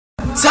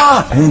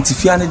Sir, and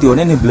if you are the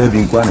only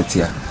blaving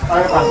quantity.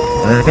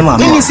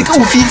 Any sick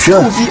of feet,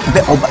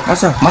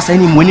 must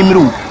any money.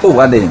 Oh,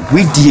 what then?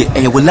 We dear,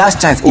 and your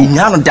last chance in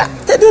Yanada.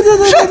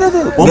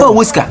 Over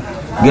whisker.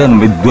 Again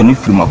with Donny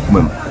from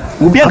Macum.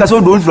 We'll be a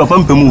so don't from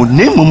Pampamo,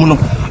 name Mono.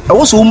 I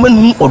was a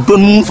woman or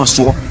don't move for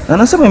so.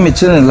 And I said, my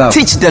children love.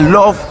 Teach the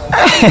love.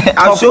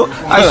 I show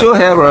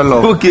her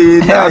love.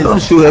 Okay, I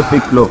don't show her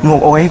fake love. No,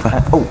 or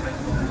ever. Oh.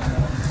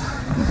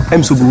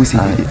 I'm so busy.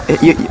 I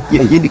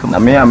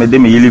may have made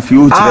them a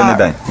few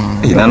children.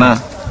 Nana,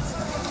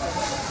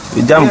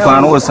 the jam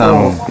pan was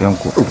some young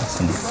cook.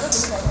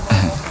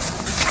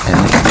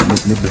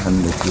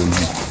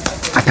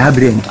 At our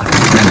brain.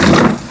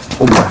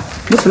 Oh,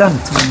 no plan.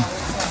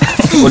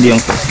 Oh, the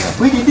uncle.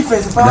 We did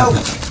difference about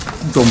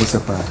Thomas.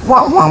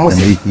 One was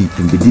he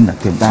can begin at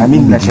the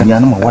diamond.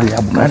 National, what I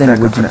have not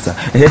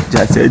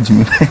just said to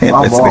me. I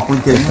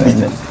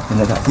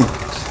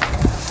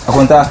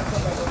want that.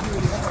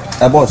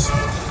 Boss.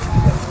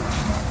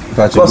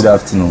 Good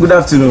afternoon. Good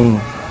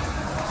afternoon.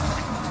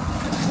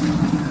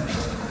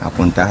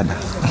 Apontada.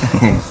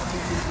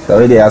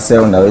 So they are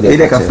selling now. They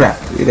take a flat.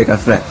 They take a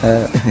flat.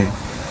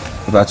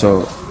 But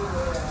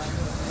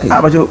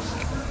you.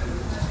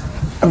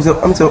 I'm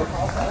so.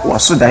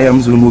 What's so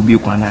diamonds will move you,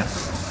 Kwana?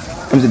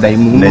 I'm the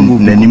diamond.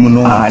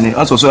 And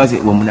also, so I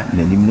say, woman,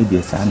 name me be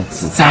a son.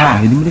 Sir,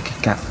 I didn't make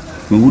a cat.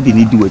 We wouldn't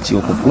need to do what you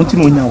want to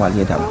know now. I'll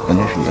get out. And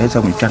if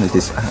you can,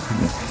 this.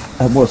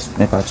 I was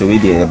never to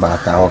read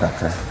about our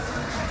crack.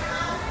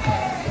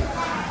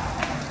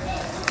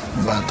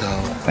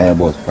 I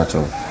bought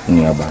Pato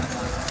nearby.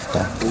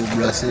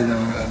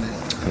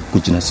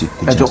 Could you not see?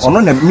 I don't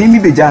honor Mimi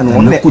Bejan.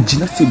 Could you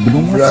not see?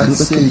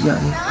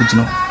 Could you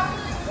know?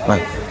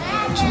 Right.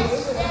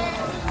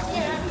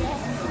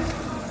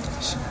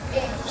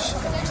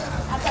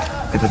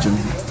 What you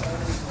mean?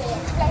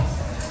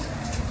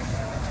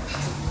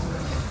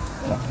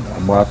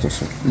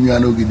 You are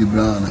no good,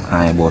 Brown.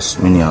 I was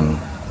Minion.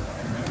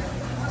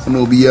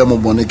 No be a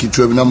bonnet,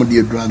 no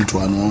dear grand to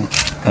one.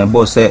 And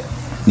boss said,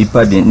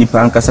 Nipa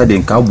Ankasa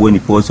den cowboy ni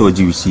post or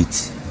Jewish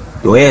seat.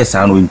 The way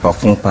I will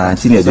perform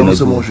party, I don't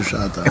know.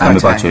 I'm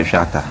about to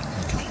shatter.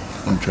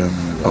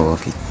 Oh,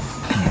 okay.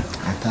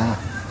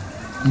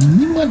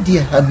 You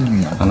dear,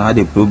 having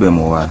another problem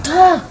or what?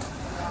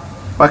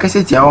 What can I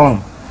say to your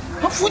own?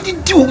 How would you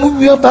do?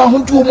 We are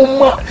bound to a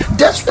moment.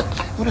 That's what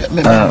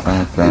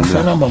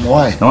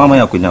why? No,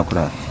 I could not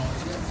cry.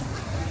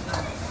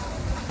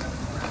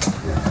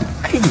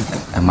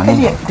 Am I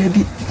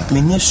Debbie?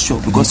 Many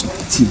sure because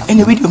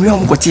anyway, we are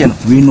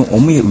we know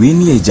only we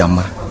need a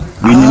jammer.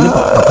 We know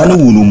Papa no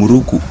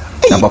Muruku.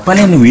 Papa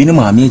and we know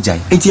my major.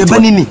 It's a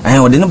banini. I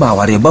ordered about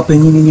what a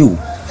bapping you.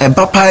 And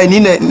Papa and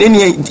in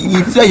any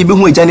you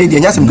been with Janet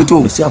and Yasim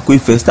to see a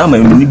quick first time I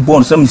need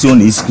born some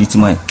zone is street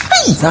mine.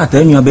 That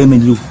time you are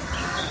being you.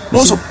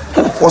 Also,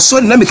 or so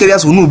let me carry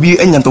us who be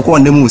any to call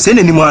them, send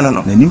any more.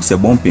 The news a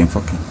bumping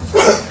fucking.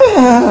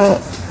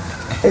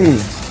 Hey,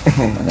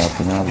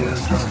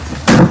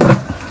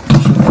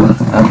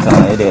 I'm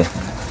tired.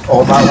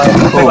 Oh,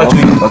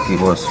 okay,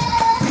 boss.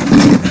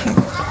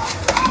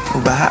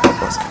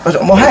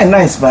 Oh, how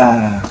nice,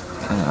 ba?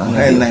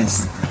 Very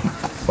nice.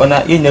 When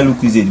I in a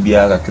look is it be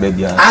a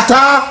crabia.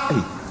 Ata!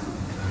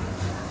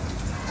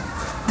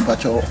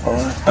 But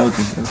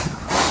okay.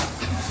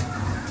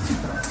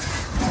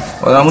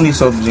 Well, I'm only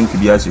soft drink to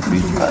be as you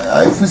please.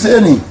 If you say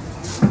any,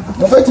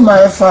 no better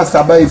my fast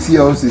about if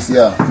you also see.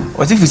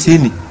 What if you see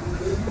any?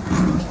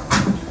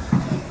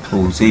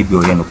 Oh, say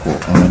you're going to call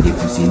only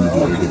if you see any.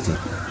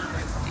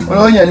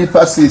 Well, any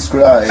passes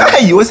cry.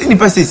 Hey, you was any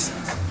passes?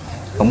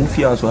 I'm with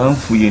you, so I'm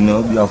free, you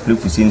know. You have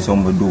to see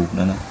somebody do,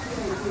 Nana.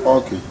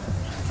 Okay.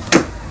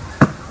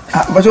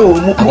 But you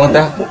want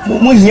that?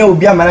 Here will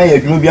be a man,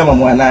 you will be a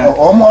man.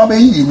 Oh, my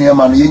baby, near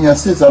man, you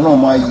says, I know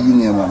my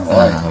union.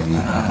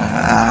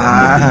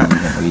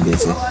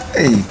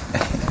 Hey,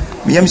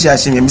 me am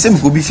shashing him, some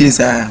good be face.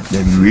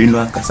 The rain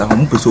one, because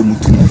I'm so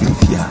much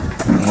here.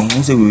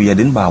 I say we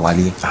didn't bow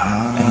ali.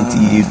 And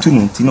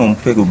you know,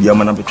 Peg will be a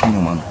man of a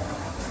man.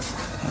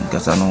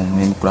 Because I know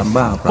men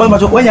cramba.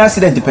 When you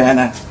accident the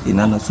piano, in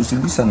an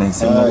association, I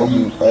say,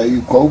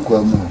 you call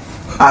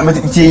I'm a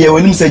tea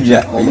when you said,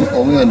 yeah, only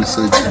on the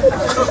surgery.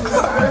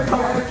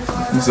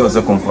 This was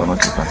a comfort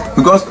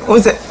because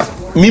once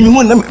maybe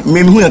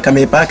when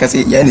come back, I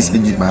say, yeah, this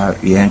is my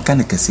young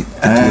canicacy.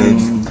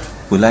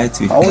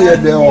 Polite. Oh, yeah,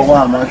 there are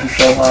one to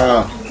show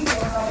her.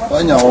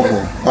 When you're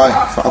over, I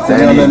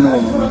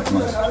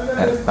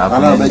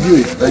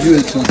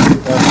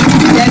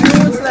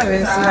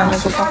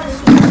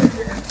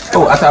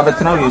oh, I have a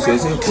travel, you say,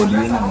 for the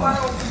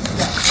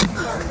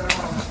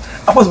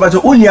I was about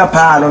to only a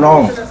pan or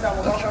no.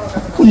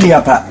 Only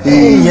a pan.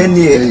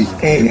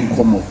 Eh,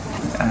 come on.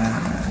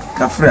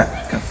 Cafra.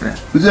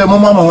 Is there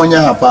mamma when you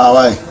have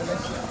power?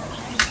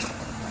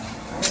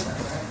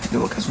 The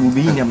workers will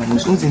be in your man,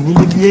 so they need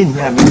to be in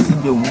here.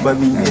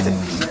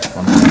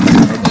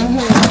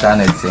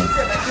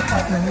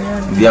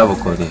 We have a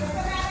code.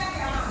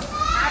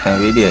 And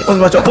we did.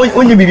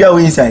 Only be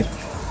inside.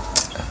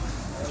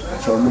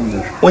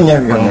 Only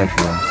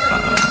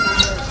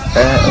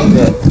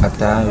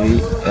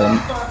Atari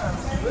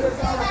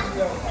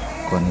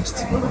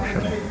honesty.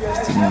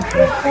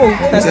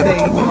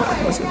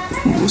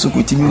 Also,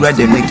 continue right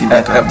there making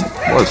that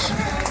boss.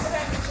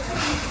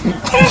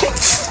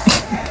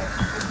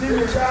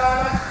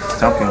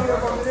 Champion.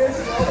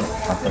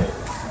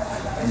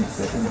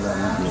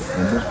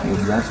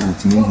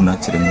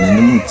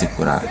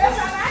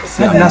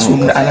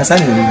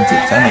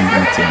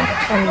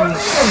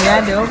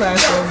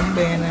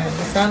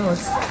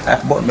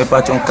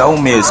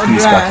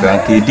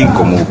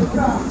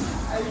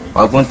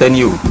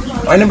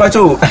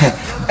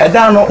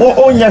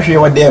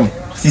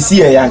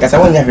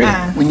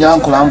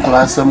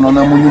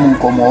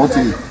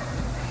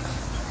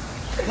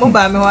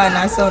 Mobile me wa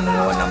na so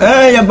no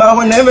na. Ya ba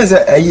ho na be se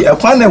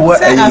kwan na wo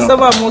ayi no. Se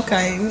asaba mo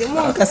kan,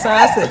 mo kasa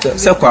ase.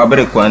 Se kwa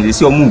bere kwan de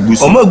se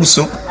omuguso.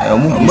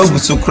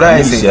 Omuguso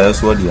cry se ya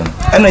so de no.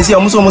 Ana se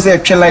omuso se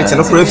twe light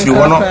no pro afiri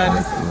wo no.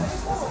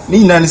 Ni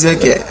nyina ni se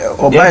ke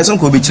oba so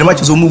ko be kirema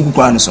che so omugu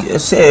kwan so.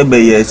 Se be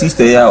ya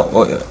sister ya.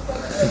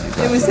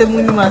 Me se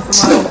munyu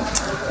masama.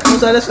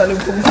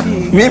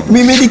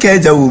 Me di ka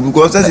ja wo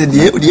because say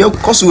de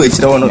koso e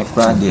kire wo no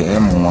kra de e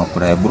mo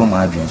kra e buru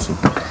ma adwen so.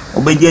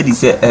 Obeje di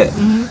se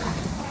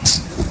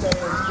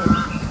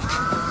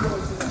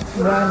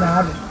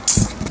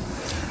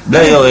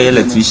Bla yo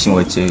electrician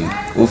wa che.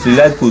 O feel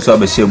like ko so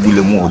abehye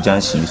bule mu o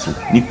junction so.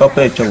 Ni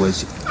papa e twa wa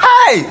si.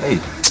 Hey.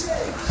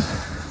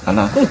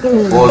 Ana.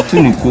 O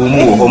tuni ko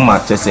mu o ma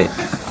che se.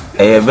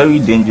 Very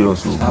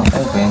dangerous so.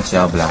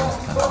 Venture bla.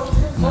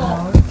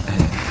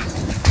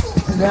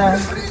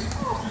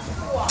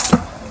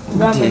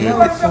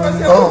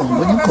 Oh,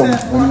 when you come,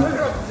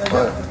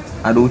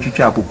 I don't you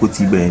try to put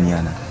it in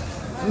Yana.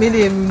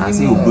 I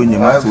see you bring your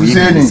mouth to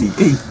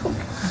you.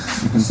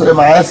 So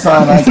my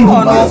son, I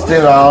can't stay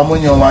around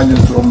when you're on the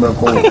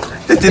call.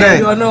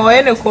 You know,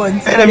 any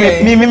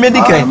content. Me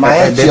medical.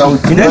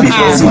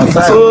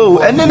 So,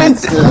 and then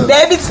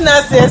David's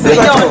not says,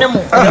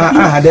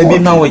 there be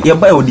now your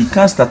bio the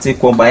cast that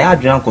take on by our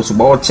drunk or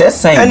about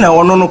chess sign. And I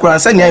want no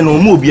cross, and I know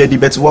more be a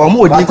debate or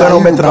more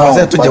different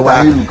to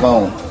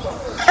the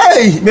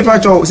hey, me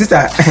pacho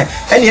sister.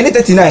 Any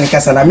 39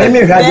 kasana me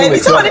radio.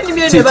 It's all in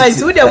the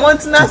device. We don't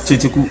want na.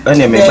 Titiku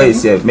any me pay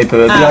say me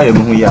pay bia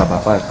mu ya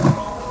papa.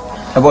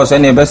 About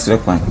any best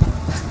one.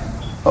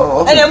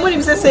 Oh, and I'm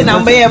going to say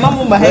number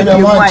mama ma head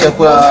you why.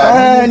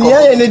 Near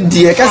any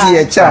dear kasi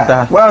e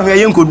cha. Wa we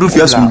yen ko do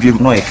fias mu dwem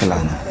no e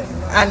kala na.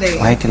 Ade.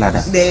 Why kala da?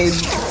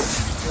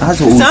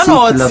 Aso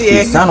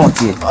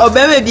sanotie. O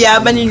bebe bia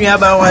ba ni nua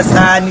ba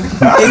wasa ni.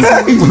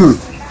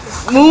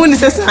 Mu ni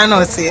se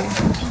sanotie.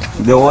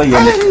 The warrior.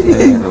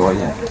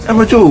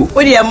 Amacho.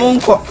 O dia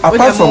monko.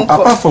 Apart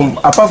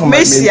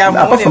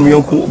from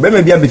your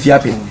bebe bia be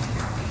fiape.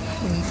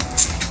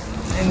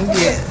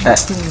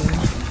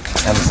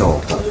 I'm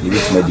so you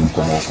wish me didn't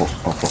come off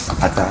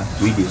ata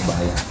we dey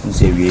buy am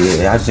say we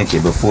had think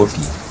before p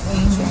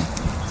so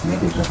we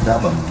dey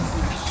grab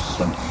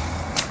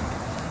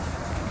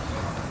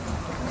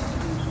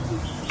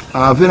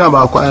am fina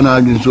ba kwa na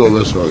adun so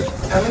we sorry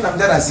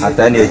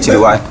ata na chiri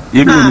wa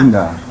you be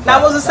na na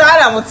mo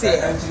sara mo tie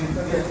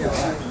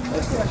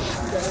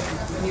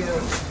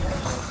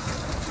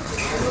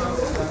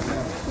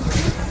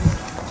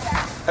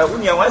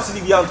unia wan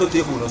sili bia on to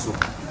table no so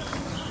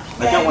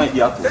I can't wait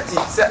yet.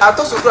 Say, I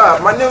told you,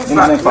 my name is a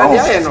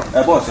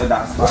boss. I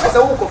said,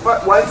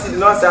 one city,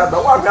 no, sir,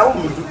 but what I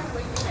will do.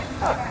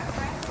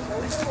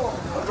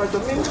 To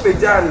me, to be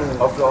done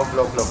of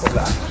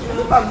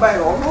I'm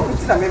buying all no,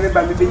 maybe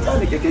by me being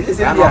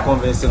I'm not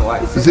convinced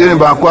why. Say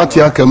about what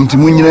you come to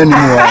me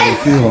anymore.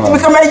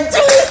 Become a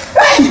Jimmy.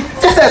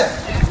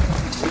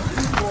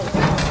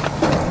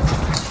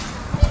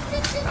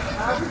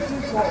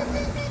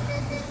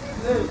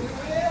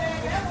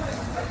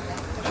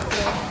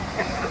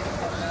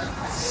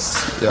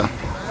 Yeah.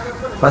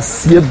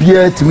 Pasia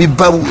bia to me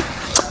bawo.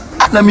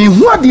 Na me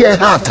hu ade e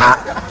hata.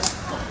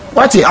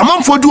 What e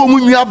amanfo du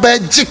omunua ba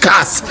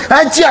jikas.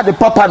 Anti ade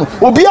papa no.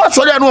 Obi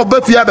asori na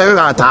oba fia ba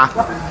hata.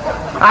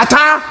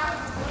 Ata.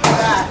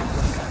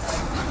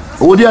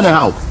 Odi na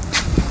how?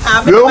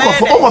 Yo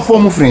ko fo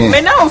mu frin.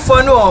 Me na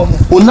fo no o.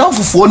 O na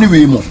fofo ni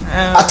we mu.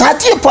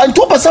 Atati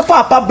panto pesa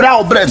papa bra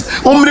o brem.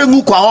 O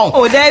mrengu kwa on.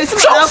 O there is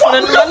no fo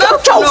no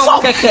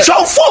keke.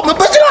 Show for me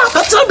bejira.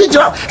 Atra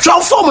bejira.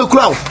 Show for me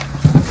kura.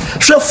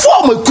 Je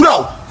forme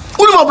crowd.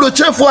 Uni mo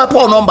bloche for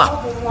a number.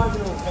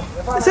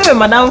 Say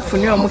madam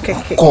funi o mu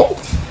keke. Ko.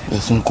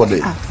 Esun ko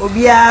de.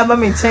 Obi a ba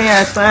me chen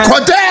asan. Ko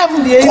dem.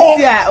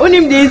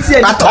 Unim de enti.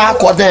 Ata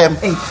ko dem.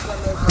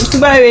 Itu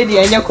ba we de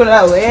anya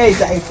kura o e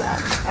isa.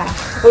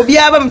 Obi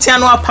a ba me chen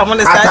no apam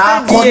no sa.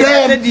 Ata ko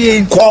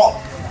dem. Ko.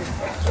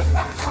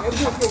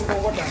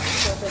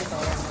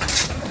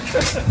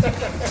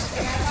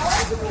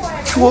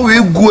 Wo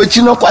we gu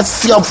echi no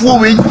kwasi afo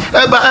we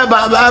eba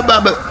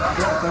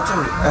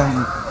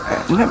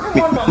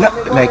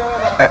like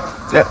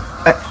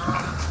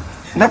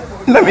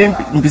na me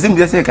bisa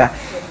me say ka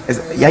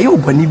ya yo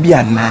boni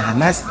bia na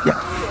ya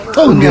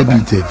Oh, Debbie.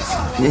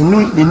 The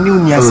new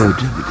Niasa.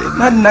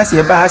 Not Nasi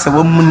about us a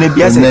woman,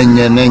 maybe as a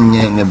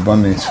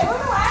bonus.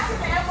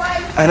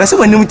 And I said,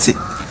 when you see.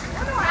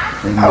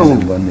 Oh,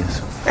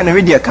 bonus. And a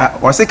radio car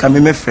was a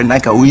coming friend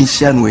like a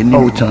wish and when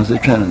no chance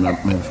of trying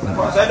up my friend.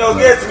 I don't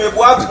get me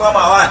what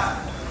Mama.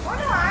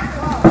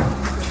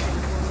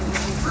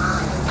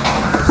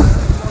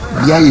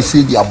 Yeah, you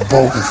see, the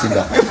above is in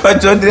that.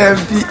 But you're there.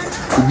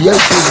 Yeah,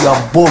 you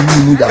are born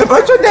me that.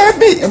 But you're there.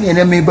 And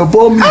you may be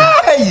born me.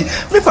 Hey,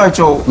 me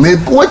patrol. May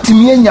what to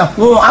me and your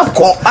home. I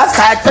call. I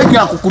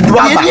can't could do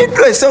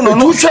it. So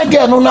no, shake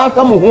it. No, now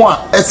come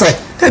on. I say,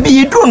 maybe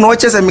you don't know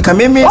what you can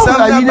make me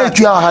something that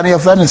you are having a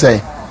friend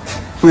say.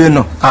 We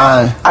know.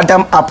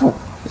 Adam Apple.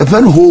 A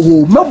friend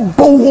who no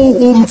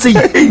home say.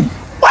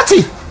 What's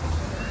it?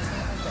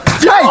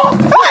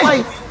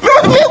 Hey.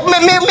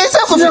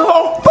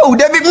 Oh,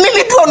 David,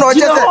 me do not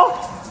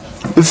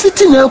just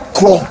fitting a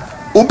claw.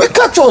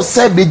 Obekacho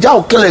said, be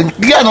jaw killing,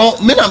 Giano,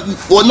 Mina,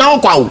 or now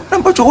cow.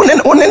 But you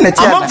wouldn't own it.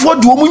 I'm for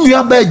the woman you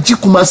are by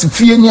Jikumas,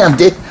 Fianian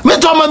day.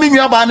 Metoma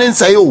Miniaban and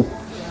say, oh,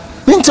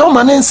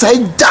 Mintoman and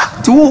say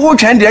that to who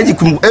can the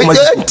Jikum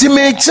to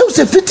make so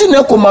fitting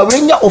a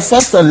comarina or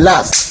first and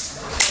last.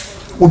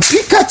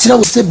 Obekacho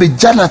would say, be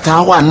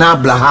Janatawa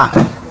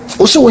Nabla.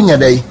 Also, when you're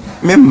day,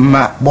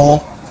 Mimma, bo.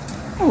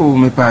 Oh,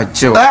 me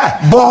pacho.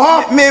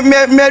 Bo, me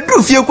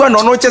do few quan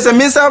no chess and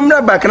miss am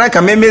back and I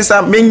can miss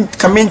some min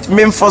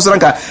force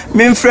ranka,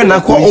 min friend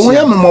and call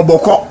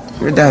Moboko.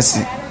 That's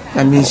it.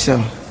 I mean,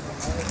 some.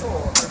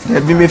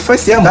 Let me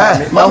first year,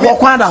 my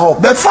walk on the hole.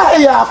 The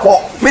fire,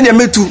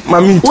 me too,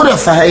 mammy. What a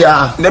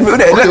fire. Let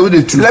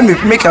me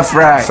make a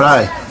fry.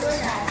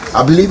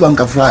 I believe I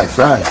can fry.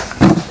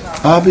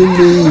 I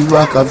believe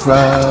I can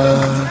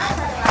fry.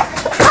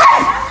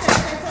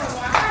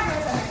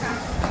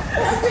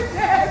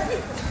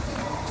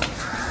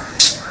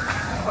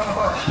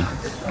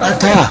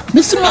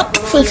 Mr. Mac,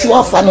 first you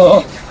off and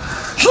all.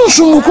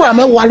 Soon, I'm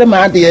a water,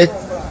 my dear.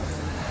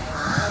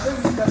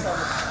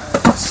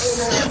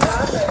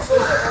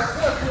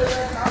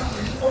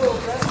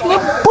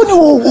 Pony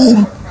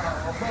home.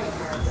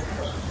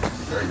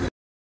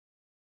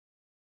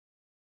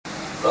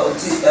 I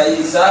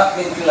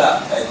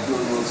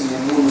don't know to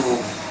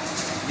move.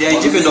 The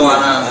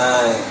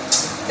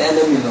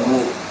enemy no.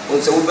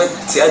 So we bet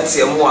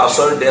more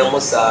sorry there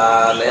must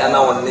Layana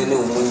on any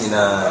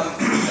Munina.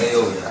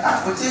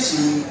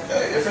 Petition,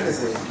 your friend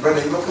is a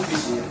brother, you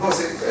petition.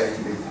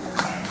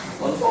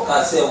 One for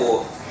I say,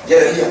 well,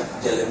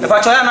 if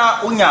I try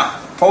now, Unya,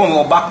 problem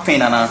or back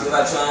pain and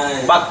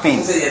back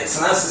pain. Say it's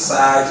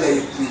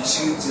necessary to preach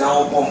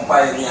now,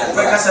 Pompire.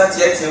 Because I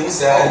yet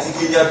to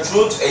give your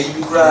truth a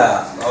you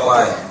cry.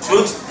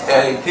 Truth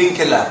a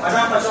painkiller.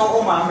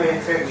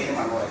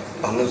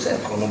 Ono se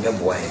kono be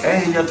boy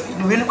ya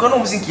we no kono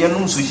musin kiya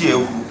no sushi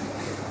ewu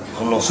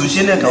ono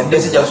sushi ne ka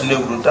desi ja so na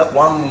ewu ta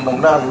one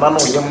na no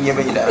yem yem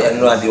be da ya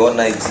no ade all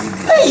night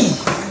hey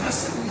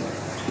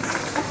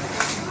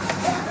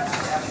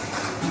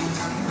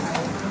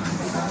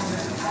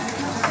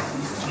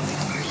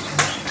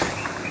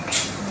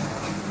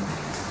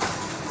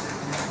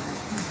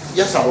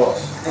yes I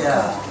was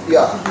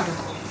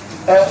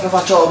if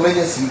I try make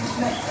a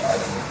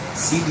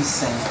CD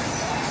sign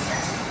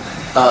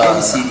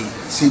any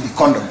CD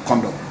condom.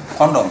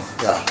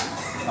 Yeah.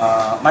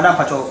 Madam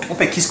Pacho,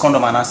 open kiss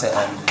condom and answer.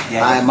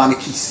 I man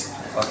kiss.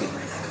 Okay.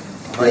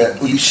 Yeah,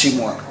 we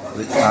shimwa.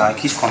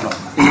 Kiss condom.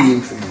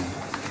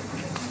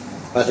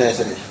 What I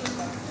said.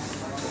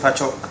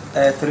 Pacho,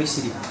 3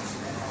 CD.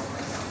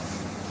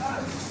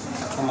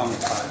 Come on.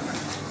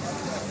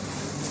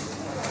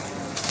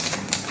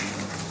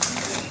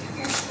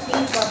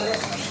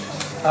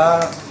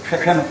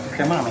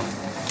 Cremame.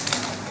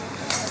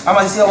 I'm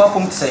going to see what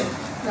to say.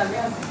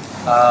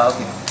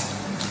 Okay.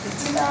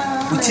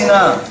 Putina.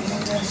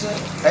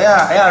 I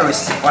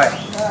arrested. Why?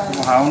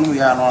 How we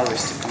are not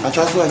arrested? I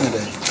just want you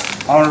there.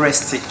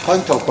 Arrested.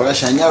 Point of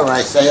correction. You're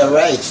right. You're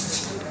right.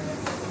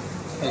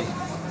 Hey.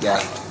 Yeah.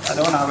 I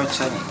don't have a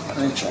channel.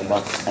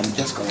 But I'm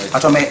just correct. I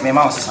told my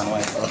mouse is on the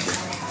way. Okay.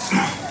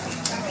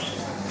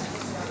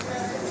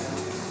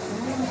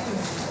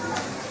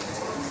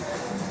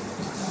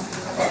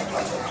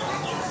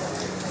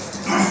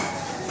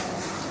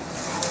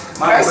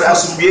 Mas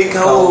asubie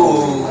ka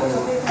o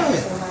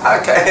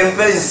aka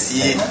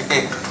embassy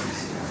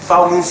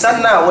faunsa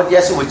na wo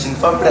dia se wo chin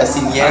fa bra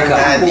se nia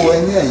ka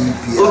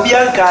obi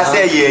anka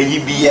se ye yi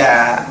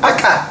bia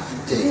aka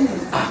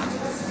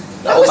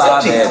na o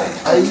ba be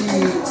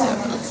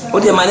o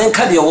de manen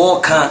ka de wo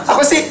kan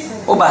akosi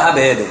o ba ha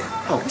be de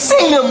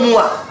sin mu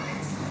a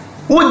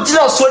wo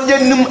gira so de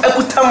nim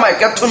akuta mic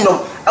to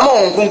nom ama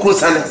won konkro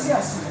sane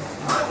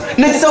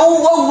ne ti se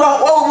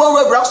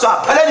wo bra so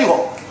apala ni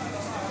ho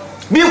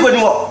bi ko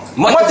ni wo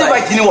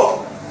motivate ni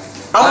wo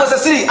am se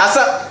siri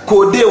asa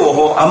ko de wo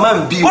ho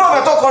amam bi wo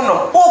be to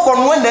kono wo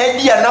kono na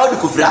adi ya na wo de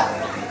kofira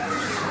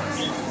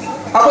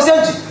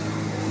akosenji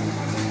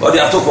o de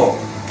atofo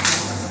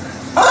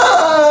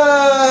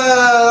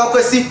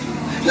akwesi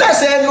na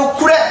se no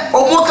kure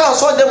Omoka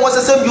saw them was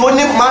a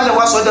only man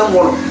was on them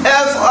wall.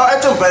 I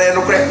don't pay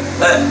no credit.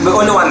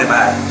 Only one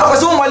buy. I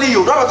was only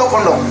you, not a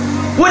condo.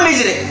 When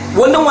is it?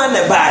 When no one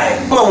buy.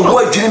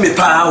 What Jimmy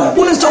Power?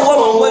 Who is the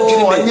woman? What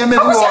Jimmy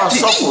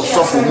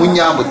suffer when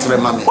you have a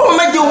tremor. Oh,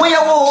 make you way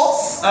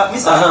walls. Oh,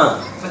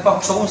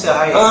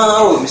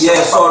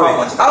 yes, sorry.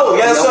 Oh,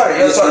 yes, sorry.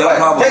 Yes, sorry.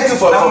 Thank you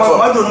for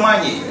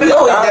money.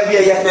 Oh,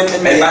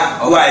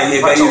 why,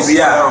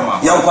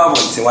 young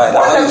problems. Why, I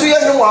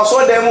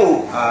saw them.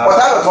 What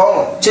I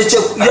was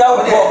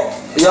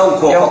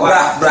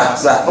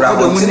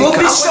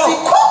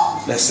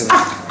listen.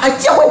 I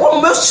tell you,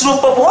 one most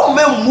super, one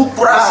man move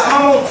for us.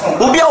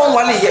 Who be on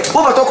one year,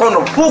 over to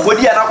Cono, who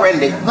would be an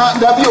Wendy. Not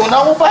that you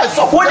now buy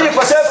so 40%.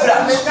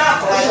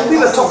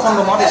 We were talking on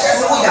the money.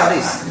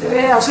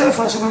 Yeah, sorry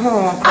for some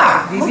home.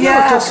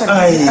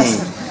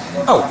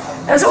 Oh,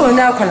 that's all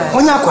now.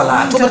 When you call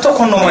out, to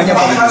talk on the money.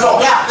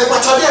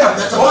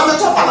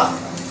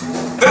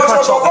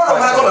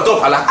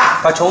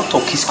 Pacho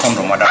kiss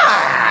condom.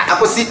 I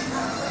could see.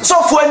 So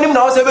for him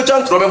now, every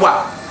chance to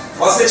remember.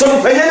 So,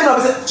 when you know,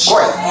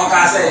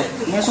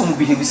 yes, won't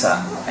be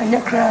visa. And you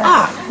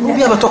cry. We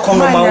have a talk on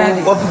the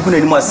money. What people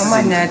need must.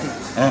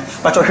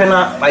 But I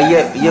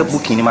hear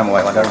booking in my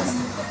wife.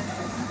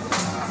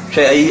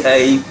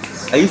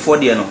 I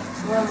 40 no.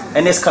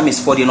 And this come is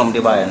 40 no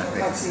the buyer.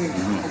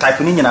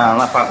 Type in and I'll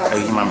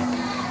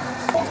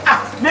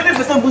maybe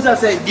for some Buddha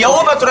say, the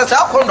over to the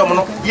South condom,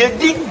 ye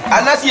dig,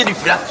 and I see the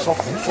flat.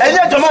 And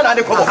yet, the man and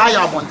the cover. I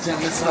am one thing.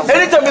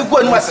 Anytime you go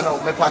and listen,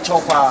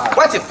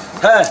 what if?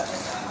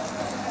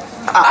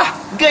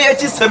 Gay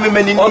is semi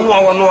many on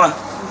one.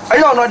 I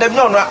don't know them,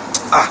 no.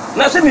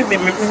 Nothing me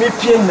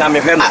pin, I'm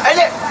a friend.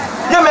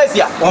 No,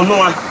 Messia, or no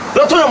one.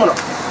 Don't know.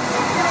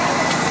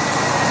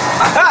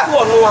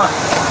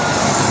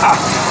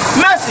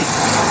 Mercy.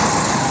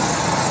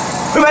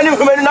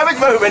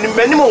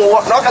 Many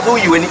more, not at all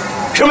you any.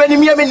 Show many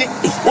me,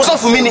 what's up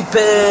for me?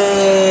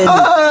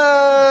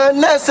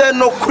 Nessa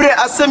no crea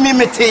a semi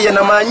mete and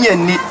a man.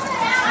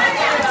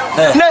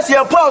 Nancy,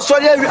 a poor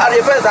sorry, I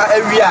refers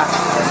every year.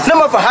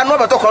 Number for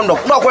Hanover to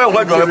conduct, not where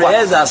we're going.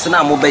 As I say,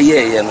 I'm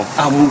obey,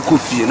 I'm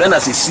coffee, and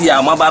as I see,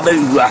 I'm a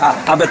baby,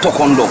 I better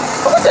conduct.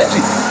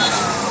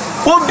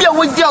 Won't be a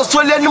with the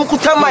Australian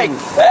Kutamai.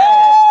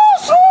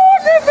 So,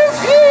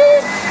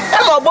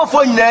 I'm about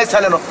for years,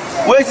 I don't know.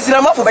 Where is the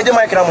mouth of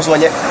Benjamin Cramus?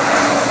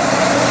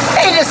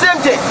 Hey, the same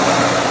thing.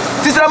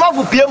 This is a mouth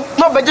of PM,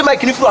 not Benjamin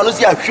Cramus,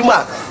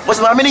 Shuma,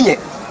 was my meaning.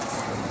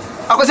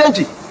 I was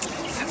empty.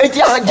 I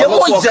tell you,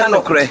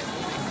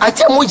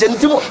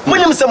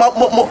 William said,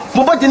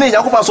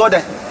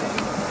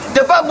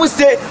 the Bible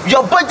says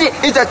your body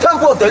is the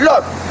temple of the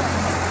Lord.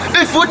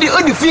 If you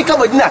only feel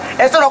covered now,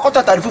 and so I got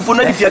that if you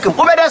know if you can.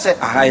 What does it?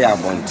 I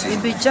am one.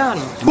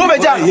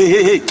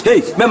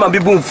 Hey, Mamma be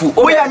boomful.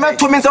 We are not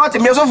 2 minutes out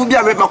of me. So, we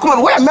are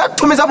not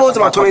 2 minutes about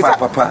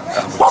Papa.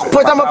 What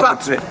put them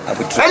apart?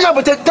 I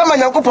never take time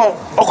and coupon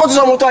or cut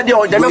some water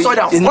or the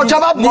what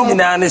about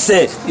Nina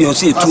say? You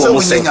see 2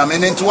 almost saying,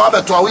 and into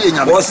other 2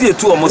 or see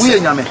 2 almost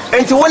saying,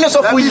 and to one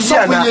of we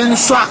share and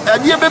yes,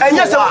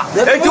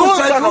 and you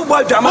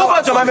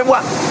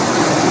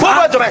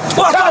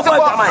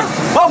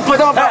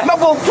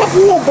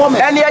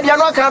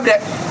not come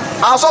there.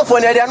 I saw for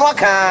the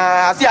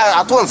Anoka, see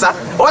at once.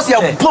 What's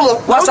your pull?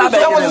 What's up? I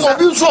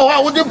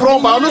wouldn't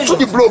problem to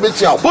the blow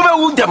itself. Who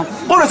will them?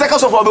 What is a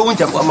cause of our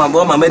winter?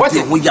 What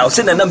is we are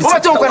sending them?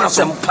 What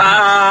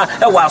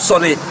was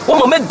sorry. What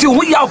moment do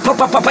we are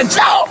Papa?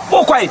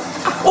 Oh, quite.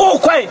 Oh,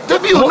 quite. To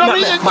be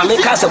my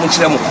cousin, which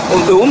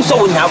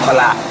so now.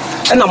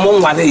 And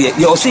among one day,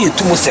 you'll see it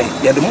to me say,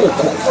 you're the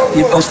Moko.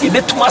 You'll see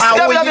it to us. I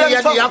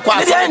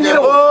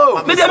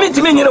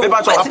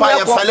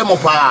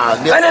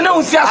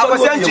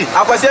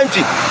was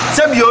empty.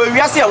 Some you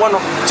are saying one.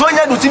 So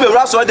I do to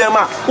Russell them.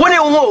 When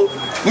you know,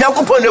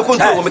 Yakupon, you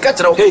couldn't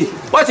catch it. Hey,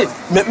 what it?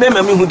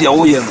 Remember me who the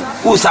old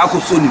who's Uncle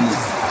Sunny.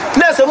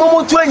 There's a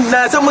moment to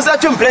some was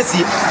such a place.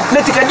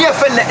 Let it be a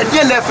friend at the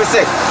end of the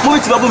say,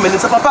 move to a woman,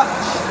 Papa.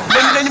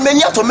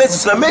 Many of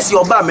messages are messy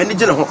or bad, many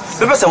general.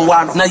 The person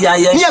one.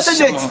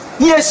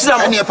 Yes,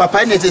 and your papa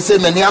is the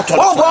same many out.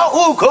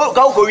 Oh,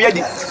 go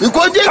ready. You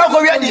go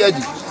ready.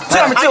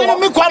 Tell me,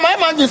 my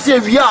man, you say,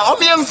 we are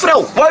only in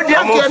throw. What do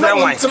you know?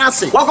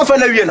 Walk off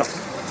an arena.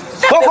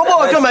 Walk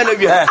over to my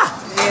area.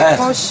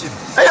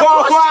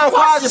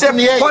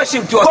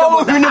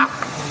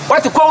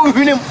 What to call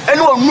him? And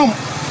no room.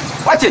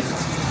 What it?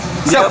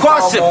 The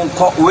caution.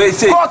 We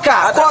say,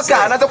 Coca,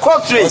 another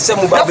country.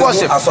 Some of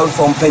us are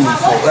from penny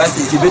for us.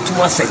 If you be too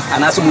much,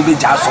 and as we be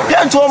just for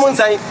them, 2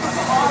 months.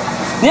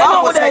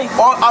 Nowadays,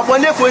 I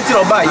want to put it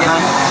on by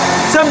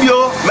some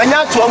you,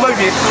 Mania to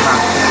America.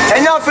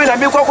 And now, friend, I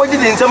be quite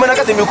in some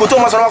academy, could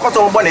Thomas or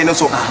Cotton Bonnet.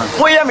 So,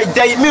 we am a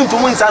day mean to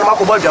win San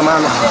Marco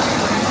Bajamana.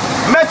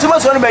 Met to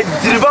us on by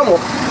Dirivamo.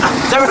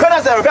 Some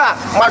colors are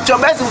much your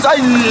best with I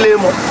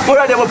limo.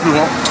 Where are they?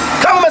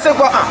 Come and say, so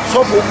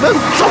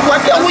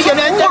what are we in?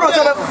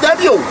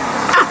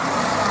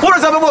 What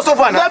is the most of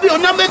one? I will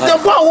not make the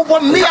wow for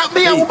me.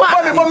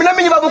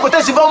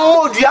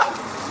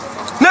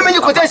 let me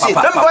quotation.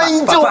 Let me go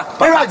into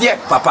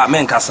Papa,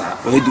 men casa.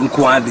 We do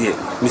quadri,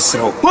 Miss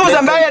Rowe. Who's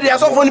a man? They are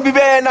so funny,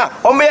 Bibena,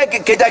 or make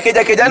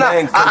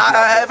Kedana.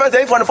 I first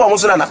day for the form of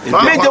Sunana.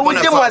 Made the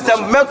winter was a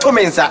melto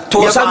mensa.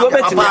 I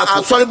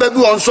saw the baby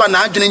on Swan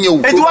Anthony.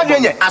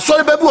 I saw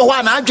the baby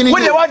one Anthony.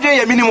 When you want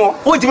a minimum,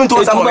 what even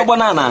to some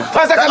banana?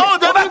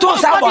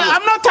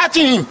 I'm not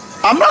touching him.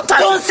 I'm not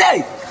touching.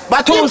 Say,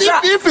 but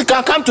if you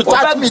can come to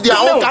touch me, they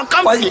can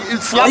come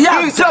to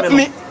slap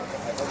me.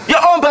 Your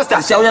own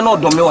bastard. Shall we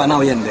not do now?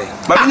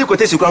 But you could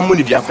take your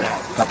money,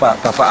 Papa,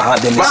 I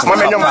had them.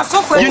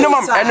 You know,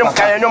 and no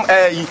Kayanum,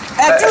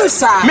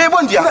 me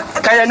one dear,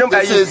 Kayanum,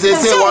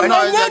 say one,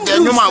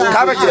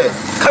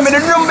 come in the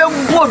room,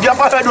 your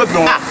papa don't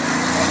know.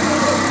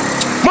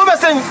 Mama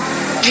saying,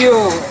 you,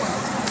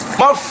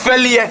 my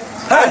failure.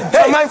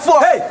 My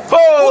fault.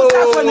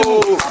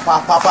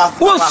 Papa,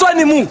 who's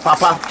sonny moon?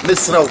 Papa,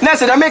 listen.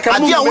 Next, I make a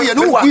move.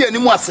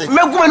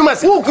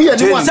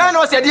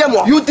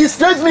 You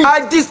disgrace me.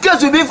 I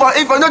disgrace you before.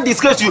 If I don't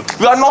disgrace you,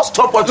 you are not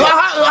stop.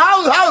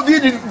 How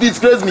did you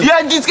disgrace me? You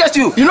are disgrace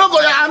you. You know,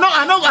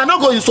 I'm not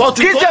going to insult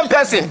you. Christian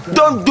person,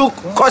 don't do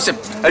caution.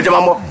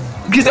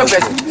 Christian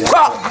person.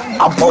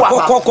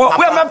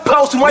 Where my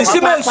pals, my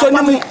Simon, son,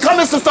 come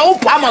and sister,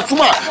 Pama,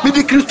 Suma, with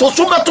the Christo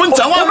Suma,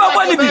 Tuncha,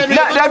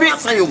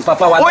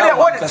 Papa, what,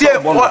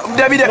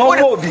 David,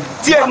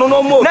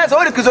 no more. That's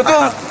all the Christo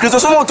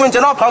Suma,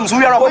 Tuncha, Pams,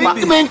 we are from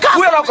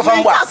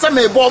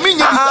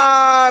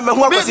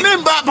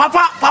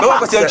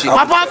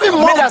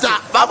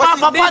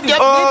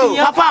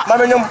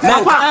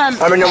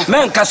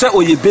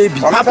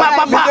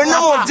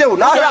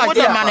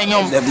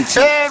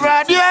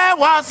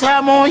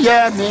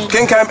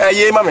King Cam,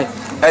 mammy,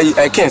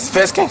 a kings,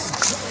 first kings.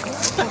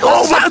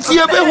 Oh, what's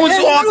your baby?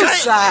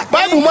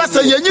 Bible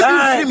Master, you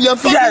him, your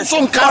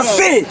some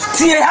cafe.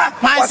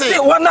 I say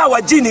 1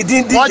 hour, Ginny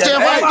didn't watch it.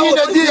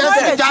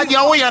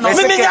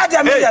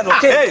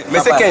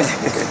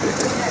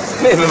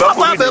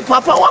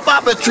 Papa, what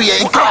about the tree?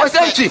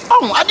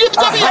 Oh, I didn't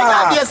tell you,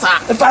 yes, sir.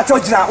 If I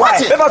told you that, why?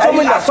 If I told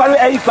me that, sorry,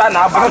 I found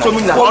out. I told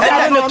me that.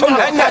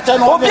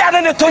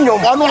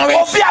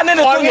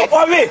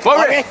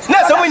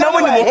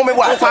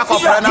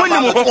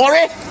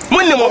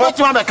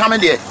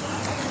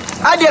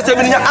 I did say,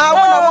 I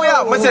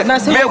want to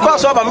say,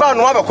 cross over man,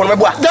 one of them.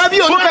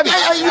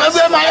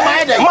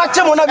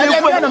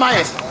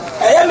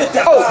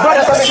 Oh,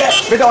 brother,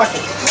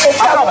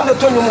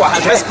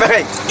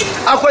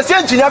 I was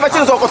saying, you never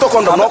changed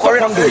condom. No,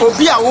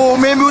 be a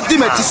woman, maybe you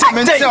dimmed to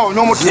cement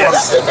no more.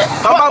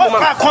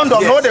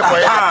 Condom, no, the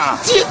boy.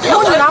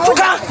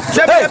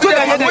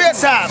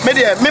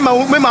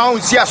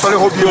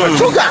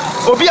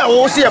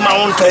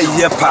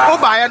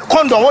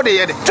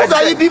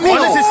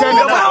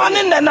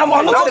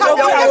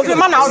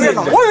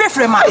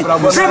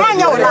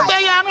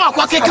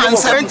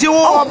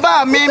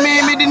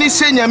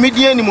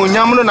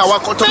 Nyamno na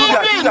wakoto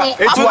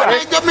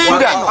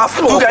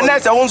tuga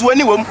nese wonzo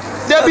wani wom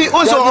debi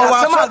onso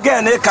wa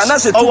again e kana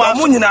se tuga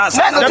munyina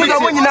asa tuga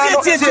munyina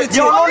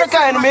yo no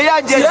ka en me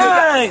ya je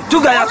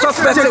tuga ya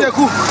suspect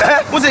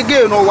wo se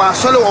ge no wa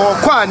sole o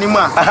kwa ni mu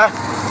a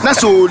na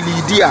so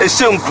lidia e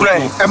se nkura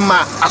e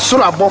ma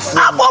asoro abofo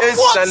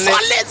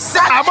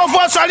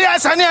sole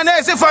asane na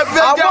e se fa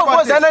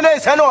abofo sane na e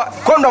se no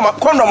condom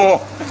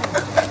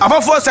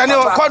abafo sane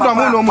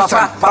condom no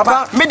musa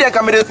papa me de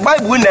ka me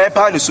bible na e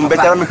pa ni sum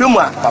better me hwemu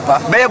a papa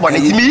be ye bone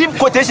ti me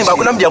quotation ba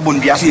ko na me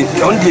bondua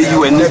on de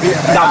you en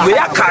na we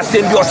aka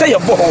sem bi o say ye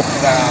bo ho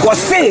wo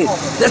say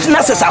that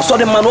na say so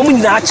de man o mu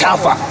nyina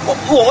chafa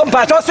o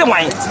ba to say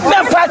wan me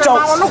pa cho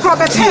no kro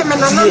be te me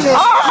na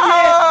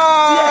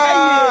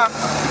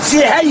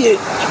tie haye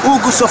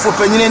ugu so for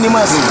panyina ni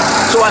ma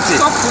so what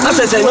na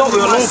say no we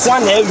no kwa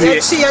na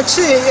ewie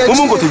o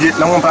mu ngotoje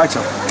na won pa cha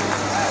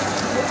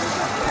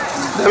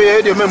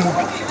we dey memu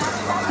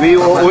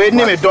we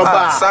ni me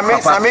doba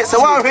sami se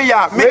wa hwe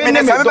ya me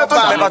sami beto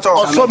me bacho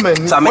oso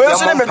mani we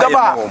so me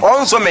doba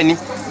on so mani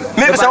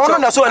me se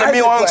won na so na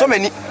me on so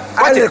mani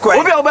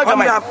obi oba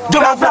gama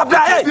joma bla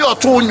bi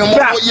oto nyum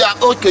ya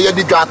okay ya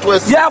di dwato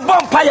esi ya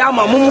bompa ya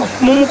ma mum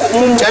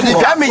ya di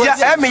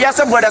me ya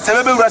se brother se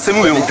be wura se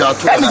mu we me ja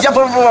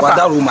papa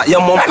da roma ya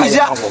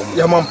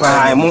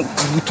mompa ai mu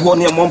butuo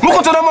ne mompa mu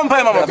koto na mompa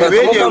ya mama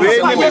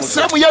we me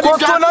se mu ya di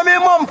koto na me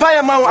mompa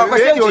ya mama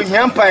akwese yo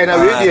hiampa na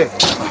we di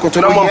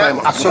koto na mompa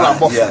asola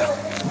bof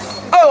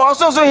oh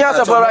also so here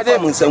for right there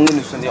munsanwu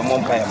ni so ne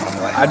mompa ya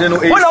mama ade no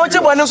wona wo che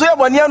bone so ya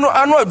bone anu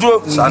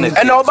aduro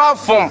e na oba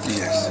form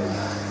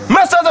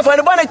Master of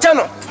the Bonnet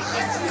channel.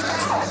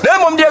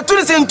 Name of the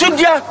tourists in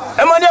Tudia,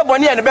 and money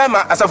bonny and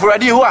Bama as a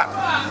Furadi who are.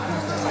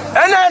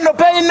 And I no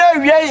paying no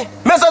way.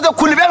 Mesa the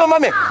Kulibe Mamma.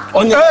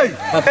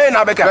 Hey,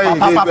 Nabeka.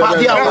 Papa,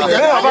 dear.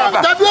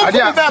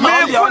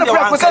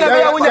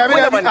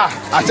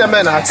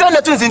 Send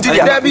the twins into the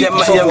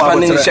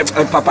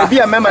Papa, be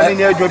a member in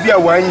your Jobia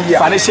 1 year.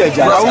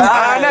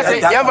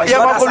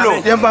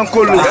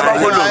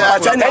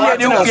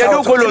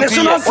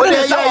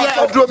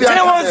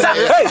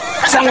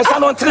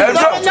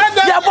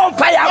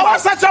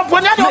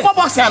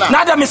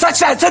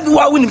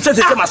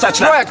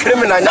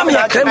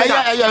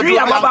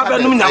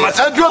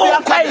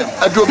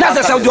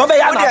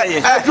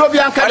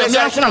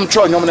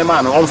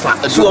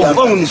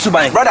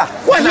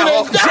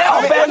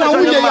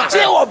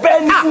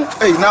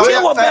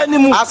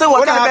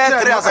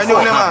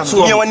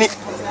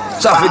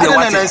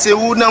 say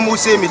who na mu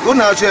say me who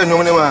na try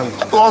no ne man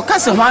o ka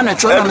se ho na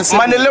tro no se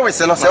Mane Lewis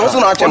no se wo so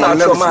na tro man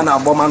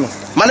aboma no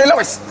Mane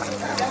Lewis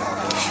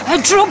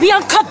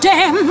Adrobian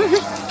Kadem.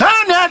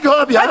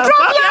 Adrobian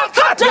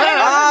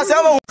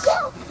Kadem.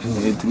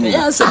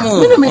 Yes,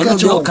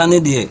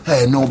 Canadian.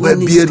 Hey, no,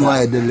 baby, no,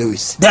 I the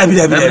Lewis.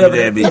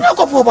 Debbie. I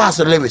go for Bass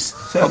Lewis.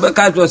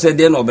 Obekai was a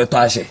den or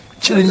betashe.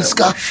 Chilling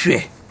scar.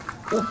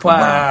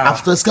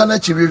 After scanner,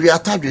 we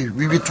attack,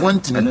 we be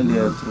 20.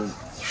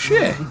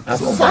 Share.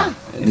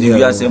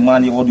 You are saying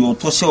money or your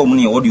Tosha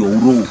money or your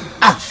room.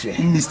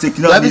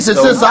 Mistaken. Let me say,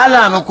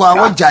 Salah, no, I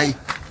won't jay.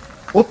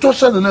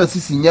 Otosha the nurse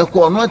is in your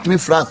corner, not me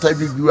flat. I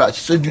will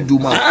so you do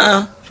my.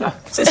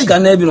 Says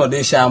Canadian or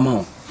de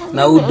Chamon.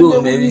 Now we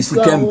do maybe see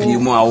campy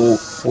more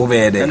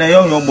over there. And a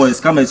young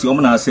boys come as your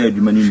man said,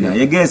 you man,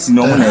 I guess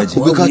no one edge.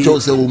 We can't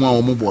just say,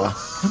 Woman, boy.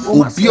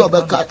 Who be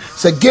over cat?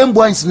 Say game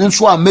boys and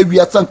so maybe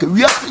I think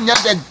we are in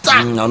the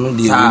time. No, no,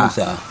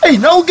 hey,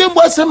 no game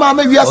boys,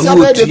 maybe I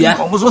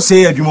was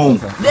say at you, Mom.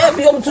 There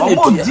be on to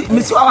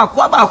Miss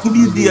Aquaba could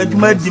be the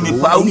Jimmy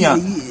Paunia.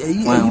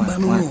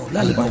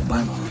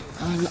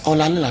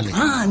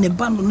 Ne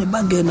bando ne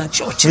bage na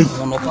church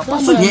no papa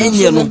so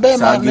yenye no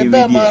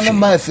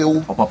my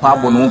feel papa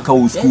bono ka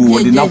o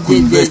school de na ko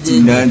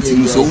university na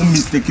nti so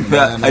mistake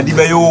pa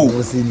adibayo o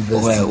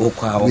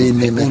kwa o we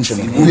na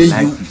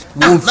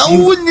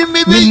woni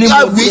me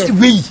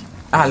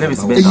let me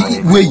say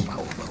we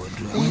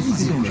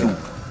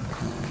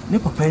ne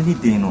papa ni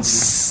dey no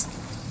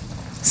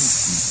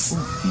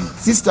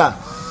sister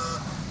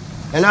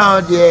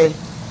hello dear.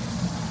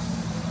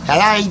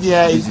 Hello,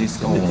 dear.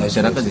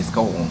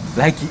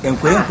 Like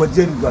enquire for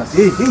Jengas.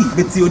 Hey,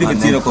 Betty, the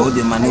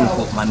man,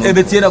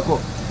 Betty,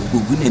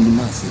 good in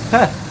the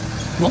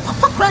no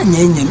papa crying, no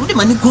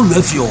money could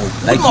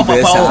refuse. Like Papa,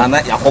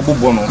 Yacobo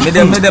Bono. Made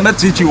them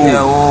teach you.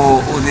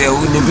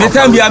 Let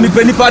them be a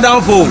penny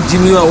down for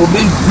Jimmy or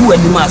Ben who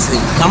and the massy.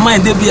 Come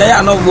on, there be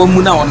a no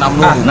woman now.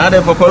 Not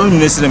a papa,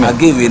 I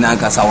gave in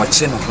Ancas our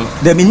channel.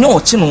 There be no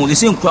channel, the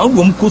same crowd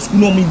won't cost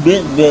no me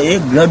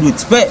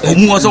graduates.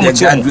 Who was so much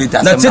graduate.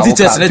 That's it.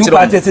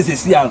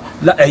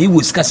 He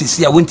was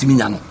Cassia went to me.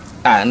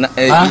 And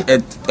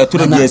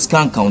a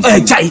scan count.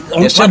 First in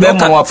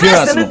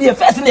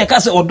the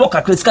castle or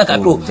Doca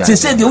Criscaco. They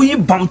said the only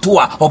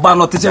Bantua or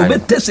Bano to say,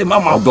 but test a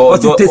mamma or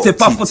to taste a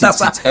puff for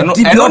Tassa. Hello.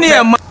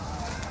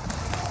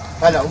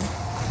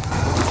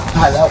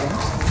 Hello.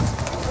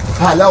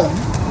 Hello.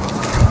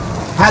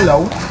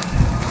 Hello.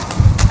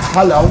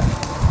 Hello.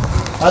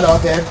 Hello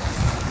there.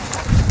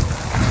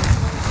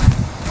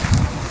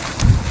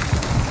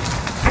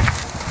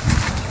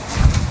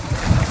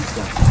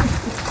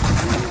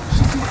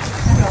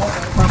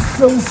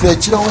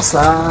 Fetch your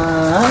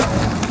son.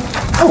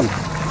 Oh,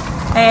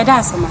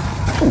 that's my.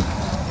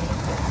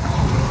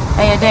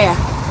 There.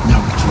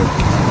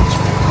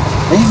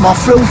 My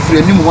friend,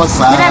 friend, was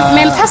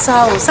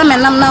Mempasa. Some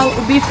and now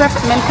will be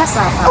perfect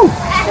Mempasa. Oh,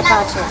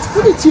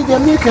 who did see the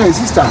American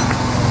sister?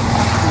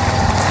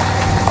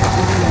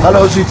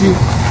 Hello, sweetie.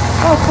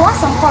 Oh, for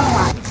some fun.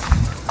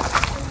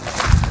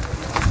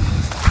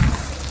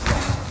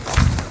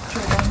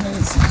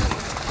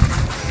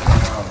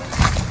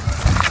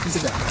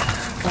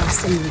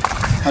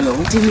 Hello.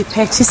 Do you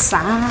purchase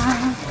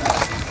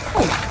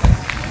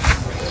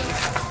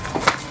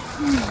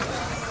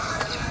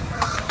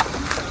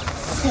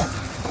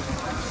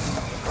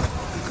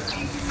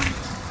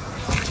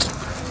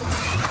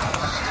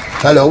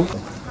Hello.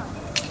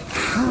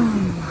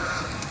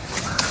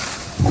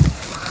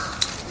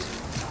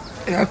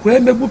 I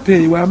couldn't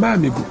pay you a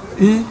mammy.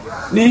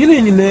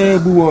 Ni na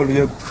bu wall.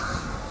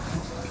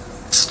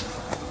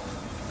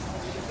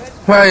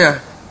 Why?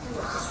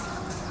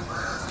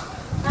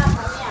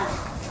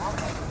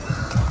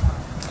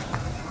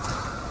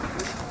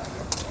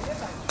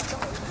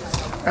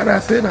 I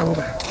say now,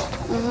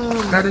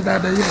 Daddy,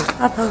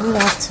 Papa, good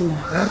afternoon.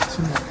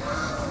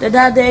 The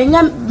daddy,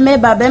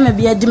 maybe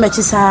be a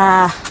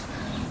dimachisa.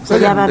 So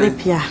you have a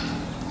repia.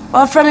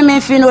 Or from me,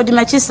 if you know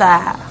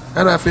dimachisa.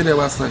 And I feel there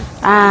was saying,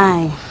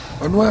 aye,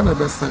 on one of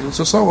the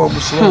things, so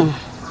almost.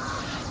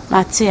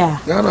 Matia,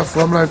 Ghana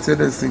from like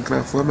the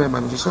Sinclair for me,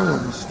 man, so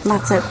almost.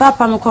 Matia,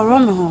 Papa, I'm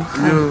Coromo.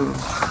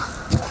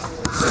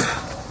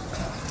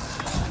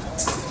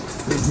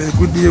 It may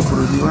good be a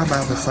brody, you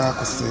have a far.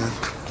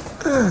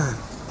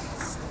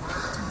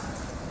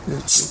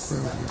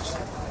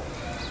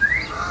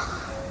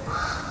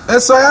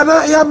 So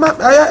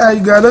I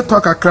got to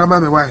talk a cram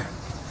on the way.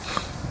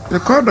 The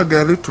call the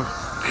girl little.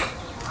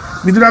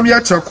 We didn't have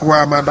your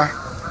chocolate, mother.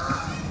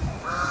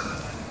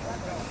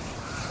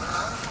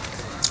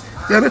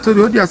 Yeah, I told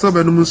you, you are so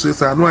many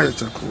muscles. I know I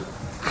chocolate.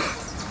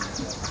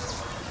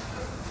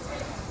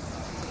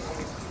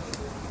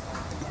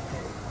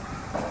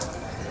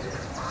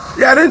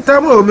 Yeah, I didn't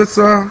tell me, Miss.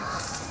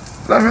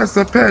 That has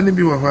a penny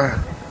be a while.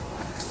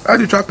 I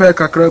did try pack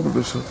a crab of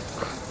the show.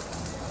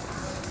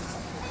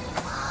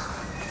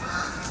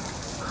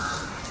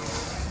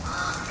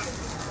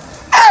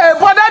 Hey,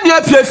 what are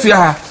you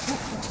here?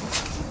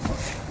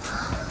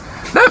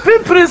 The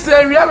Pimpris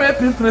area, where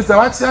Pimpris, I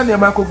watch your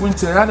Marco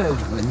Winter.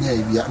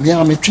 Yeah,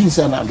 I'm a twins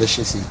and I'm the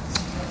chassis.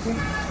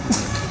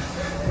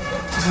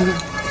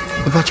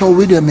 But you're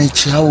with a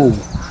match.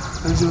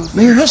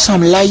 May you have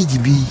some light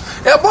be.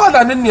 A ball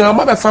and in your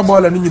mother for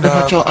ball and in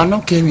your. I'm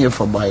not came here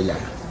for boiler.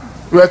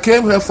 We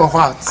came here for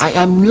what? I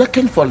am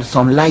looking for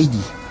some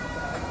lady.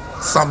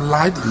 Some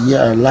lady?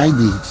 Yeah,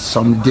 lady.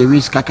 Some there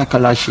is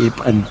Coca-Cola shape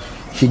and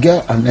she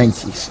get a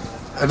 90s.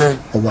 And then?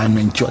 A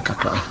 190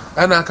 Coca-Cola.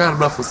 And I can't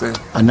enough for saying.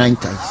 A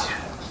 90s.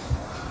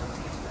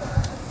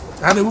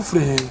 And I'm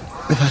free.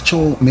 If I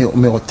show me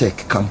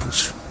take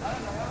campus.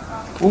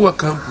 Who are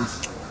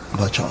campus?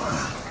 But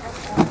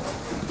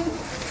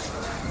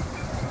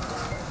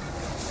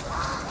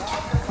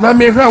now,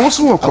 me, what's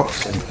the work?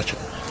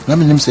 Let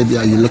me say,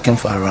 are you looking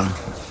for around?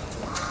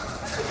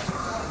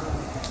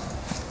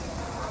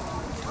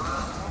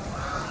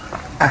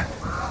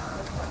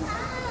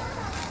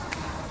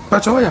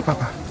 But where,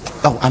 Papa?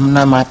 Oh, I'm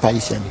not my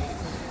Parisian.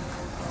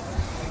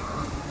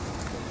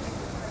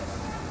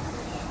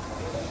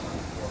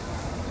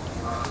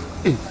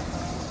 Hey.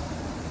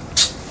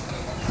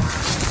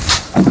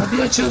 I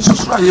be a chance to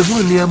try your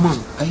whole near moon.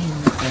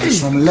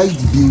 Some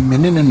lady be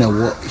meaning in a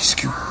war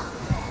excuse.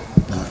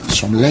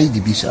 Some lady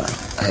be sir.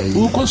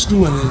 Who goes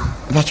to it?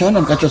 But you want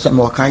to catch us at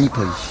more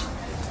campus.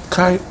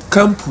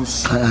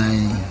 Campus.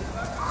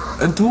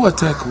 And to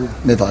attack who?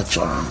 Me but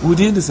you. Who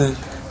didn't say?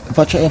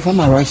 But you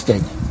from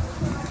arrested.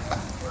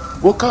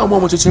 What kind of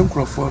moment you change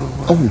for?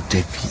 Oh,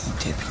 Debbie.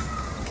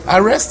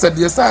 Arrested,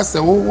 yes, I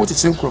said, what you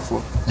change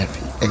for?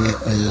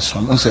 Debbie.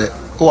 Someone said,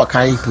 oh, a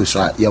campus,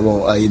 you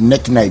were a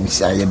neck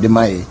names, I am the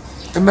my.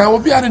 And I will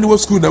be at any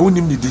school that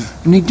wouldn't need.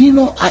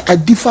 Nidino, I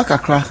differ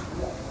Kakra.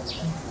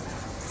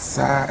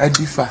 Sir, I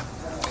differ.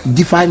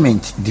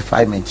 Defilement,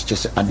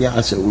 just a dear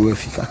as a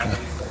Uefi Kakra.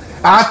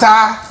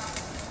 Ata!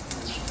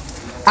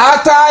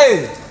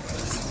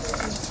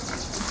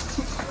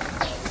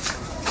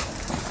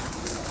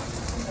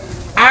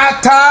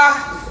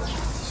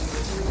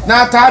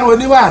 Nata,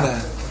 when you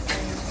are.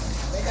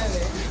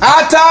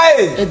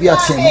 Ata! Maybe I'd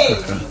say,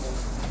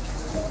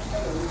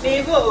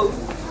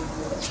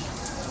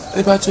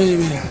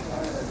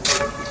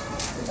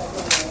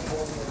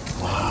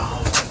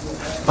 wow.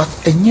 But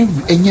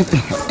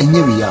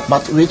anyway,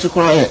 but we to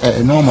cry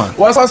normal.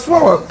 What's a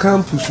small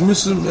campus,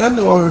 Miss and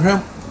or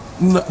him,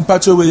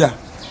 Patchaway?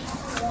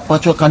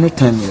 What you can you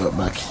turn me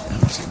back?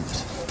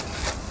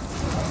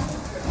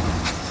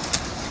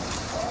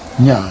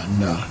 No.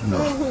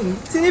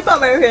 Tinipa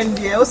Marian,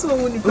 dear, also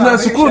wouldn't be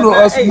school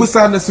or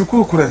Musan, the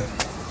school.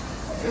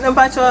 No,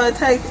 but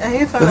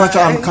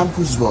I'm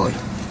campus boy.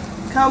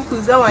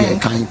 Campus, oh, I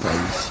can't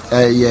price.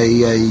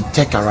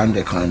 Take around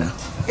the corner.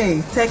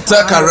 Hey,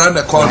 take around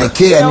the corner.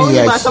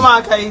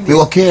 We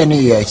okay any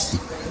years.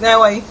 No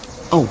way.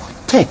 Oh,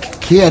 take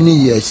care any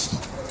years.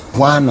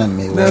 One and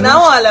me.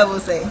 Now I level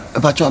say.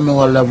 But you me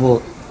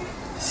level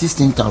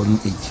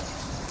 16,008.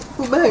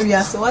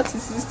 So what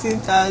is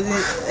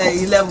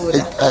 16,000 level?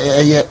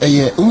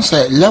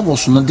 Yeah,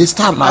 levels no this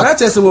time. I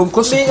just won't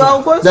cost me.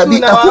 That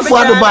be a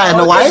for the buy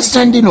and why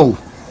standing no.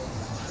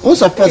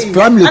 Also first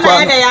primary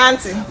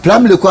requirements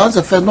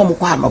the first no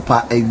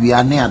we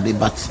are near the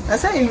but I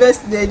say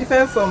invest they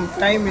different from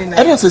primary.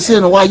 I don't say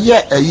no why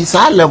it's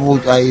our level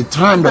I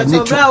trying to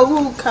nature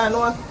who can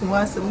work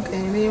once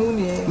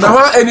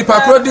now any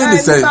paper did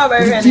say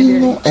you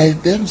know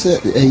them say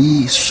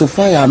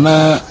Sophia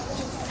na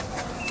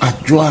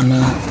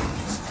Joanna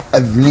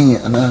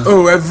Evelyn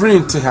oh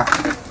Evelyn to her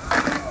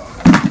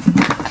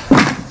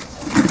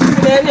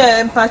then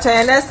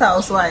next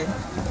house why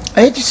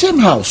it's the same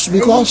house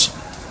because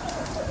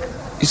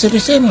it's at the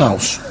same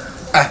house.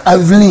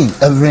 Evelyn.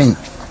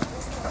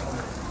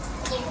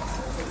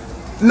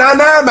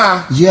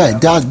 Nanama. Yeah,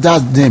 that's the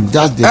name.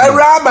 That's the name.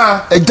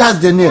 Rama. That's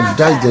the name.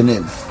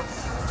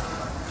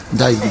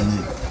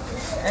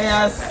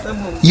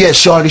 Yeah,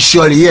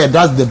 surely. Yeah,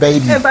 that's the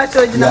baby. Yeah,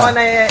 baby.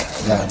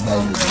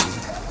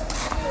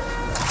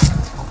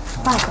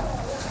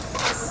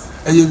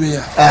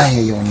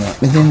 You know.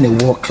 Within the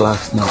work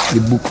class now, the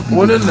book.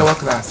 What in the work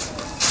class?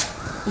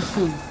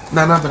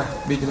 Nanabra,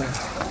 big man.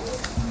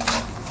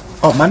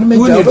 Oh, man,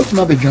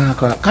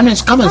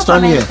 come and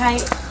stand here.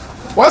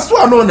 What's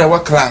one on our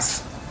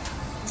class?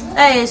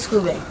 Hey,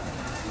 school.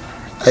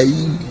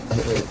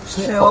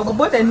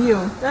 But then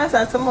you, that's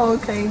at some more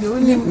kind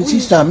of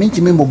sister, me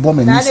to me,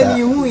 Bobby,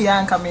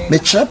 me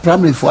trap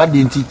primary for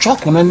identity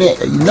chalk on an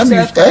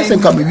SN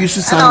come used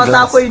to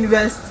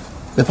sunglass.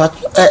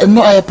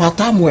 No, I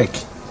part-time work.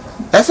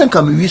 SN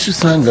come used to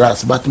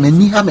sunglass, but me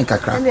near make a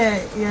crack.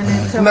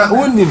 Now,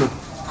 wouldn't you?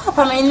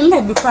 Papa, my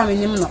name be cramming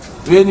him. No,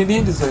 Really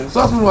need to say,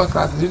 so some work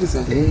out, did you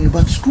say?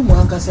 But school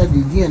man said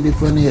the and the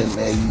funny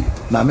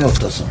mammy of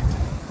Tosson.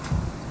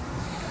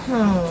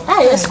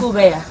 I school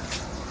bear.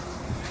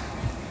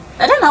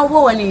 I don't know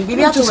what any be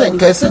to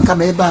say, SN come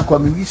back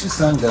when we used to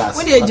sunglass.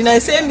 What did you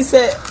say? Me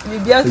say,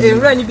 be a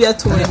run, be a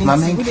tour.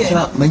 Mammy,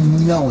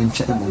 now in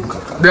Channel.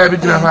 There be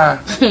Java.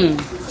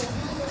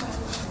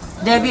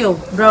 Debut,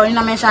 bro, in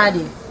a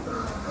meshadi.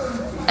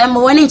 And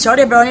when it's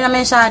already brown in a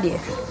meshadi.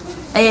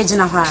 Age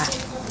in a fire.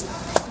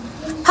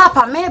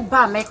 Papa, me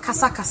ba me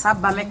kasa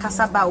ba me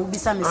kasa ba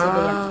ubisa me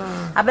sebea.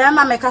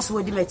 Abema me kasa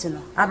wodi metino.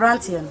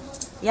 Abrantie no.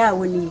 Ya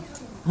woni.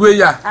 We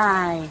ya.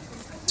 Ai.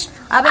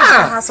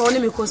 Abema ha so ni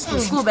me ko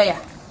school be ya.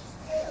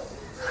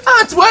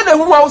 At when the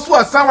woman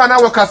was someone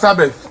na work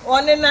asabe.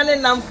 One na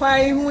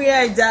nampan hu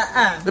ya ja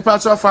ah. The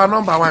part of our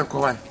number 1 ko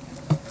why.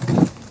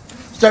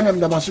 Stand them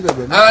the machine.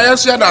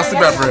 Yes, share that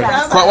sibe bre.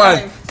 Ko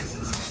why?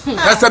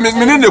 Esa me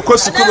need the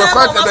question ko ko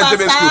at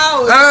the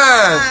school.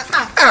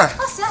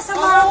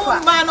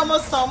 Man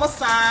almost so was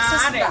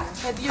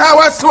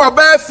so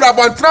bad from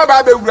on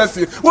trouble be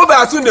grasi. Wo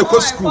ba so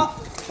the school.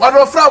 One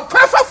from fa to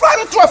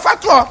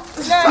fatwa.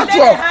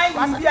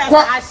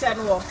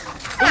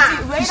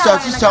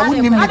 Sister,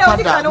 wouldn't even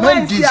father.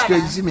 No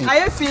disgrace me.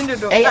 I feel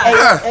do.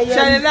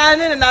 Eh na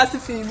na se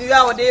fi bi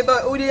a wo dey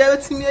ba wo dey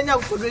timi anya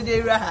ko do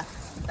dey ra.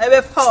 E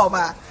be power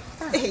ba.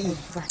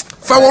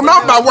 For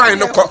number 1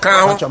 no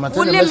kan.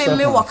 Who name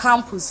me wa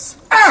campus.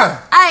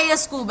 I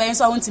school by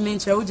so I want to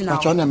mention original.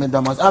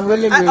 I'm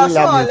really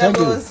lovely. Thank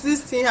you.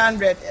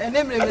 1600. And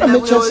then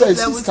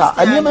sister,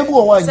 I never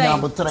go one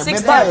number 3. Me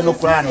buy no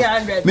crown.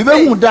 Me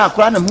be hu da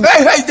crown.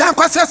 Hey, dan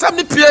kwase sam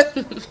ni pie.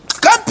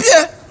 Kan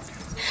pie.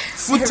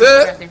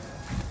 Fute.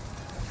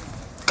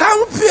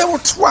 Kan pie wo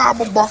to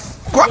abobo.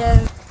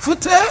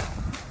 Fute.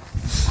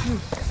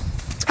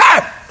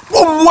 Hey!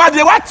 What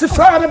they want to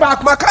find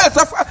about my car?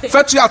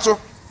 Fetch yaso.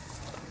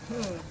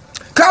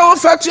 Can't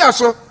fetch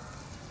yaso.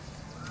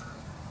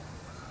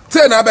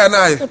 Say na be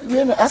nai.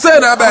 Say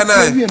na be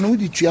nai. You know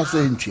the chia so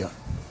in chia.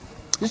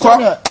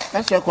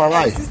 That's your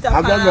right.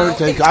 I'm going to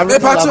take. I'm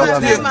going to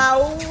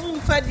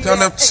tell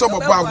them so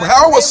about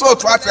how was so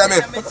to at them.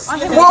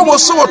 What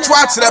was so to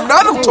at them?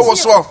 None to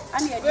us all.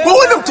 Who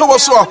would them to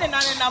us all?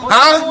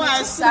 Huh?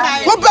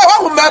 What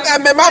about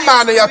my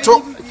man? You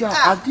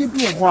I give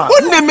you one.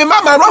 Wouldn't me,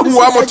 Mamma,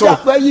 who am I?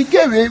 Where you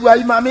gave it, why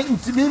you mammy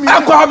to me?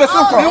 I call me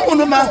so. You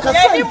know, man,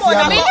 baby.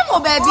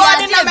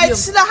 I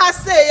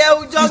say,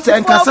 you just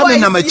can't come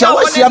in a mature.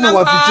 What's your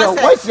mother?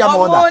 What's your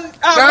mother?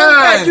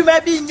 You may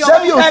be in your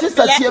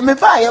sister. Here, me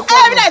buy a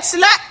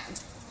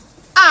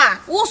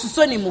what's the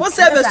son? What's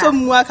ever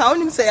some work? I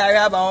only say I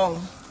have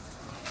on.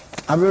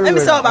 I'm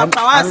really sorry about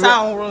power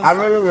sound. I'm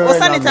really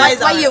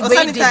sanitizer. Why you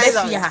waiting this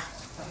year?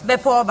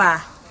 Before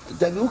bar.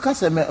 The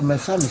Lucas and my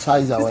son is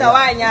size. Miss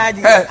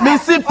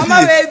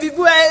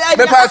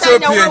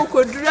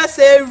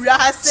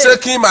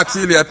shaking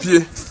material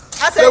pie.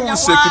 I will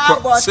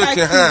shake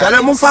hand.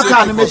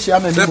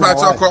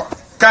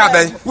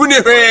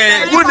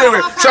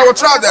 Shall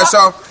try that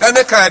song and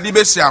the car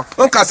debesha.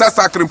 Uncle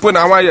Sacrin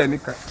na why any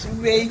car.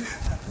 We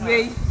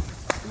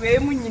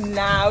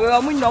now, we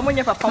are no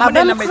money for Papa.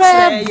 That's my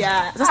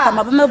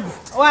baby.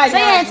 Why,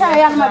 I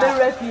am my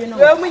baby. You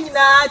know, we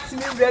not to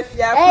me,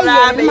 refugee.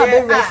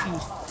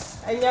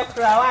 And your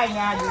cry,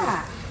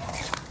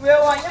 we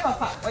want your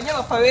papa, when you're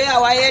a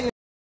why.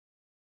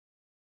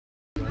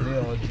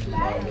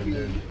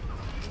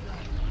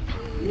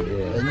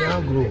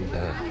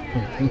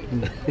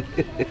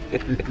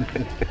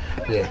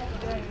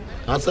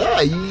 I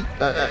say,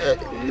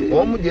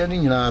 almost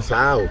getting in our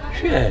sow.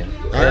 Share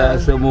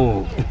some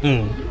more.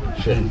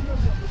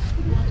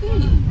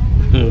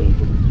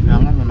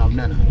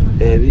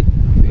 Baby,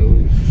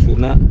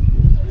 sooner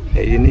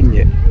a union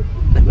yet.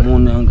 The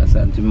moon and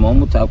Santi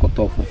Moment I got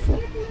off for.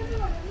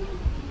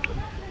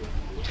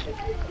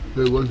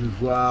 There was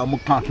a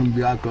carton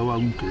be out of our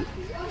uncle.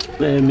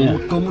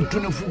 Come to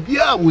the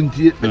Fugia, wouldn't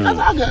you?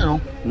 I don't know.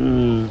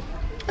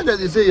 And as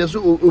they say, yes,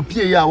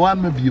 Opia,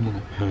 one may be.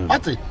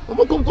 What? I'm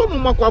going to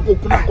my quack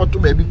to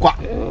baby quack.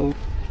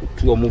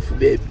 To a move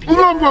baby.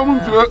 Woman,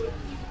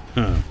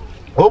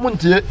 I'm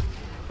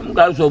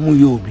going to move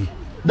you.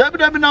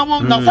 Debbie, now,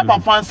 now,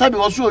 find Sabi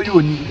or show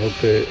you.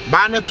 Okay.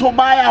 Banner to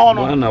buy a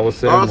honor. I was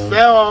saying,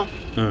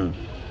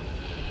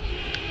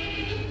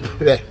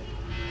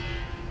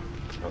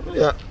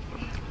 yeah.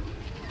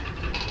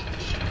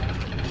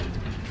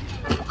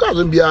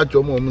 Cousin be at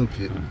your moment.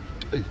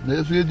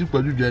 There's a good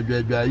produce, I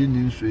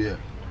didn't say.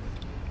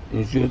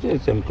 In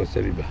some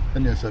Cosabiba,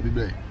 and yes, I'll be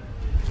back.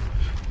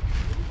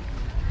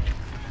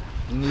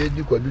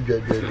 You could do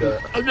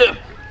that.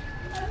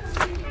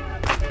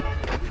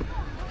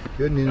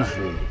 You need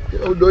to.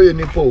 Oh, do you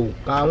need to?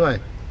 Can't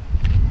wait.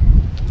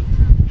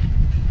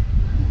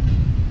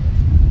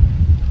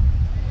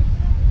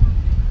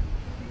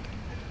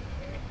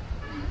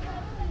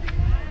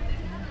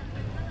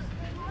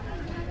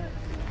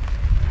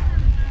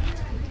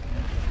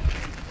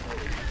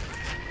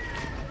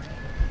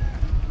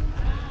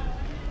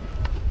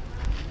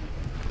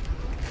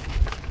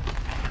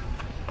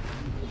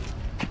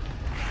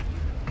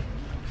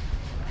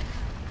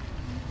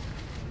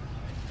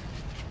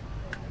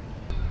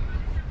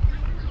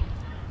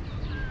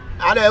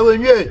 Ada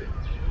when you.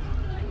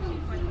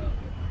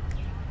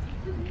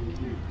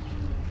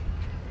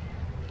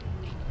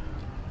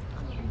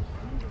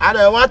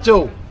 Ada what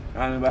you?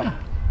 Anba.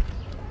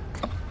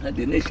 Na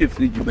de ne chef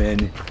fridge ba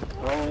ni.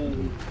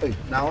 Hey,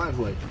 now what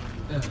for?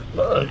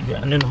 Oh,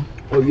 ya no.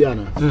 Oh, ya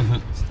na.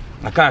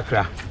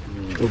 Akakra.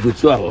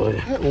 Ogutu awo.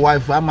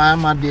 Wife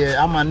ama de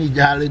ama ni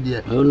jale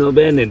de. No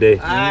be ne de.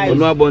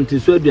 Ono abonti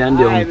so aduan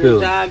de on pe o.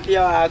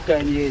 Champion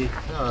akanye.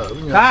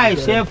 Kai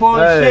chef on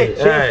say.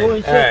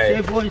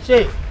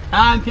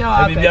 Champion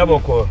akanye. Bibi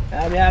aboko.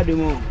 Abi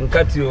adumo.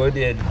 Nkati o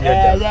de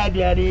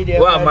de.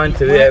 Wa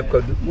mantere e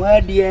kodu.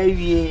 Mo de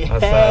awie.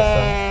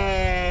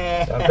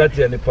 Asa.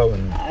 Nkati ni pa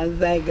woni.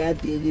 Asa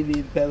gati di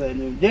bi pa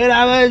woni. De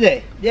la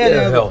meze.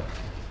 De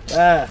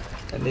la.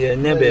 Ele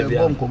nya baby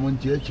am kom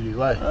nti akiri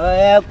why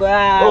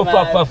oh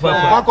fa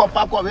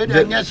pako we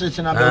de nya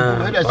sisi na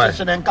banku we de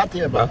sisi na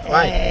nkate ba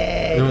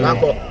why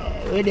pako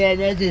we de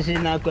nya sisi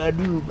na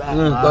kwadu ba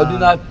kwadu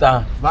na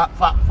ta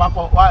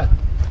pako why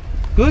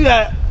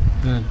kuya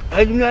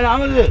ejumna na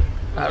amle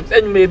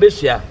enyu me be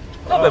hia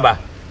no be ba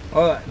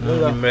oh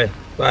me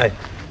why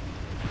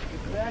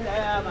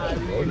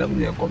ona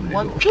me kom ni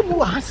wa twemu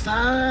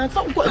hasa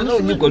fa ko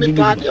ni ko ni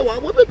ka de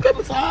wa be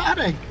twemu sa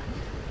re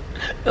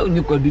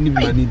onye kwadu ni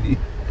bani di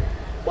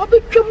wa be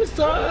twem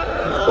sa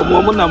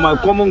omo na ma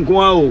kom nko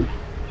a o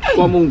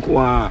kom nko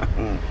a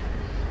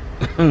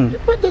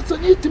but that's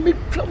it me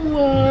twem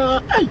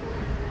ai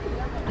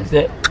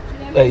se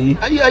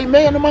ai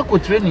me na ma ko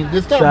training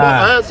this time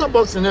some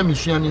box na mi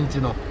hua ni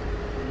ntino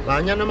ba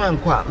anya na ma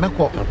nko a me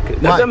ko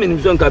na se me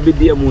ni so nka be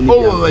die mu ni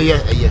oh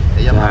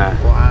yeah ma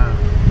ko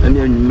ani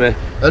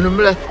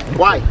enumre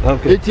why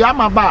eti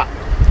ama ba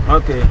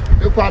okay.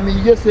 If I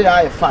mean, you say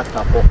I fast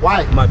up.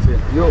 Why? Martin.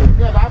 Yo,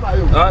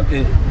 yeah,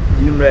 okay.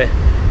 You ready?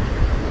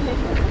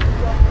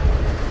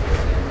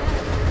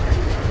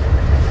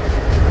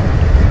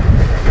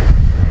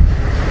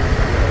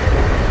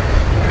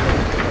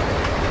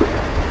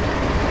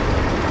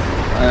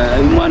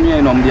 Money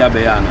on the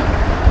Abayana.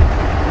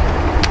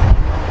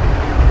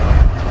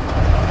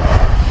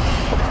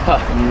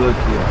 You look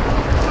here.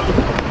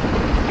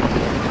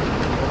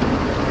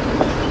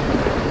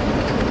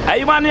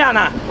 Hey,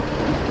 Maniana.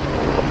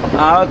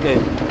 Ah, okay.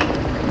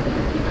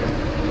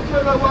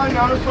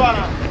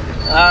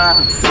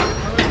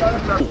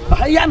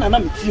 Haya na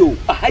mtio.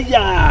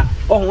 Haya.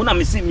 Oh, na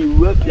me see me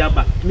wura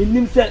fiaba. Me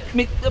nim se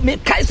me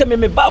kai se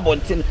me ba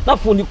bontin. Na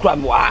phone ni kura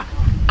me wa.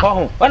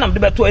 Oh, wana mde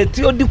beto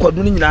eti odi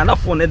kwadu ni nyina na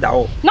phone ne da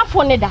ho. Na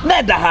phone ne da.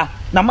 Na da ha.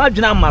 Na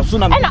madwena amaso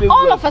na me be. And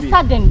all of a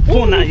sudden,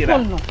 phone na yira.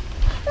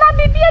 Na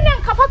bibia na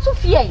nkafa to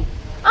fie.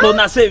 No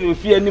na say we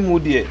fie ni mu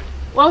de.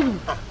 Wahu.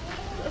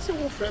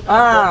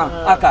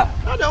 Aka.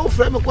 Ada wo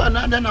frame ko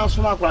na na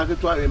so akwa ke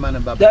to awe man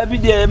baba. Da bi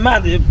de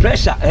man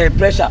pressure,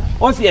 pressure.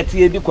 On se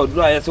yeti edi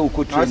kwadura ya se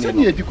okotu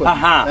ni.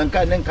 Aha.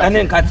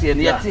 Nka tie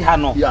ne yeti ha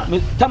no.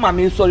 Tama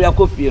me sori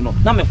akofie no.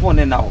 Na me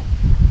phone na ho.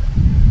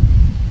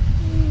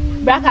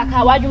 Braka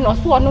ka wadwum no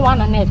so no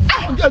wana net.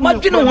 Ma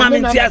twino ho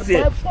amenti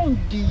ase. Phone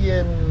di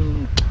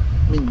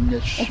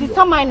Enti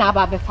samai na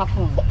aba be fa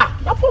phone.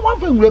 Na phone wan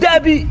fa nwura. Da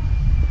bi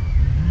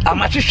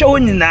amachihwe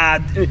wonyina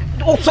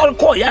o sorry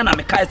call ya na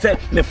me kai say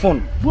me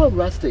phone bo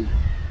rasta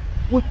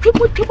wo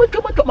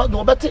twemo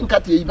no beti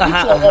nkate yi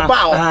bi so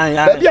oba o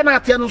ba bia na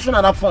ate no so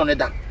na phone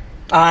da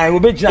ai wo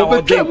be jira wo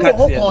de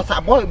nkate wo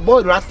sa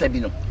boy rasta bi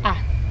no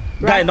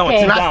guy no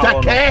rasta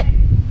ke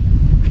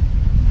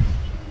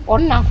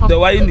on na fa the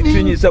way ni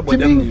twinyi se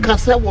bodam ni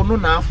kasa wo no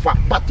na afa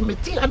but me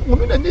ti an wo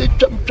no na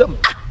twam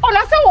ona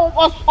se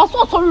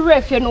so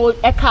refie no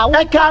e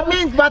ka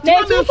means but me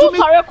so me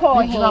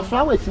na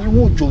flowers ni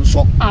hu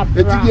jonso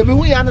eti ye me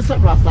hu ya na se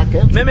rasta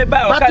ke me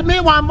ba but me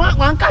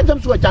wan ka jam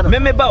so acha no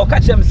me ba o ka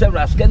chem se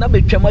rasta na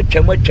be twem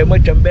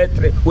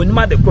betre oni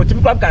ma de kroti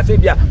mi ka se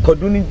bia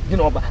kodu ni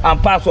no ba am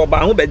pass oba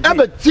hu be e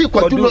be ti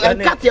kodu no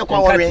enkate e kwa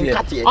wo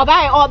enkate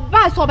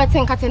oba so be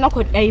tin kate na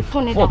ko e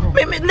phone da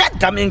me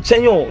let am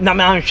nchen yo na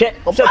me anhwe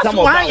se tam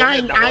oba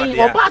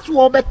oba so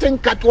wo be tin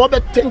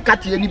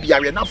kate ni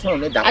biare na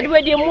phone da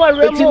adwe mo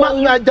remo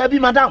Dabi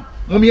madam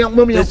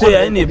mummy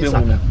say any be hu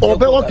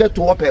obe o get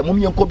to ope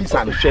mummy enko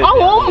bisa no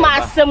oh ma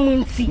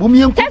asemunti mummy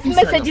enko bisa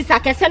messages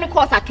akese ne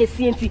course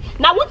akese nti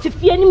na wuti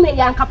fie ni me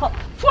yanka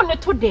phone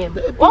to dem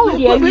won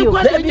dey awie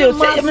won dey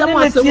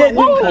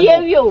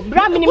awie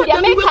bra me nim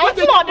dey make I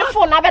see no the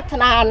phone na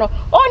betena no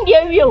on dey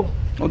awie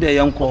o dey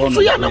yanko ho no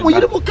so ya na mo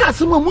yire mo ka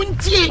se mo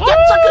muntie ya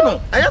sake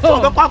no aya so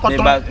be kwa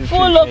akoto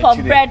full loaf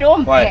of bread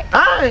on pe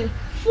ai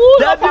full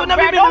loaf of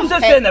bread on pe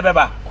say na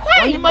beba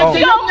Why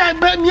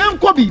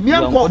mienko bi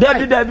mienko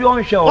Dabi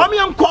on show o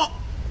mienko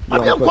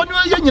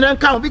no ye nyina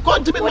nka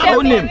because me ma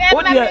o nim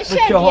o dey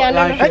show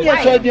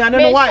anya so aduane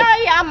no why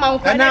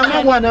na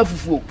ma wa na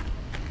fufuo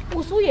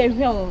uso ye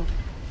hwe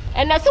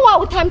and na se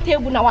wa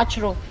timetable na wa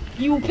chiro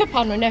you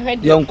paper no na hwe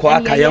yenko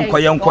aka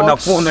yenko na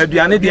phone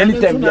aduane de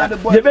anytime bia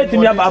ye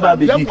betimi aba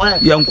be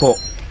yenko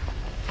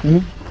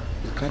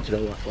ka chira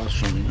wa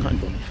so ni kan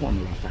don phone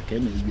wa ta ke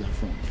na bia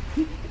phone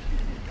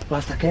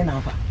pastor ke na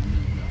fa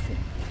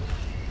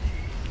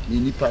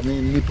nipa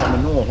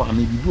no ho am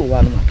bibi o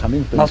wa no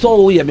come na so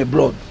wo ye me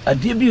blood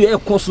adie bi e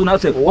koso na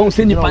say won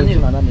se nipa ne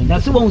na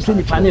se won se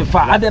nipa ne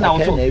fa ade na wo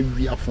so na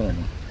wi afon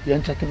no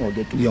yen check na o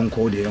de to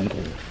yonko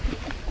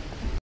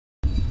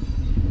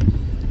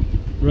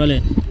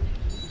rolling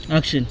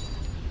action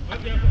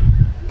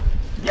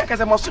ya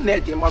kaza maso na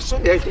ede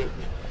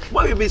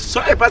why you be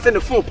so a person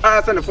the phone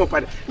pass and the phone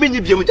pa me ni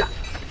biam ja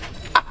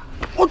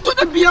o to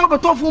da bia o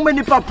to phone me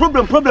nipa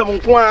problem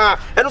nko a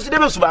e no se de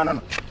be suba na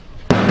no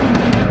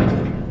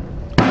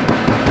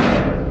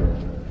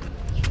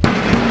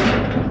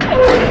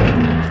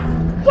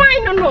why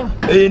no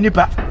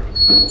nipa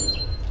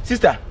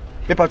sister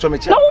me pa cho me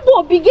che na wo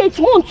bo big gate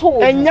mo nto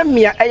enya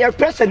mia e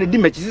person di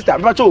me sister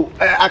me pa cho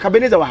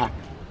Acabenezer wa ha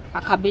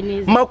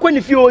Acabenezer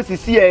makoni fi o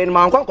sisi e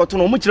ma nkwa nkoto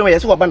no mu kire we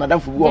yesi wo ba na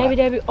danfo wo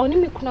David oni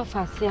me kuna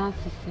fase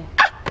asese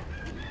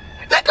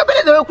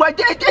Acabenezer we kwa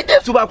je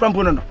suba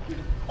krampo no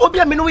obi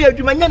a me no we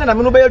adwuma nya na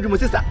me no be adwuma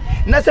sister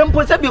na se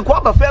mpo se bi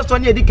ko ba first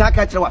one e di ka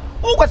kire wa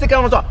wo kwase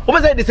kan so wo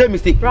be say the same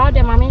mistake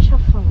brother ma mention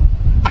phone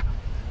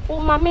o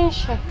ma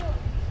mention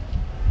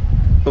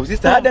o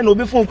sister ada no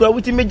obi phone kura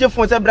wuti meje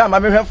phone se bra ma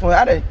me hwe phone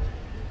ada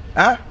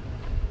ha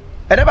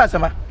ede ba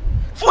sama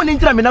phone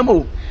ntina me na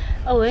mo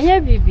oh enya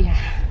bibia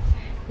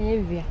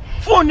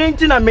phone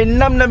ntina me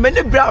nam na me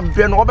ne bra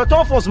no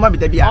obeto phone so ma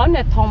bida bia on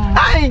the tom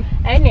ai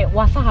ene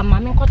wasa ha ma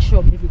me nko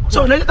chiro bibi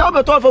so na nita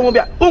obeto phone mo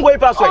bia ungo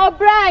ipa so oh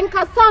bra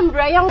nka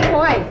sambra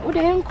yanko ai wo de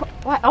yanko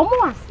o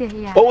mo ase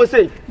ya o wo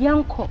say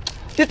yanko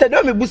sister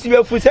do me busi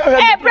we fu say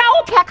bra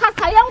wo pe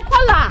kasa yanko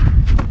la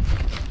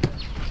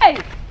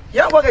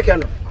yanko keke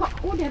no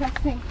wo de that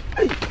thing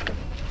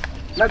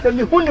na se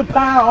mi hunu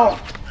pa ho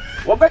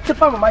wo be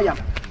tipa mama yam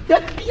ya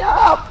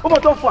bia o mo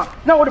to phone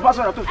na wo de pass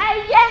na to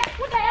yes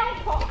wo de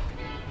yanko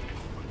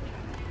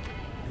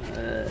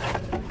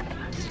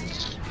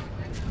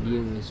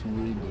Yes,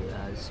 we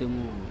are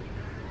some.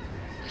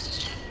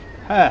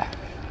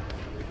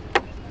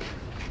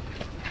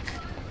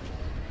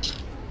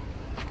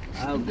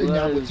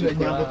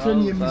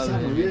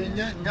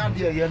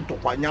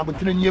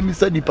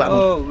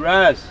 Oh,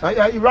 Ras.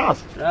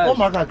 Ras. Oh,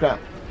 my God.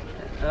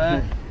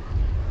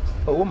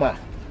 Oh, my.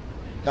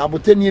 Now,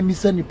 but 10 years,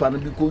 Miss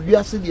Nipan, because we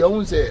are saying the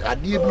own say, I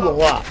did you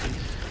a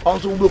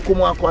also will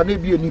come up on a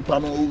be a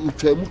Nipan or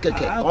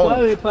Tremukeke.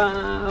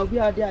 We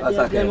are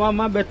there,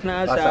 Mamma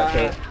Betna.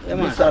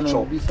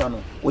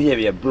 we have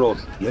a blood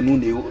you know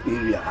the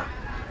area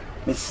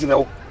me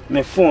siro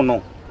me phone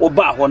no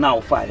oba ho na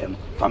o fire no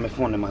fa me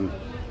phone ma me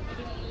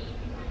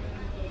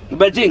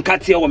beje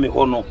nkatia wo me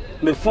ho no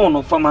me phone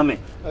no fa ma me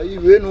ayi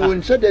we no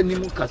nse da ni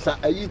mu kasa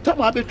ayi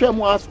tama betwa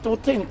mu asto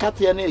ten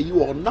katia na ayi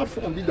wo na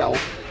phone bi da wo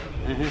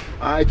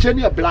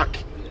cheni black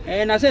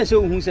na say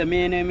hu se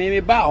me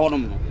ba ho no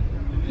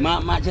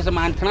ma just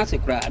man transe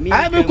kra me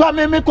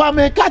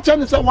kwa catch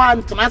ni say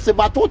one transe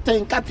but to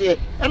ten katia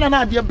ena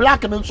na de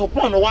black no so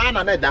phone one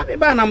na da me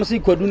ba na mo se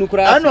kwadu nu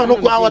kra no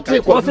kwa wo te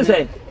kwa what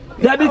say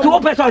there be two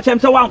person chem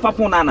say one fa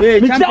phone na me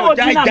say o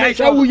dina me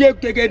say wo ye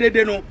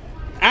gegede no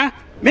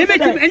me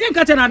enye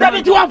katia na da there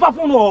be two one fa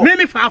phone no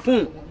me fa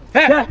phone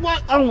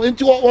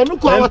into one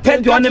kwa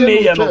pet you on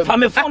me no fa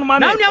me phone ma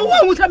na na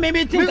wo hu say me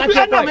think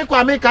katia na me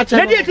kwa me catch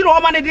na dey ti no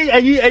ma ne dey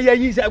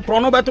ayi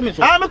krono beto me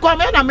so me kwa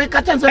me na me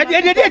catch say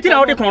dey ti na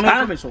wo dey krono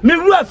beto me so me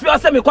ru afi o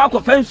say me kwa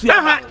konfansu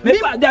me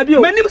ba da bi o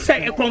me nim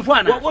say kronfo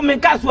ana wo me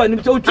ka so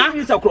anim say o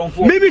tiri say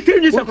kronfo me bi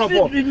tiri say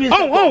kronfo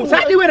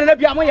say di we na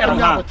bia mo yero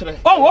ha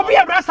obi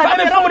ya brasa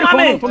me na wo dey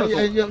kronfo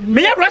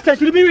me ya brasa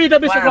tiri bi we dey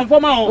be say kronfo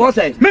ma o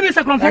me be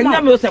say kronfo ma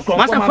me say kronfo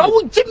ma masa fa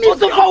wo jimi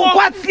so fa wo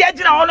kwa ti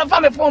agina wo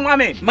fa me phone ma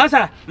me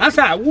masa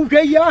wo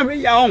hwe ya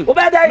on o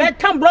be dey me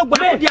tam blog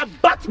ba dia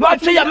bat ba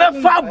ti ya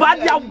me fa ba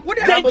dia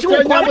dey chu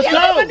kwa me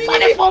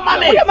phone ma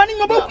me ya mani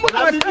ngobo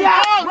kuma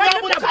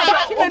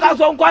o ka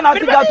so kwa na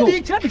ti gato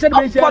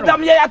ko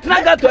dam ye ya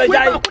tna gato e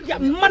jai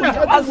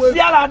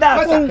asiala da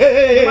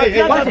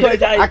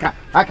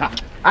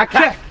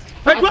aka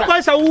What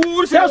was a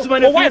wood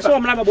salesman? Why so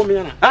I'm not a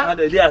woman? What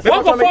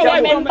for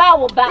women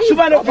bow back?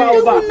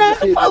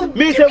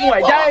 Me say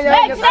boy,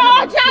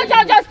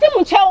 just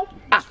still show.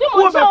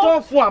 Who be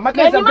talk for? My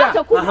cousin,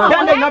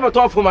 then never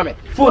talk for me.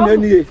 Phone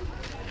any.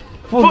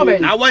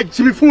 Phone. I want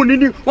to be phone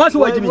in you. What's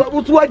what you mean? As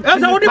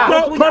I would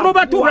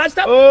probably to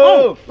Rasta.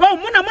 Oh,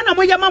 Mona,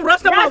 my mom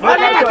Rasta. I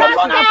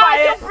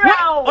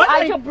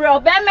bro,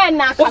 Bemen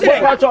Naka.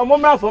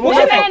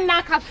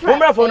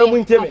 Mumra for no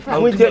winter. I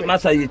went to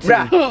Massa.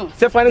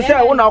 Stephanie said,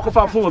 I want to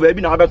offer phone,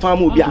 baby. Now, about time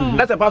will be.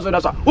 That's a person.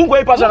 That's who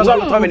go pass on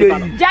the family.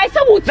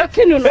 Jaisa would take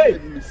in.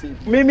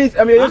 Mimi,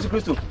 I mean, Jesus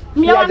Christ.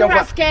 Me want to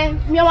ask him.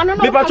 Me want to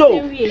know.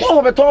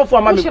 Oh, but all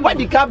for my what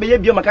the car be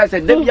a my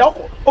said, then you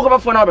over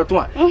for now.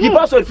 He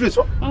passed on free.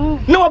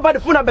 No about the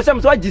phone number,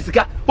 some to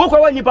Jessica. Who can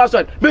want you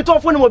password? But all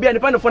phone will be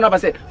independent phone number.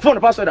 Say phone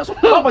password. That's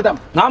all of them.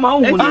 Now, my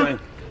own. No,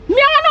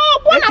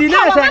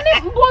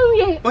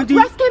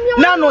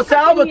 sir,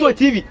 over to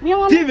TV.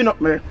 TV not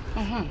me.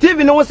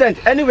 TV no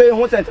sent. Anyway,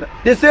 who sent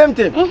the same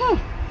thing.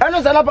 I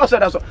know the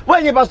password. That's all.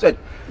 When you password,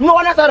 no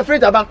one has had a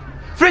fridge about.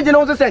 Fridge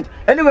no sent.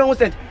 Anyway, who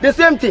sent the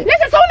same thing.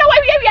 This is only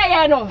way we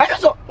are. No. I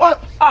just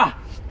what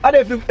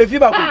if you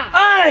back.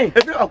 Aye.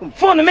 If you back.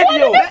 Phone me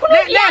yo.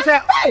 Let's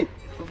say.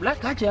 Black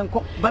catch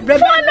enko. But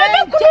brother.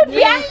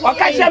 O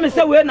ka share me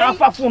say we na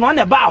afa phone on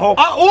e ba ho.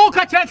 O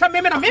ka share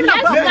me na. Me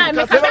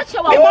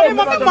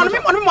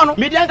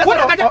dia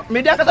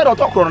ka say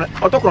otokro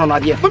na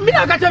ade. Me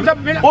dia ka share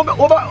me.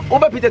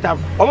 Oba Peter tam.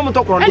 O mo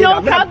tokro na. E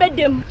no ka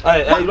bedem.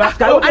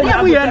 Rascal. Ade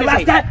amu ye ne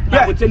say.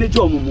 Ya go tene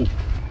jo mumu.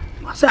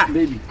 Sa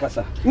baby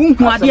kasa.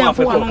 Unku ade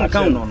afo no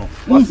kan no.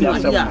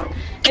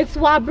 It's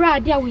wa bra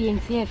ade we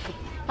enti efe.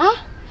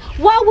 Ah?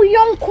 Wa we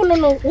yonko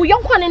no we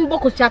yonko ne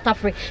boko theater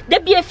free de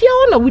bi afia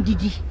ho na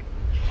wudidi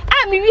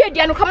a me wie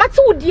dia no kamate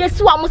wudi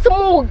esi wa mo se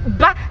mo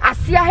ba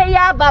asia he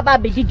ya baba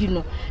bedidi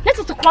no let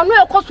us kro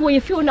no ekoso we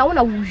fie na wo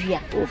na wuhia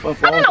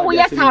ana na wo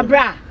yes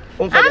abra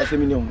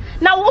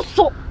na wo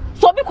so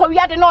bi ko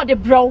wiade na de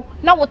bro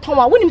na wo ton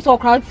wa wonim so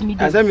crowd me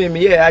di asa me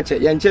ye a che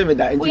ye nche me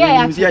da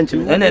nche me si nche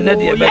me na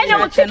de be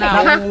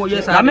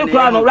na me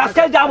kra no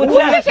rascal ja bo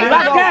rascal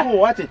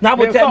na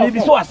bo tell me bi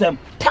so asem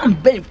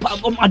tambe pa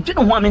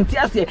adwene ho amenti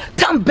ase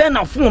tambe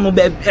na phone no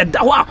be da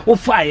ho a wo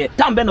fire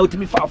tambe na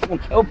otimi fa phone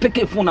e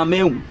pick phone na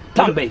mehu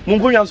tambe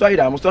mungunya so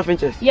ahida mo stuffing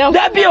chest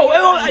da bi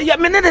o ya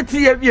me ne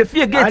ti ye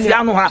fie gate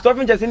ya no ha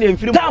stuffing chest ne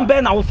mfiri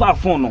tambe na wo fa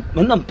phone no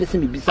me na mpese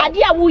me bisa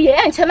ade a wo ye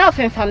enche na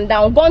fam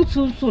down gone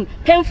too soon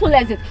painful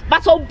exit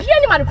but obi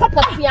ani ma de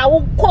proport ya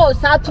wo call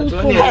sa too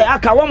soon hey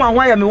aka wo ma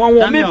ho ya me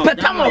won me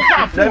peta mo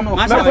fa phone no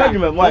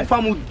ma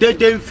fa mu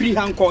dede free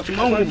hand court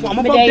ma wo fa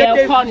mo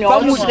dede fa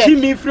mu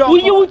chimi free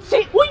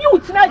Uyu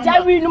tina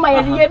jari no ma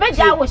ye be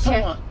ja wo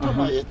hye.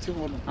 Ye ti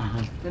ho no.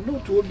 No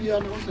to obi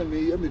an won se me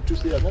ye me tu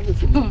se ya na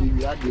se me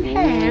wi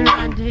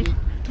ade.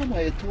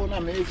 Tama ye to na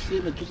me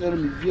se me tu se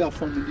me wi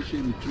afon me di she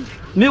me tu.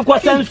 Me ko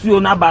sensuo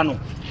na ba no.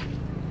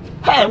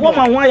 Hey, wo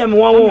ma ho ya me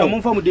won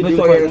mo fa mu dede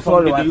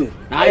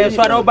na ye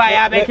so do ba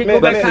ya be ki ko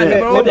be kan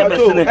bro de be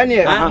sene.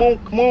 Ene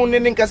mo ne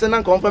nkase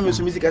na confirm me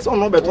so music say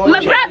ono be to. Me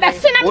bra be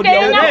sene de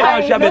nya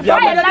fa be bia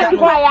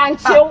ya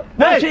nchew.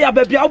 Na she ya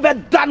be bia wo be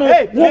da no.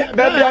 Be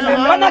bia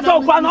me na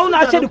so kwa na wo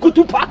na she de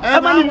kutupa. E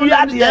ma ni wi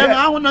ade.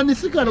 Na ho na ni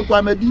sika no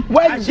kwa madi.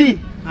 Waji.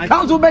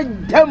 Council be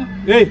dem.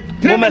 Hey,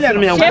 mo mesere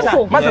me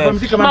yanko.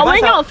 Ma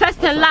when you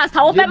first and last,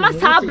 I open my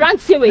sa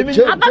branch we.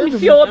 Aba me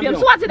fie obi. So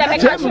what did I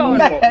catch on?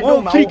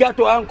 Mo figure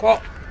to anko.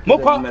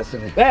 Moko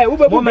eh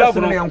ube bu bia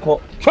no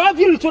yanko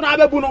travel to na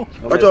abebu no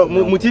ojo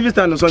mu TV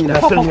stand so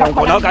nyina sere me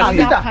yanko na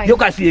ka yo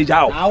ka si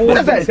eja o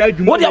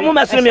wo dia mo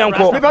mesere me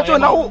yanko me bato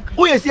na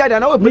wo ye si ada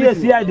na wo ye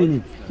si ada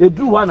ni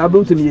edu wa na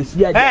abewu se me ye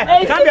si ada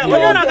eh kan bia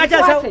wo na ka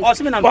cha se o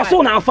se me na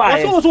o na fa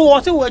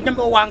o se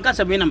wa nka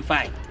se me na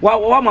fa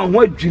wa ma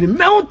ho adwiri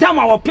me ho tam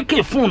a wo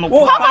pick phone no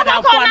o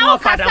father for na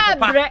father for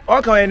pa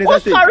o kan ye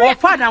say o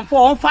father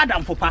for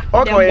pa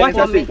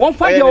won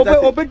fa de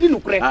obedi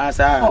nukure ah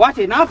sa what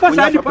na fa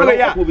sa di pa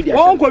ya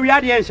won ko wi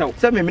ade en hyew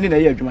se me na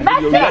ye adwuma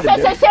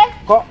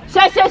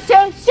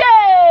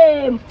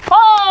Shame.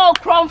 Oh,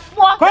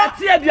 cromfo. Oh,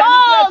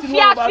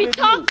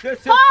 fiafito.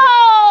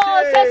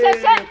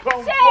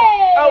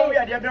 Oh, we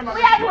are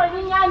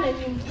doing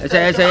yan.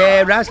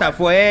 Say rasta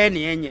for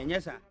any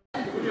yes sir.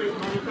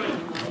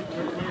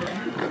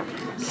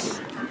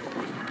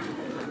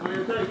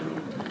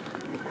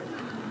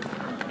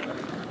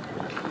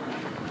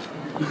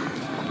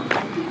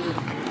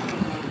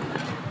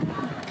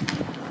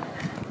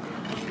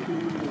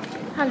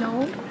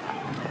 Hello.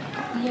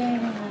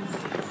 Yes.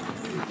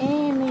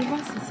 Amy,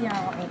 what's this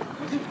y'all?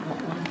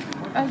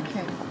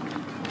 Okay.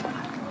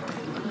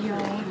 Yo.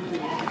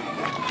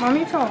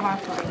 Mommy for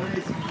Wi-Fi.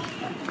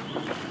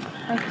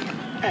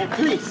 Okay.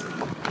 Please.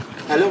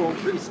 Hello,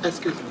 please,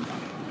 excuse me.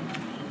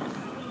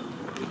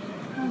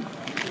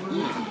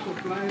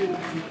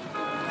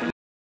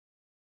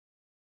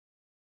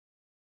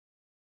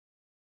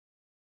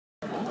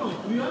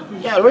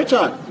 Yeah,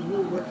 Richard.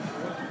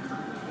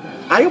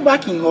 Are you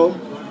back in home?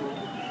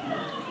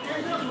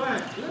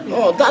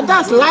 Oh,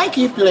 that's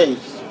likey place.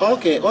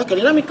 Okay,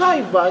 let me call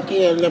you back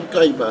here. Let me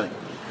call you back.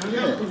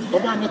 Yeah,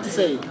 what am I to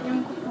say?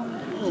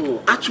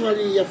 Oh,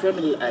 actually, your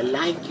family, I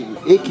like you.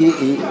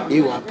 AKA,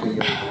 AWA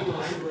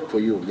for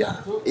you,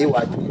 yeah.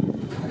 AWA for you.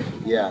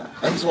 Yeah,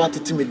 I'm so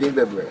wanted to meet them,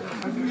 baby.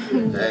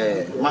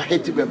 My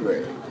hate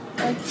baby.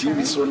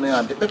 TV so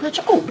now.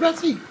 Oh,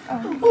 Brazil.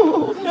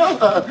 Oh, no.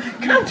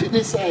 Come to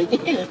this side.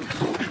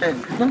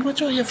 Now,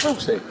 what's your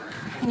folks say?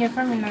 You're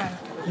from Nana.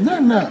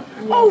 Nana.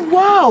 Oh,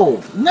 wow.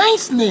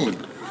 Nice name.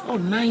 Oh,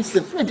 nice.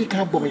 Freddy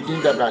can't bomb me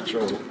in that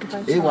natural.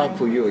 AWA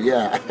for you,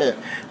 yeah.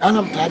 And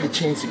I'm tired of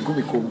changing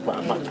Gumi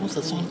Kumpa, but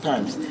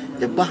sometimes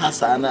the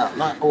Bahasana,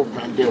 not all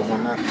branded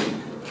on that.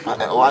 I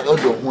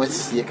don't want to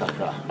see a car.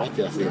 What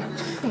you say?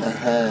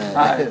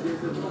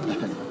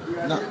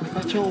 Now,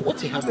 what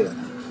do you have here?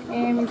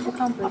 It's a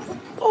campus.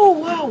 Oh,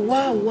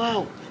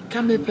 wow.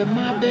 Come up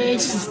my bay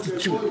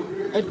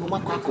 62. I don't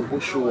want to go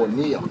show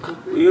New York.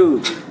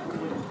 You.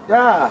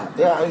 Yeah.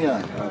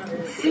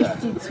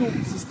 62,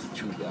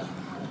 yeah.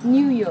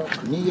 New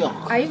York. New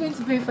York. Are you going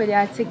to pay for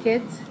their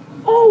ticket?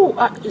 Oh,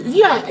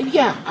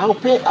 yeah. I'll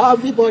pay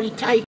everybody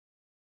tight.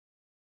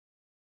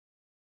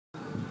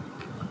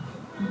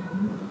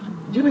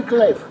 Jimmy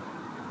Cliff.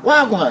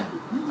 Wagwan.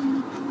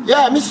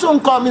 Yeah, me soon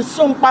come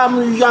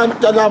young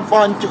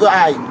telephone to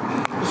I.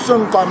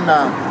 Soon come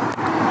now.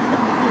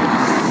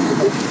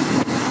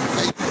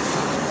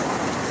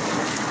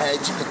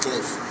 Jimmy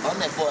Cliff, on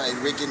the boy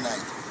reggae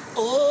night.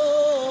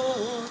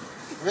 Oh,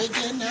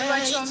 reggae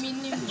night.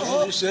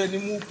 Oh,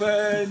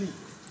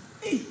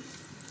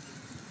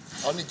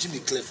 on the Jimmy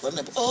Cliff, on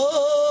the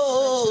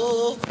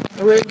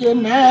reggae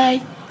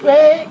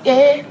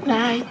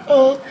night,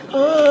 oh.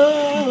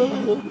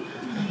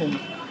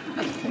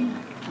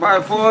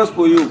 By force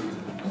for you.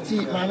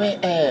 See, mommy,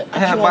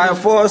 by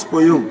force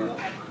for you.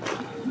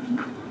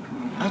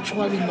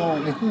 Actually, no,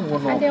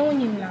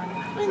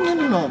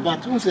 no,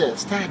 but who's a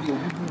stadium?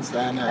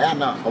 I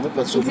know,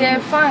 they're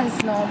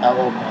fans, no.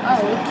 Oh,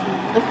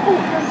 okay.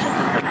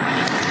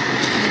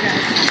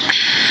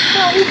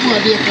 No, we go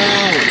there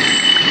now.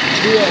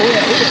 We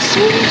are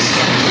so.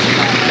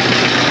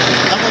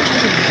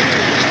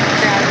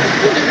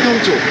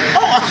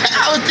 Oh,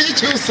 I'll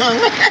teach you some.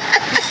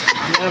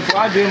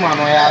 I'll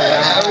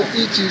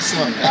teach you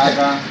some.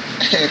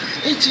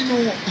 It's you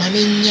know,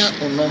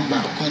 Mamma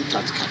number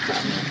contact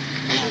Katana.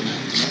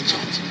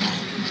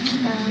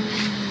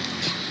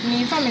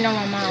 Me family no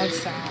mama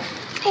outside.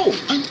 Oh,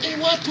 and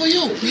what for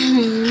you?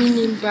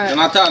 Meaning but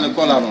Nathan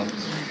Colano.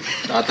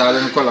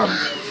 Nathan Colano.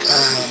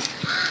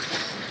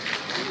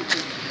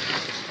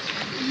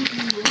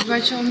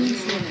 virtual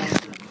music.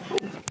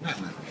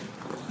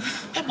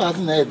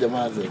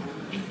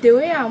 The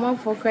way I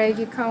want for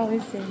Kyekyeku count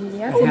is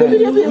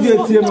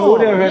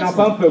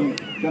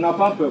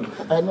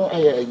I know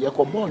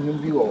you're born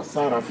in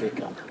South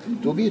Africa.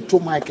 To be too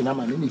Mike and I'm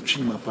an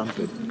chima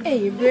pamper.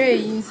 Hey,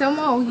 brain,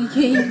 somehow he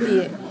came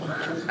here.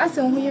 I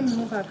saw him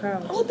move a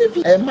crowd.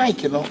 A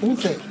Mike, you know, who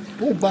said,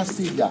 who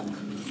Bastida?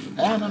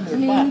 And I'm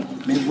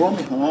me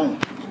roaming home.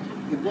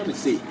 You're going to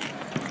say,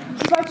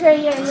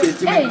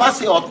 hey,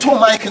 Bassi or two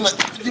Mike and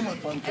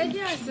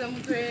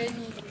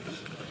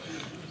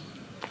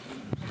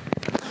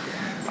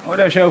Oh,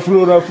 that's your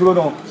floor. I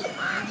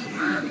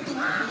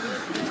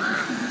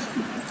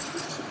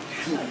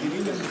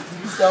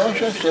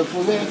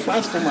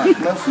fast man. My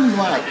full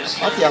man.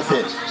 What you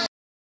say?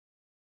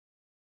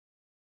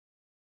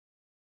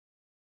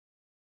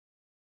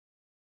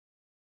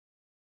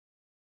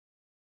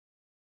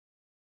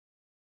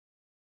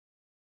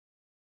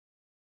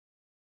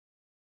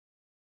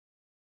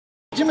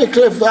 Jimmy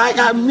Cliff,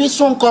 me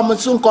soon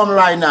come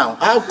right now.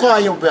 I'll call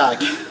you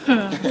back.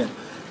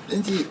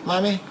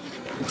 Mommy,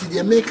 the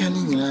American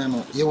in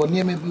you will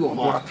near me be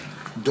a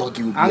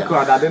doggy. Uncle,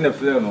 I didn't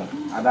feel no.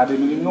 I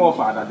didn't know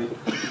father.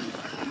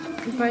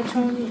 If I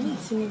told you,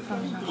 it's me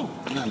from now.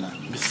 Nana,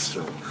 Miss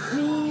Rowe.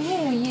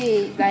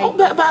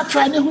 Like,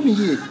 try to whom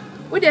ye.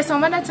 Would there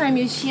some other time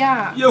you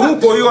share? You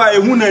who you are a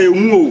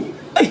woman,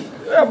 hey,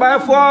 by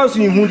force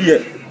in who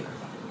yet.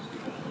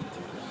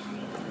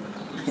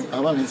 I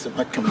want to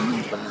come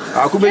in.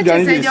 I could be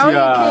done this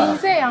year.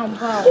 Say I'm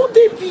proud. Oh,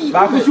 they be.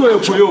 Actually,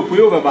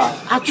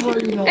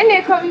 no. And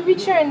they come be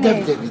picturing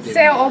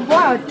say or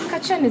boy,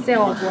 catch and say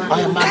or boy.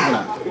 Why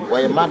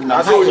a madna?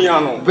 I saw you.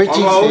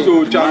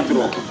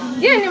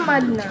 Yeah,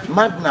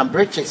 madna,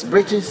 British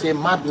say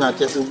madna,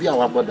 just will be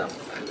our brother.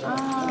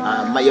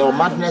 Your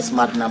madness.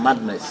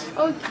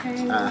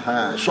 Okay.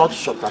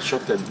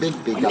 Shorter, big.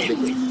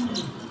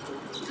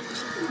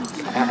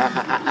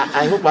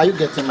 I hope are you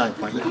getting my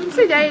point? You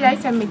say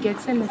that time me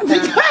getting it.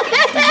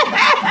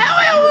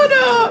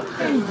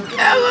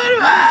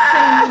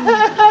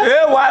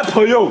 Hey, why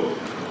for you?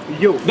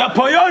 You. The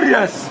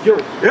Poyorians. You.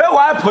 Hey,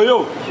 why for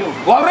you?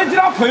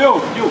 Original for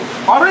you.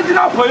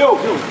 Original for you.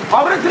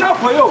 Original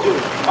for you.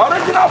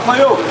 Original for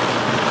you.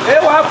 Hey,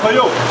 why for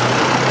you?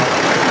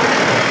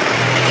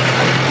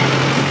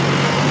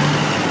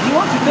 You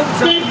want to take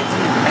something?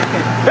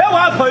 Hey,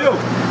 why for you?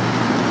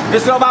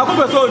 It's about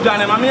a soldier,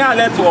 and I'm here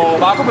let go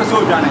about a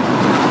soldier.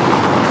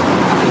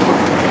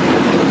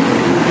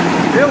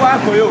 Hey, why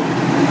for you?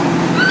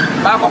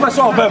 Back up a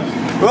soldier.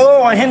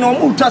 Oh, I know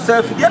who just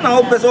said, you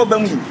know, person of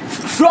them.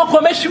 Flow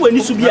commission when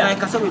you should be a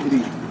Cassava.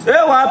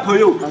 Hey, why for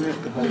you?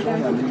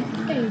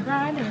 Hey,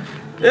 brother.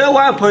 Hey,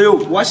 why for you?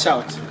 Watch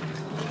out.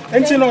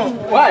 And you know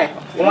why?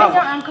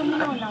 I'm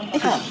coming on now.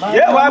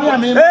 Yeah, why?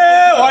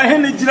 Hey, why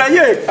Henry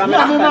Jiraye?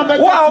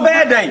 Wow,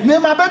 bad. Me,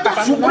 my better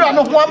super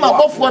no one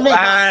off one.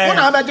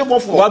 I bet you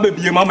both. What be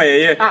your mamma?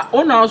 Yeah,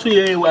 oh, now, so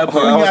you were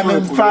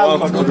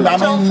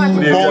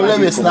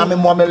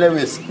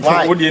Lewis.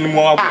 Why would you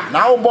more?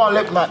 Now, ball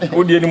let my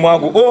would you more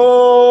go?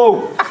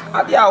 Oh,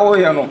 I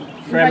know.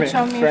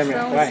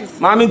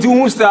 Mammy,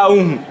 do star.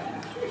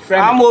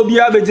 I'm will be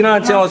able to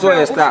tell us where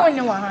you start.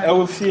 I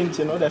will feel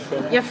to know that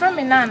friend. You're from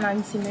Nana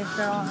and see me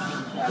from.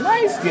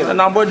 Nice. And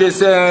about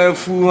this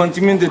fool and to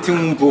the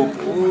Tumbo.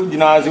 You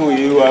know,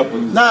 you are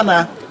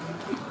Nana.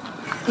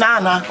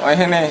 Why,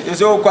 Henry,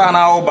 it's all quite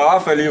now, but I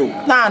feel you.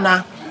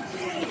 Nana.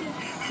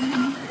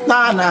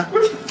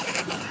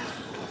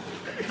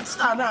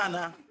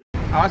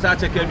 I was at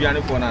check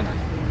every for Nana.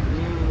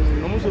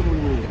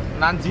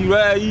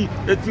 Nanti,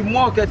 it's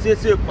more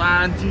catches,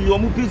 and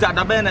you pizza at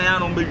the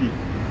banana on baby.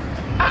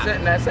 I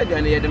said, I said, the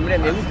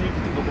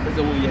ko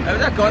pese wo ye. I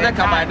that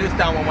come by this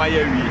time my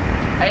year we.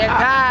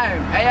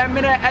 Time.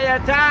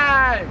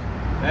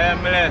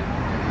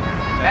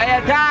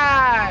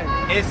 Time.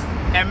 It's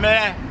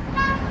Emre.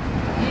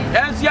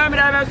 Yes, you am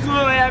there so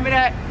am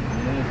there.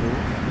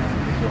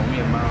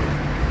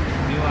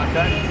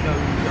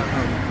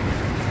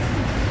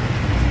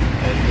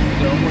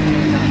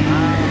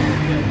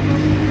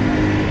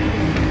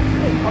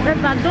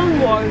 But don't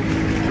worry.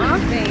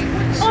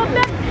 Oh,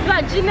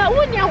 Virginia,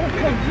 when you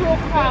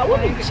car,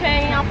 what you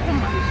change up?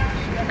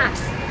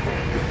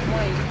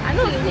 I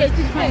don't see it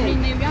is funny.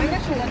 I'm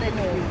not sure what they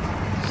know.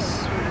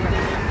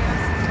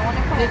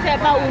 They say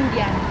about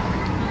India.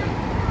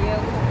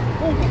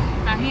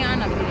 I hear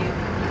Anna.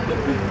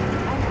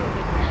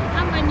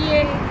 How many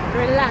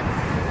relax?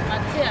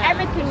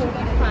 Everything will be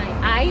fine.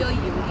 I yo.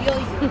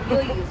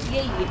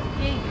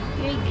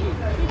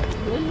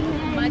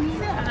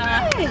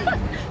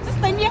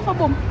 Sister, near for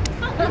boom.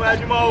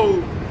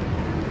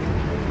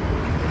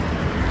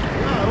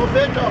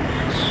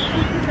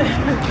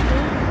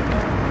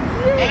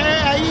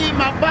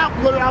 My back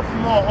will have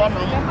more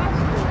honor.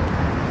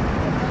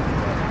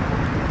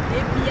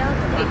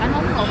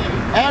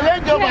 And then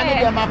go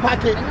and my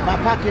packet,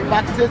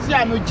 but it's a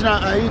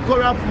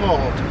corrupt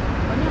more.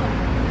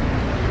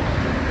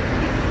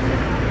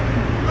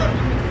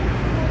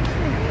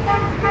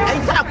 I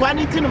saw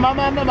quantity to my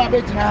mama, my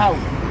bed now.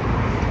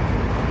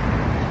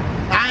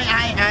 I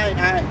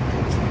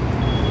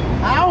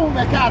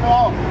make out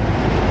all.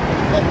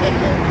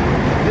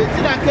 It's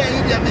not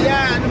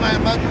and my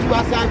mother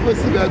was I could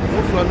see the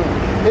front.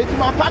 It's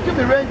my packet,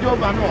 the range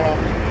over and all.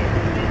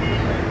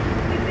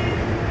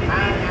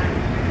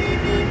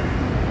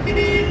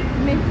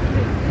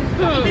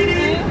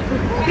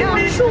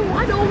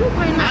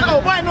 I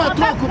don't why not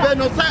talk about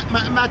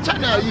my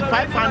channel is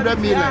 500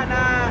 million.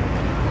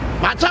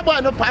 My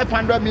channel is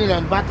 500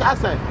 million, but I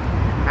said,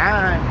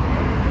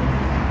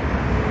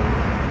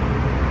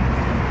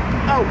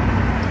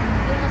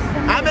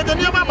 I'm at the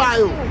nearby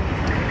bio.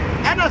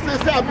 And as I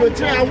said,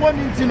 I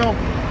wanted to know.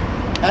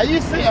 I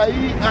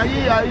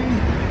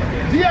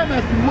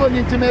DMS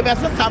wanting to make a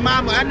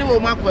Samam annual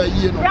mark for a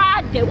year.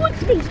 Brother,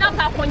 what's been stuff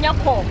up on your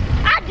call?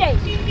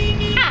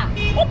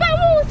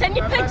 Send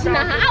you pension. I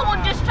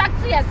will distract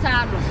you.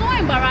 So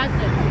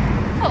embarrassing.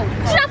 Oh,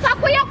 just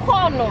up with your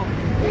corner.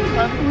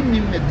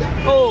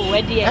 Oh,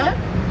 where dear?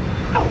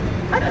 Oh,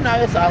 I don't know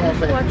if I was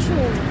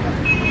true.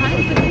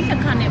 It's a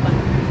cannibal.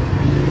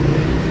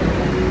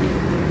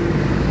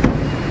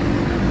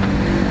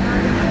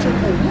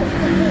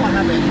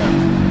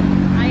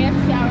 I am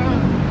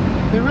around.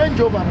 The Range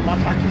Rover, my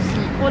package.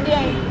 Oh,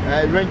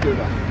 dear. Range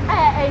Rover.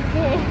 I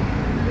see.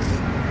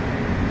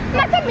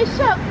 Let me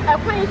show a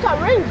point to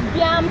range.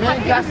 Yeah, I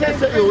say,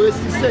 you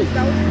say.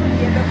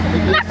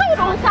 That's all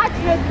on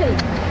Saturday.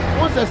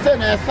 What's the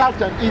same as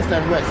south and east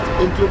and west?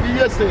 Into be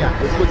yes, say, I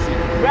could see.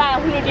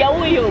 Right, who the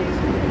oil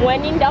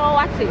when in the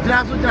what's it?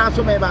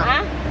 Transfer, maybe.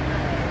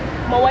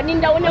 When in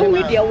the one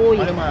with the oil.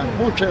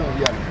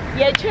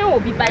 Your chair will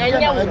be by a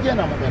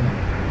gentleman.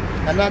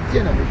 And that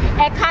gentleman.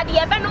 A cardi,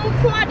 a venom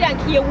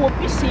quadrant here will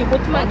be seen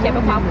with my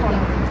cable.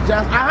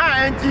 Just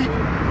auntie.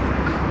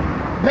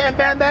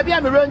 Baby,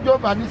 I'm a Range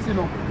Rover, and you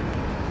know.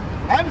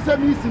 I'm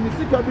some missing the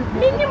sick of it.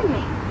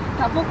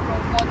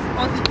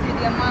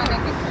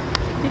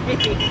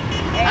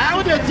 I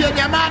would tell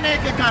your man, I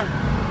can.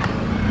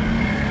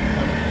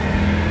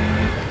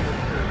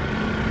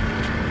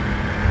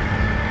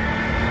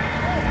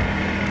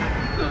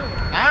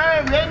 I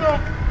know.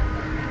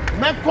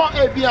 Meko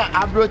Ebia,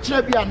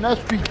 Abrochabia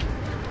next week.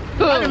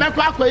 And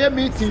Meko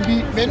meeting be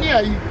many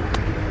are you.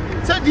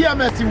 Said dear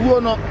Messi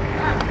Wono.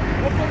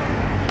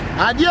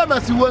 Dear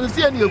Messi won't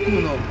see any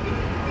Kuno.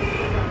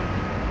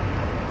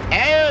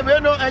 We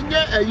know and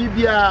yet a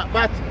Ubia,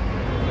 but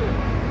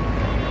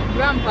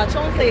Grandpa,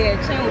 don't say a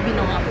chain will be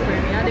no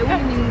friend. They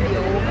won't need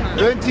the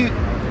 20.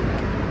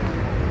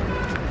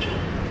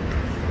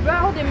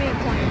 How they make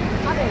point?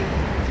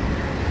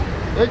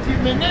 It's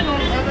in the name of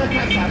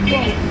everything.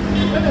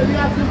 Whether we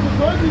have to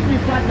go to the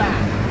father,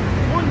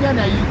 one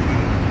day,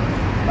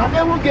 but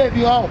they will give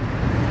you all.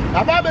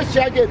 About the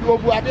shaggy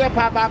over there,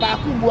 Papa,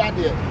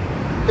 Kubuade.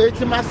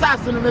 It's my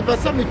assassin, and the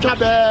semi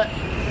trouble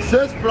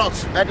 6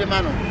 plus at the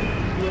man.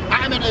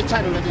 I'm in a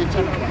channel with the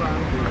channel.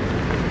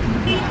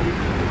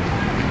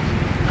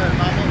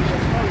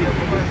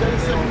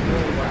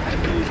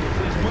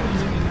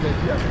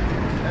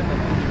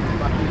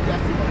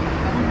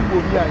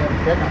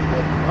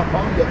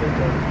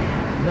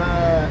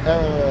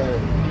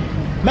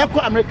 Meko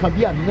America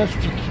be next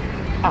week.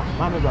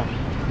 Mama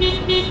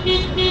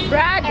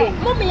Brad,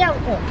 mommy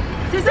uncle.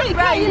 Say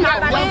Brad,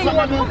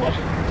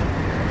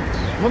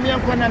 mommy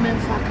uncle na men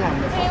faka.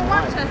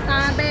 Watch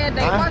us bed,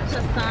 watch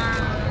us.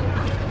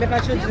 Beba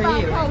should say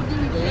you.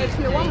 If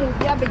you want to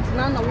be a bit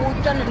none of what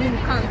John and you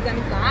can't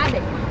send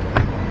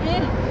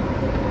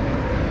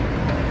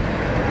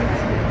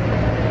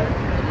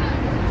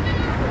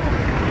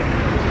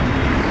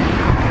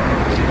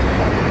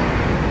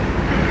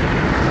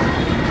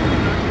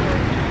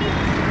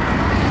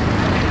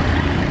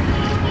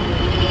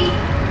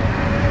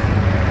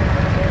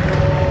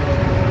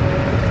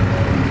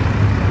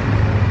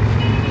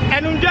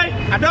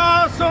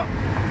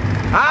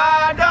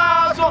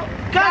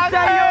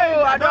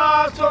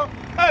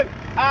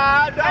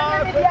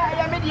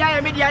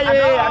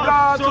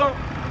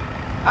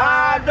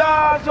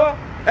Adoso.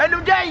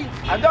 Eludei.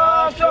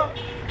 Adoso.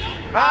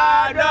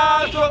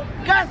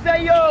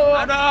 Kasayo.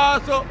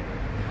 Adoso.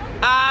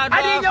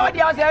 Adi nyo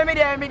dia say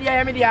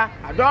media.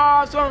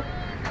 Adoso.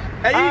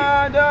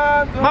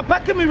 Adoso. Ma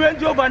pack me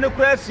range over no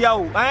kwasia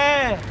o.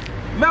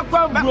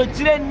 Mekwa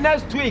brochire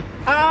next week.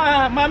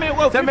 Mama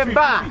wo say me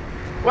ba.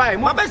 Why?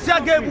 Ma be sia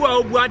gebu a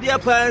obu ade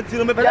pa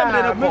ntino me pesa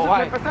me de ko.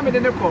 Pesa me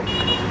de ko.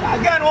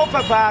 Again wo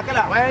papa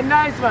kala. Well,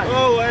 nice man.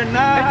 Oh,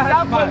 nice.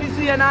 That police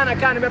here na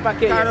can me pack.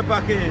 Can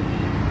pack.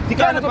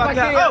 Can pack.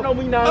 No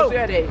me now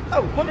say there.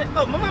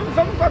 Mama me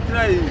fam ko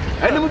try.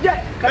 Eni mu je.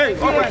 Hey.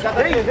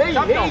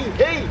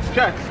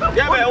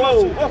 Yeah, be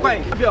wo kwai.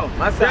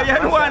 Masa.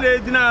 Yeah, you want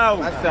it now.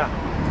 Masa.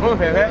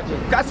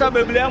 Kasa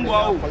bebele ambo o.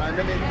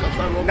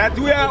 Na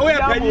tu ya o ya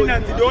panyi na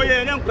ti do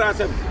ye ne nkura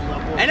sem.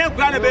 Ene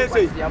nkura na be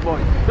sei.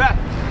 Ba.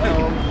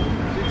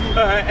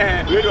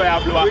 We do ya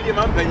blow. We dey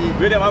man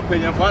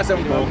panyi for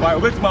asem ko. Why?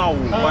 Obetima o.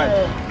 Why?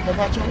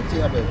 Never try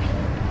to be.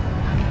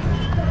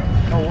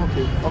 Oh,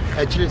 okay.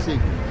 Okay, actually see.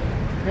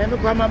 Me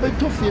kwa ma be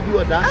to fie bi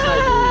o that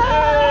side.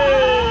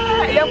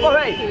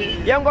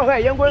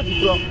 Yango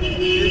fitro.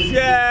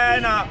 Ise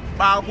na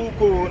ba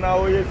kuko na o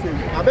yesi.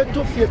 Ma be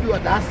to fie bi o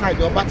that side,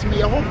 but me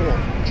ye ho ho.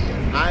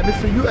 I me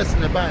for US in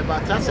the buy,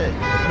 but I say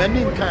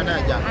many in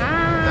Canada.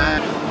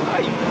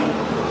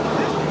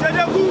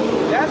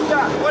 Yes,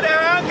 sir. What I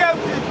have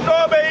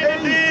no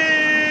baby.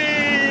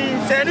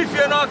 Said if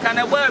you're not can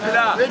a web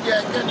la. They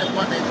get the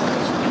money.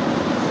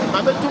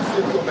 Ma be to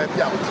fie bi o be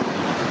bi out.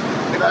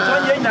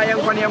 Because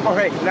when you young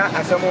money na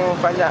asamo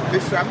fanya.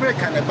 If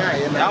America na buy,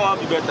 that will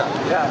be better.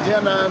 Yeah,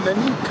 na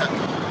many can.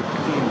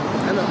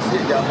 And I'm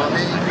saying that my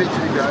main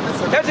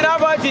That's an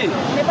party.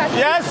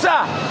 Yes,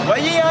 sir. When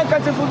you young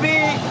country for me,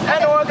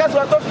 and all that's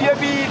what of you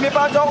be, me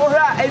part of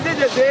her. Is it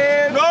the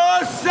same? No,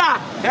 sir.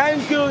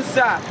 Thank you,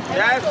 sir.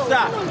 Yes,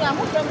 sir.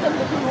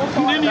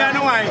 Didn't you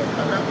know why?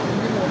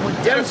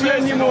 Yes,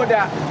 you know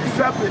that.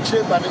 But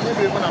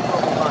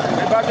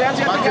the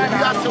answer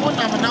to one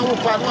I'm now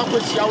part of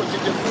what she out to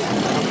the food.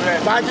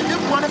 But you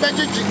want to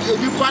mention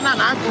you want an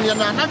uncle, you're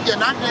not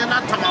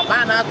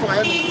Tamabana to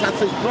have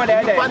something.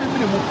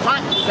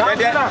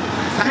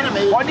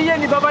 What do you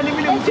need of any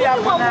million? And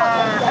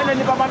then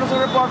the Papa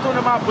report on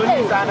about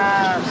police and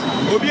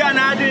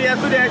Obiana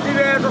yesterday, I see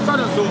there's a son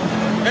of so.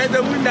 And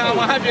the window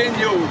I had in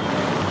you.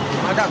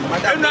 Madam,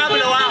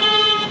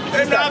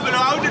 Sister,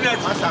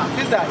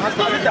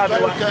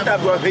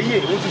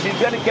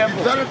 very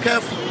careful. Very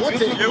careful. What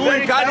is you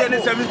will carry any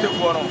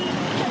 74?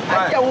 I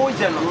can't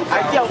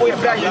wait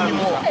for you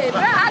anymore.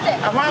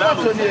 I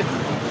want to need.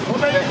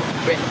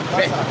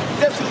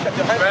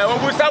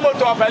 We stumble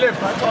to our left.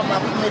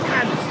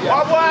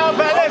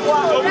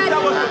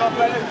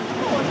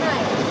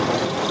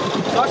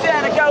 So say I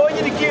can't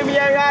only give me a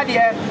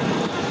radio.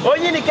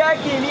 Only the car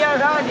key near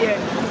radio.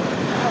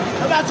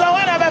 That's all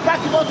I ever pack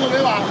you to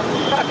the one.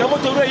 Come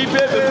to the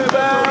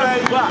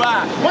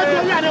what do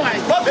you know?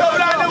 What do you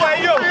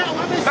know?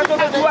 That's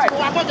what you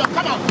want.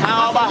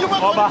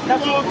 Come on.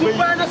 That's what you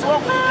want. That's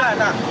what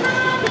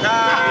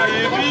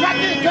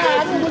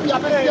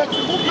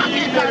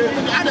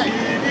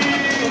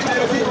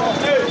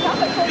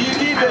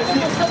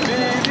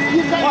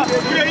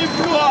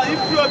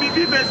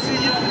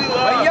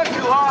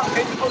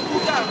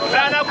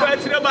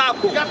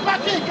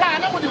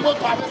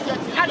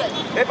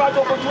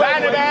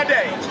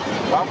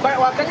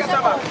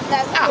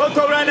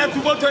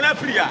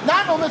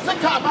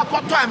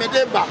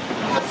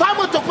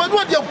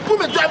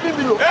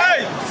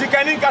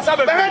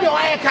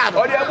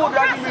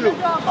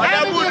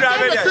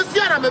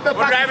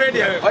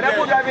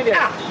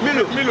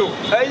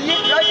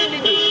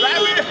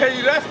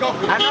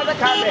another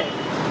car.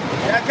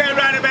 I can't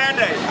run a bad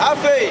day. I'll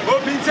say,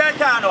 open check.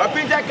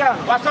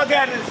 What's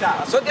again, sir?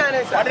 So, I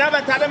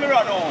never tell me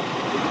run on.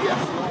 Yes.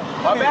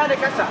 Or bad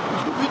casa.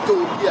 We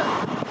do, yeah.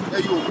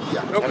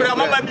 No,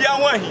 I'm be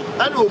away.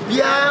 I know,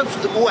 yeah,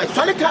 the boy.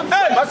 Sonny comes.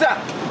 What's that?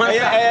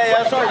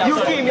 You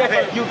came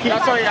here. You came. I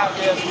saw you out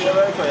there.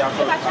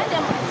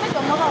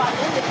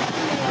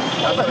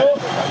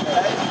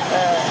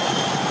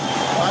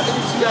 I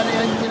didn't see any.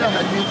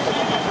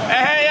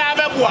 Hey, I'm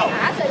a boy.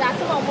 I said,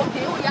 that's what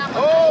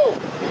oh.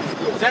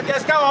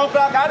 Just come on,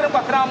 I don't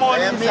know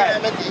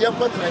inside.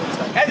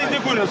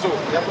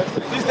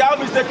 This down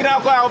Mr.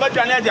 Knapp, I'll bet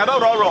you an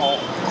about wrong.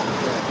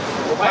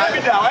 Why be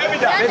that?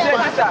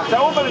 So,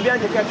 over the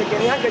end, you can't take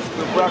any hanky.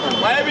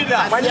 Why be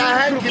that? When you're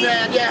hanky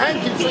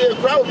to a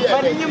crowd, I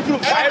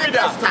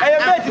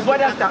bet it's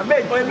what I start.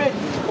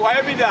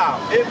 Why be that?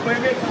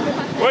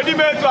 What do you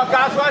mean to a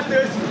car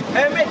station?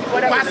 I made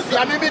what I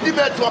made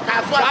to a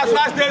car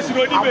station.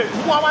 What do you mean?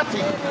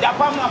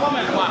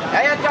 I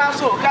had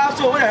castle,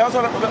 when I also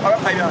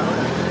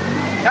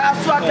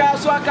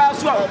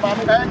castle.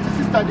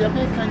 Sister, they're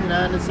making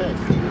an answer.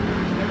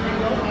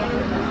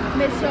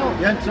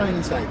 You're trying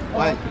inside.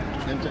 Why?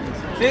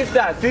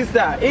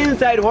 Sister,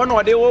 inside one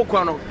or they walk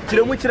on.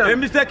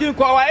 Mr. King,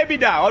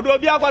 Ebida, or do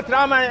be about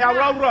Rama and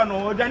run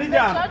or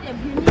Janida.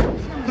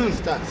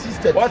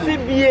 Sister. What's it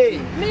be?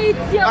 Me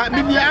tia.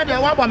 Me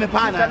ada wa ba me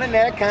pa na.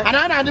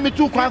 Ana na ade me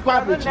tu kwan kwa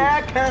abrochi.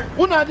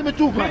 Una ade me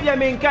tu kwan. Me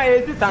me nka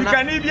e sister na.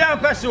 Sikani bia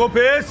kwese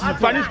opesi.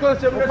 Fanish ko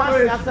se me ko.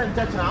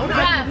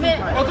 Una me.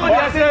 O to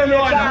dia se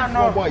lo na.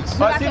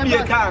 What's it be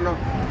car no?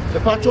 The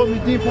patrol me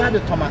deep had the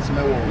Thomas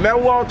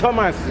Mewo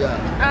Thomas.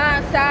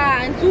 Yeah. Sir,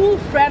 and two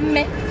friend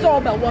me so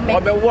be woman.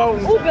 Ube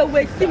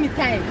waste me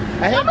time.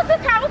 I must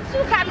have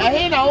two can. I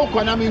ain't now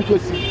kona me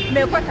nkosi.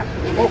 Me kwata.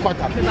 O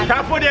kwata.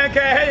 Ka fo de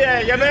nke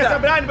hey ye me se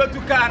brand be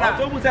tu car na.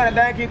 To bu se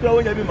dan ki kro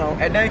wo nya bi ma.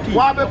 E dan ki.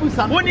 Wa be bu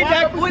sam. Woni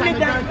dan.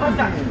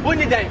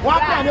 Wa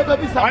plan be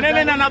bu sam.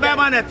 One na be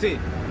ma na te.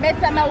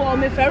 Mr. Mewo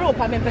me fero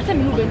pa me pese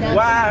me no be na.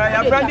 Wa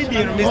ya brand di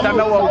Mr.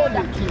 Mewo.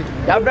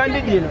 Ya brand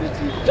di.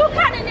 Tu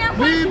kan ni akwa.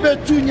 We be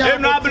tunya. E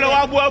no abro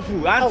wa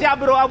buafu. Anti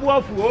abro wa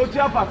buafu. O ti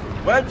afa.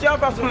 Wa ti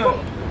afa so.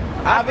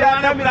 Abro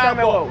na Mr.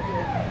 Mewo.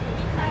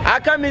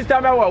 Aka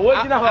Mr. Mewo. Wo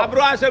jina ho.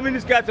 Abro ase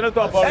miniskirt no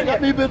to for.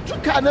 Me be tu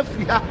kan na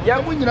free ha.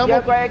 Ya mu nyina mo.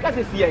 Ya kwa ka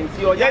se si yan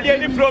si o. Ya dey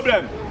any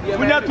problem.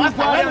 Kunya tu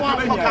for.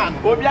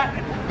 Obia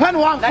Pen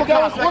one for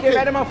car. Okay,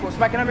 let them for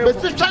smack na me. Be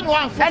pen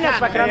one for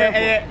car.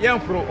 Yan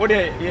fro. O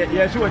de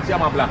ye show ti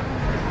amabla.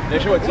 Ye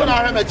show ti. Wona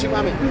ha ma chi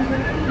mame.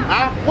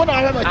 Ah, wona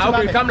ha ma chi mame.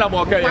 Okay, come na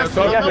mo okay.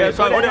 So o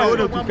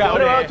de tu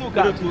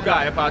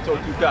car. E pa to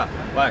tu car.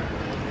 Vai.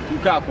 Tu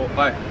car ko.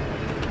 Vai.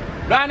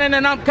 Rana na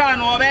nam car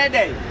no be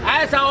dey.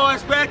 I say o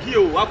expect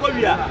you.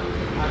 Akobia.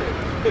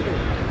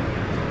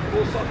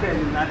 O so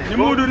ten na. Ni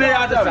mudu ne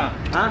ya dasa.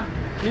 Ha?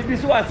 Ni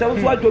bisu ase wo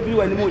so adobi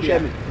wani mo hwe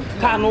me.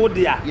 Car no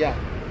dia. Yeah.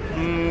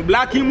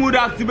 Blacking mood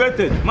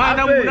activated.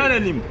 Madam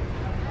Munanim.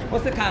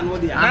 What's the can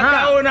order?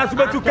 Naka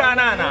subetu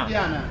kana.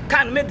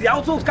 Can me the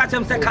also catch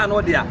him second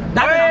order.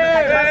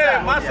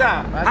 That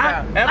massa.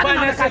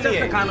 Ever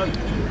say can.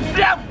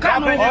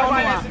 Can.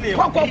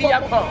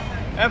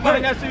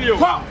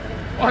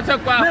 What's a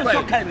car?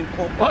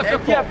 What's a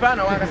car?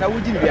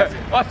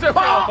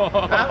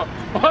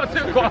 What's a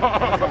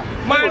car?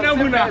 Mana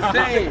Muna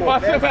say,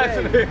 what's a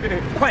vessel?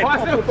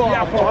 What's a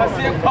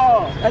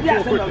car?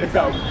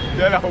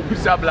 There are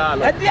Busabla.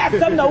 There are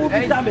some that will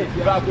be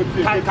damaged. I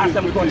can't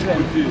some control.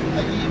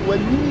 When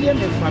you name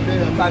it,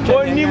 I'm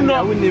going to know.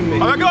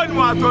 I'm going to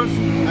want to.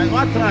 I'm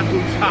not trying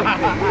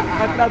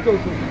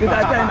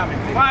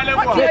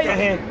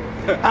to.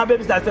 Ah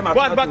baby ça c'est ma.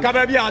 What back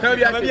baby à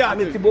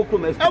me beaucoup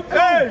mais.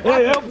 Hey,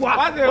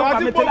 what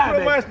me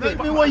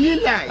wo yi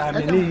lai.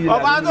 O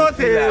ba do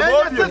te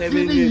o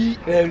bi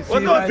o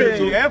do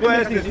te e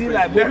fa se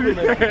lai bo me.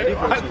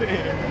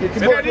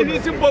 Se ni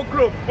si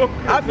bokro.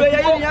 Abe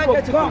ya ni an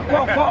ke ko.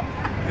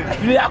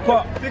 Li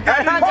akọ.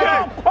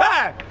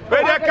 We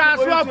dey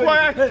cancel for.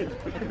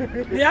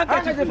 Ni an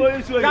ke for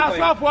you.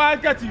 Cancel for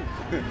anket.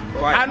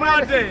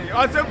 Another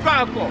o se kwa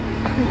akọ.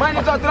 Man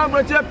to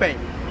trambo che pen.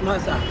 No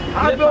sir.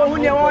 Abe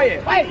ohun ye wo ye.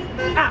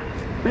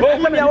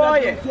 Ohun ye wo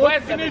ye. Why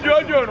sini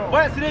jojo no?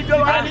 Why sini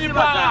jojo ani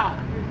ba?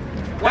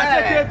 Why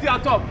security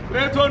atop?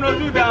 We to no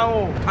do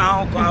down.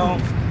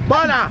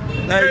 Bola.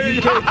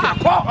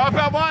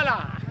 Ofe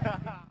bola.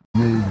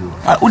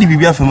 Odi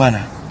bibia fema na.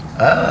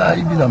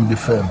 Ibi na me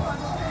fem.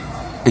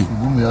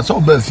 Gumi so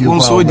ba fie. Won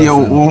so de o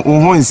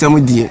ho nsem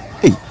de.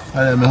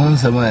 Me ho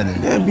nsem ade.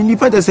 Bi ni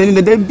pata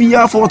sani de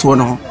bia fort wo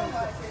no.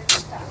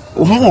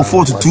 Oh,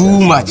 fought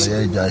too much.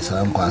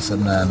 I'm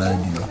concerned.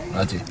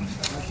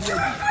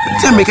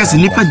 Tell me, because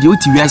Nipa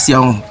duty we are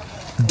seeing,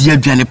 dear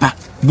Janipa,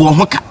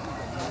 Bohoka.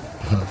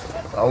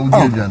 I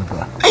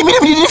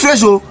mean, the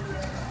fresh.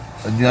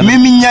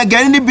 Mimi, I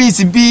get any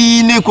busy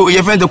be Nico,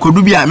 your friend the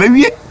Kodubia,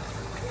 maybe.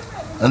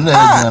 And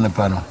then a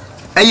panel.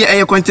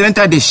 A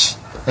continental dish.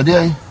 A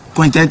day,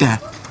 continental.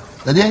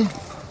 A day.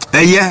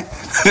 A year.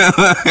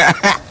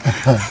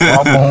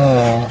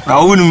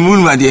 I wouldn't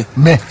moon, my dear.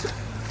 Me.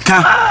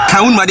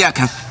 Ka un madia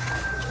ka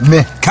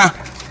me ka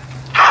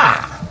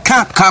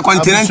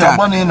continental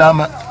boni na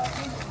ma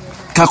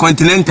ka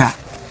continental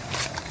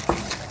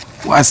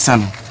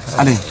wasan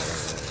ale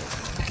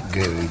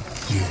gere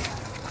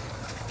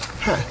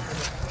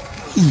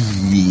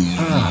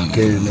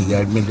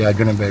me dia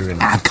gonna be real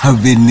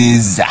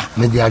Acabenezer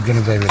me dia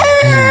gonna be real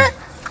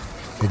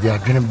me dia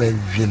gonna be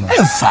real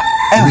enfa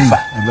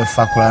me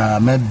fa kwa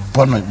me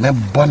bon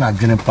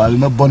adwene pa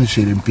me bon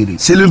sherimpiri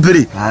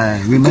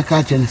we make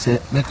a chance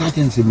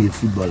me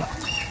footballer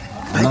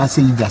and I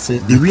say just say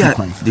the we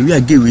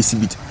are gay we see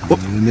bit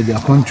me dia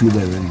control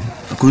there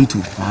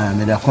control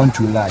me dia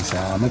control lies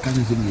make a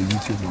chance me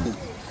YouTube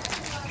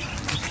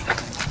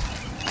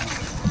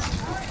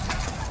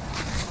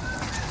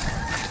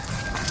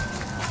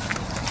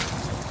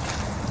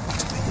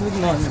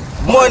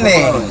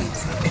morning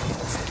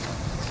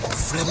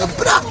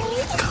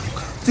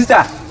sister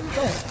sister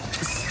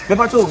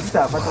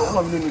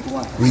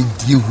we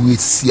deal with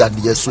see at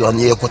the so and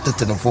you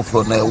quartet and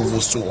for na wo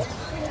so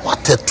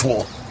what a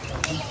tour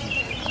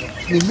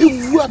me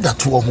vu that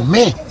tour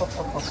me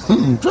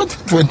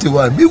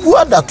 2021 me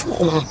vu that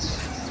tour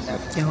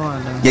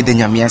ye de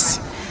nyamias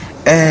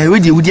we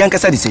di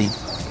ankasa de say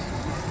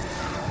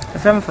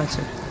from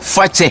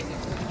Fache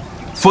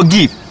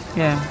forgive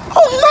yeah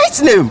oh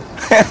nice name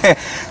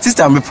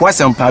Sister, me poor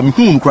sampa, me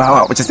who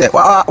cry, which is say,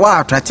 wow,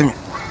 attract me.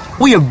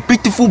 We a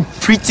beautiful,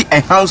 pretty,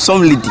 and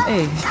handsome lady.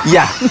 Hey.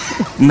 Yeah.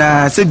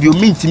 Na said you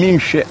mean to me,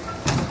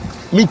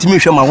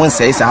 my one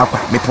says,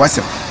 me poor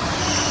sam.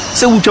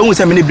 So, which almost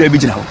a many baby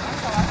now.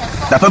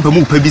 The pump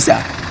move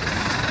pebisa.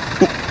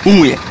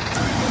 Uwe.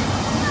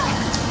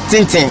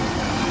 Ting.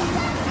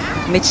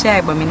 Me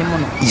chai ba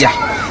minimum. Yeah.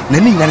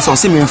 Nani na so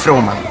se me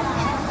mfrɛ ma.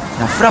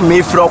 Na fra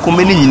me frɛ ko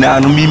me ni nyina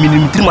no mi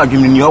minim tirim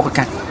adwene ni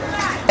okaka.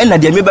 E na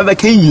de me baba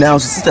kan nyina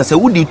so sister say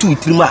wo de tu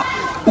tirim a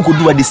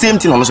ukodu the same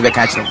thing on so be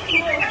ka kyerɛ.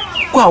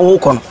 Ko a wo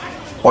kɔ no.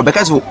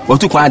 Obeka so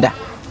otu kwa ada.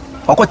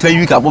 Okɔtra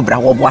wi ka bo bra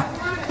wo boa.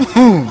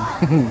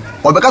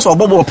 Obeka so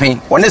obobo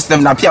pen. One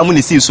system na pia mu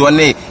ne si so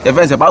ne e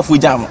fence ba fu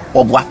jam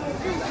oboa.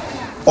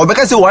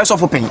 Obeka se wo so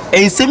for pen.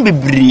 Ensem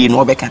bebree no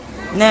obeka.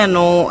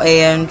 No,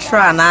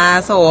 try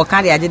na so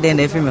can the agent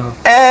the film.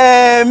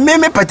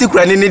 Me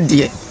particular ni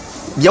de.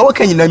 Ya wo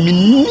kan nyina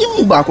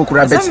minim ba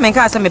kokora bet. Some men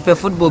ka say me pe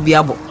football bi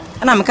abo.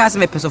 Na me ka say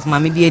me pe of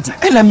mama bi edi.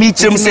 Na me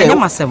kyerem say. Na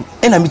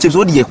me kyerem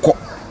so de ye kɔ.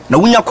 Na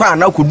wunya kɔ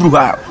na koduru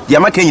ha. De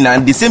ma kan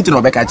nyina the same thing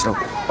obeka kyerɛ.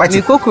 What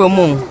me kokoro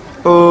mu.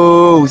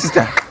 Oh,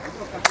 sister.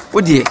 Wo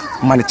de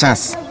man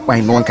chance.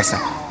 Why no one kasa.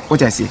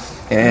 What I say?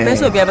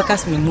 Person obi abeka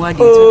say me mu ade.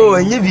 Oh,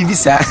 enye bibi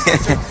sa.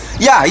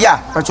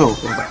 Yeah, pacho.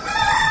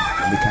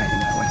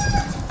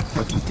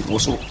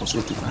 Also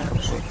too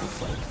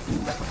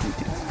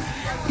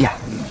yeah.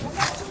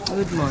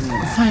 Good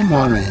morning. Fine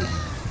morning.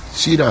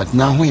 See that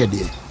now where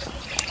there?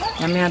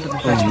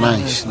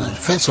 Nice.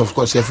 First, of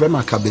course, you're from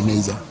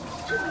Acabenezer.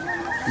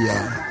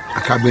 Yeah,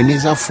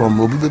 Acabenezer from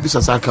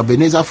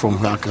Acabenezer from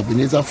where?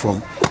 Acabenezer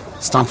from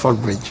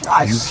Stamford Bridge,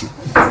 UK.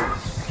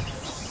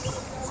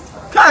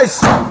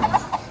 Guys,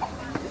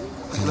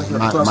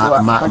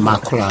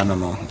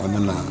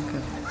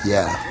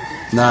 yeah.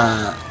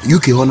 Na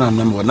UK hona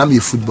number na me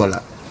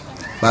footballer.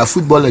 Ba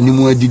footballer ni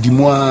mo didi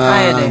mo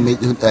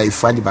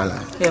fadibala.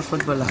 Yeah,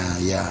 footballer.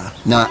 Yeah.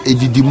 Na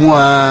edidi mo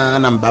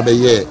na mbabe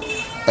ye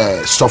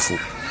sofo.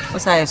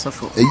 What's I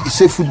sofo?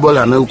 Say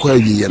footballer na ko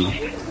awie no.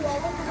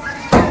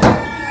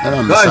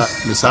 Na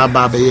me sa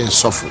babe ye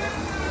sofo.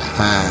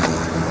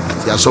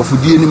 Ya sofo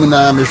die ni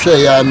na me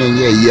hwe ya na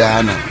ye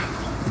ya na.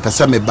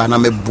 Pesa me ba na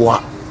me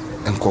boa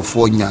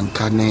enkofo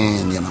nyanka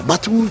ne niam.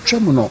 But we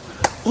twem no.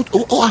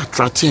 O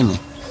attract me.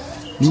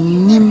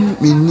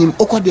 Minim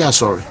okode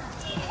sorry.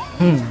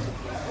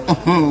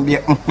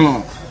 Yeah.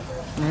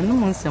 No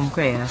one some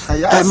cray.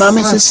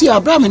 Mamma says, see,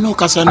 Abraham no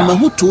Cassan,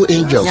 who 2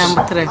 angels.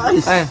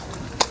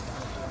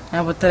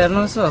 I would tell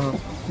no so.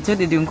 Until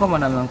they didn't come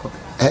on an uncle.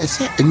 I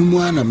said,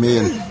 anyone a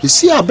man. You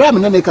see,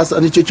 Abraham and Cassan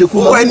and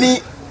Kyekyeku,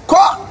 any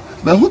caught.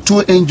 But who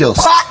 2 angels?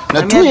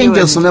 Now 2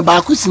 angels on a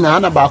Bakusina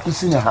and a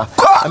Bakusina.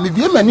 I mean,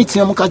 be a many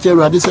Tiam Catcher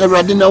Radis, a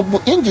Radina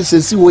angels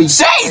see what he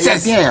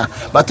says. Yeah,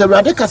 but a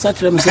Radicasa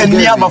and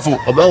Niamafu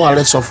about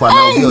less of one.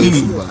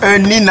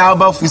 And Nina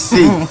Bafu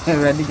say,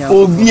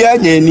 oh, be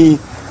any.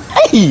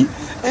 Hey,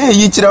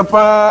 you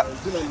chirapa.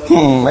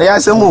 I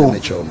ask a more.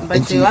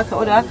 But you are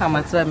come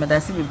at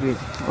Medasi,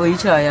 or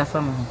each are your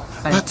family.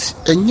 But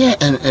and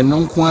yet, and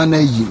non quana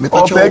ye,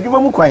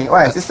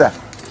 why, sister?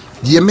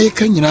 The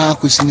American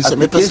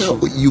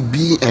you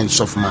be and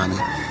soft mammy.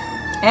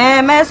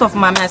 Mess of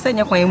mammy, I said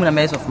you're going a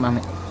mess of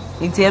mammy.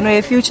 It's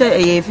a future,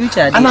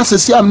 and I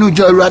say, I'm new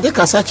joy,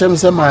 Radica such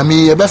as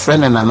mammy, a best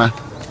friend and Anna.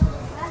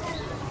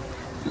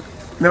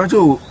 Never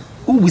do.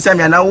 Who be some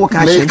now walk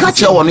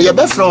catch you on your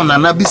best friend,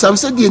 and I be some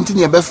said in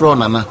your best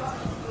friend, Anna.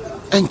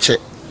 And check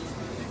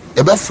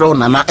a best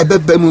friend, and I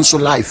bet Bemunso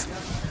life.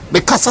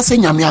 Because I say,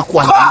 Yamia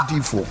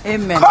quite for.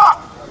 Amen.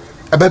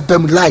 About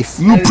them life.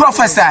 You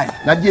prophesy.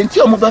 Now the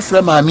entire mobile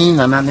friend, I mean,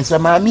 and I say,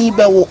 Mammy,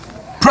 Bell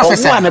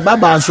prophesy. And a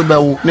baba and so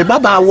bell, the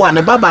baba one,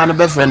 a baba and a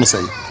best friend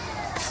say.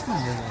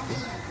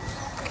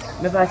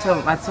 What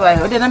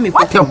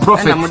a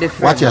prophet.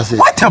 What you say?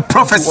 What a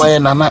prophecy.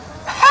 And I'm not.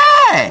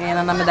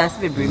 And I'm that's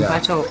be bring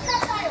Pacho.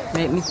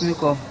 Make me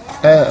go.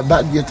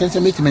 But the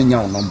attention make me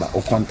your number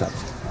or contact.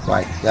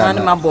 Right.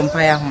 And my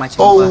bumpire how much.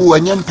 Oh,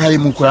 and young Pay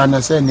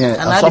Mukurana saying,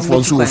 I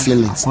suffer so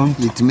feelings.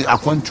 I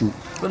want to.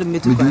 Me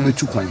do me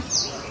too kind.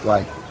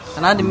 Right.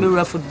 And I the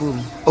mirror football.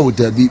 Oh,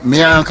 there be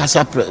me and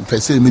Casa per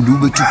se me do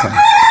me too kind.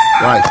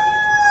 Right.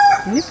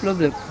 No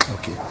problem.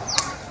 Okay.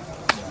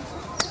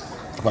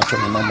 What's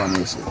your number,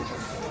 Miss?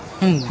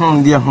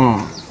 Dear,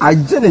 I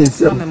didn't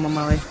say,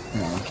 Mamma.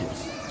 Okay.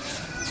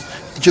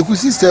 Kyekyeku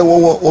sister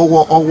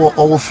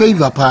or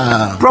favor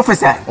pa.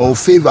 Prophesy. Or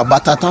favor,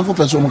 but at time for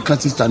person who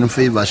can't stand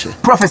favor.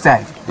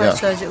 Prophesy. Yeah.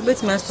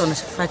 Wait, my stone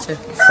is fracture.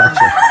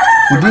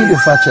 Who did the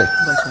fracture?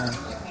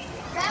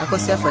 I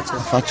could say fracture.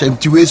 Fracture.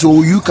 Two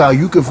so you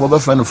can for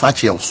friend of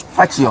fractures.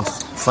 Fractures.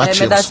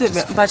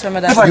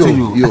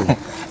 You.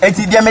 And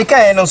the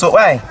American also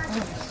why?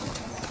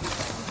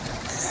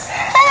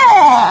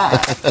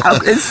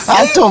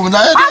 I told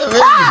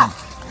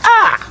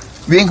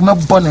we ain't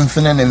not born in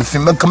Finland and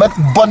film. Come at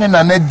born in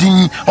an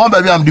edding. Oh,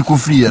 baby, I'm the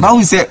free. Now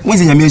we say,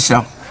 when's your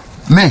mission?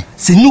 Me,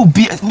 say no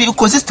be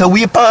sister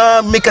we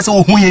pa make us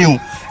who you.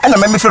 And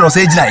I'm friend of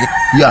say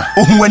yeah.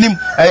 Who when him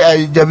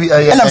and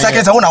I'm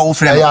second I want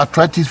friend. I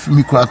attractive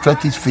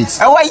attractive face.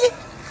 How are you?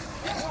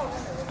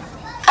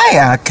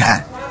 I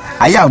can.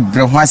 I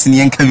have once in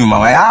the encounter.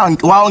 I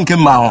won't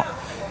come out.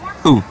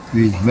 Oh,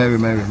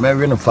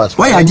 Mary no fast.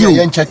 Why are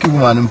you checking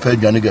woman and pay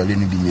Johnny girl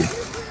in the year?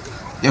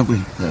 Yeah,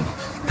 we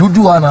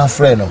do an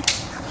friend.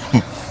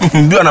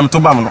 Do an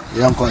Tobam.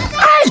 Young coin.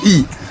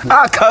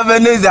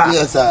 Acabenezer.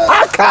 Yes, sir.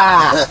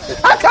 Aka.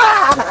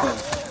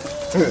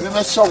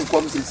 My song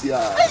comes this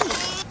year.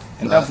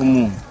 And that for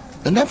moon.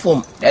 And that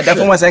from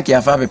was like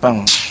a 5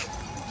 pounds.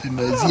 Let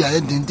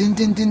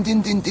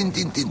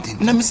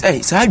me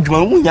say, so I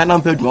drew one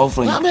young people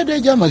from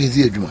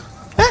you.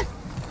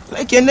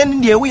 Like and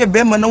then the way a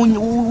bearman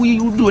we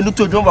do a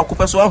little job of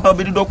Cooper, so I'll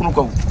be the dog.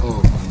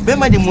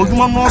 Bearman, the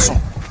Moduman also.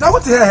 Now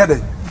what the hell?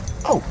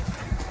 Oh.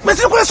 But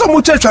there was so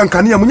much church and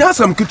Kanya,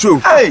 Munyasam Kitchu.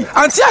 Hey,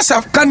 and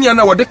Siasa Kanya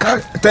now, what the car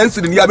tends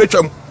in the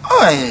Abecham.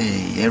 Oh,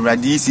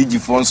 Radisi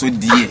Gifonso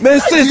dear.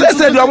 Messi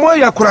said, your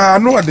moya cry,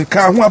 no, the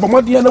car, who have a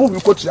modiana who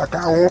coach your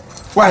car.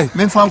 Why,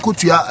 men found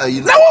Kutia,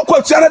 now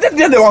what you are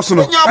the also.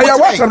 I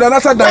watched on the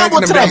last day.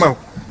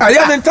 I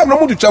haven't time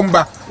to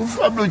chamba.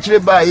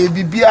 By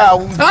Bibia,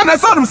 and I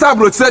saw them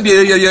Sabro said,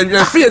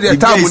 you fear the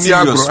town with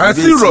Yabro. I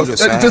serious,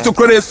 just to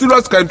create a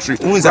serious country.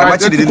 Who's a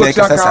match in the neck?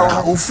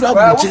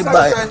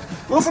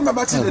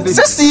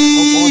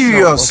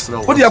 Serious.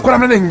 What do you call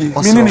meaning?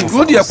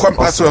 What do you call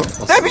Pastor?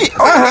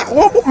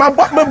 My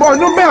boy,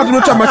 no man, no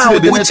time. I'm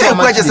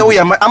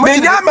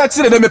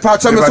a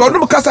part of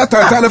the Casa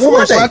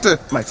telephone.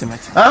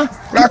 Huh?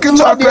 I can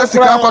talk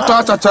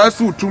to child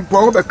food to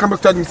come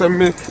back and say,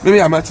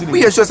 maybe I'm at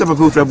we are just a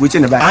people from which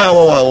in the back.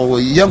 Oh,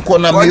 young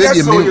corner,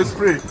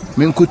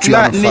 men could you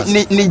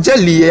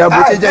jelly? I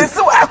want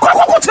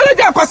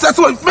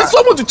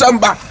to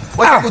chamba.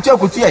 What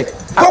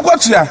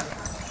could you?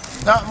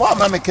 Now, what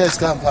mamma cares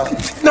come now,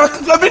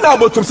 let me know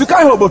about him.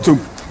 Sky about him.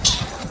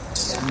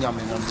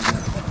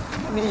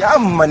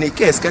 I'm money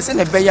case, because in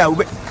a bay,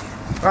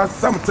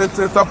 some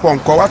sense upon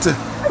Coate.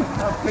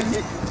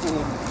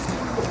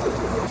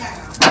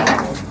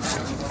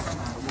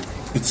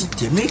 It's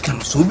Jamaican,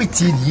 so be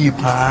tea ye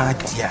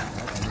party.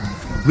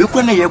 We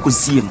couldn't hear could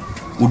see him.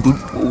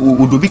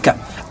 Udubika,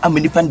 I'm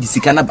in the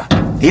Pandisicanaba,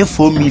 here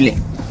 4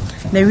 million.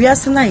 The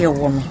reason I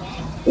woman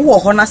who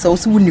honor so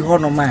soon you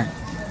honor man.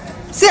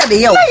 See the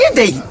year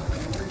day.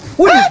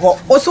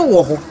 Also,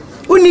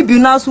 only be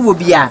now so will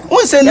be a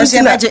one send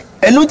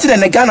and noted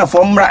and a Ghana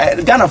for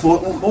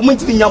women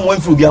to be young one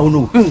through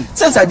Biano.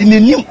 Since I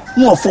didn't know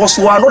more force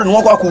one and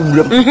walk up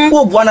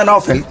with one and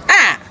off.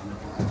 Ah,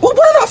 what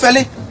one off,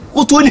 Ellie?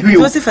 Who told you?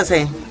 Joseph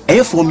saying,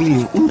 a 4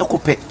 million,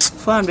 Unacope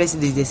 400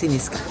 days, the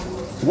sinister.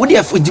 What do you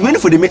have for the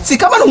for the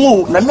Mexican? Come on,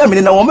 move,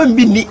 and a woman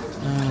be neat.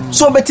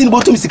 So betting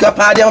bottom is a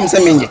party. I'm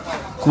saying,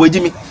 could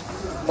Jimmy?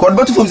 Called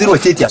bottom from 0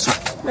 years.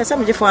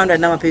 Some 400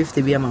 now pay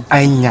 50 be a man.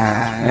 I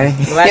know.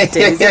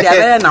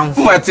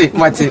 Mati.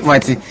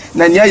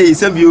 Nanya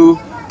is a view.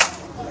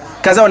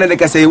 Kazan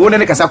and say, one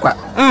and a casaqua.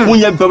 When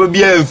you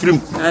probably a film.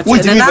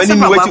 Which is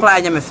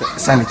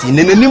sanity. And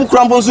the name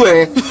crumbles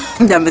away.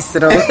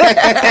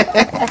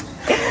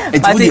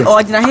 It's the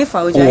ordinary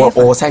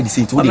or side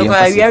seat. What do you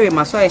wear?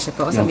 My soil shop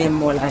or something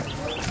more like.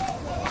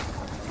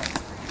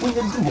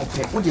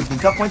 What do you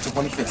think? I point to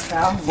 4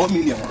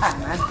 million.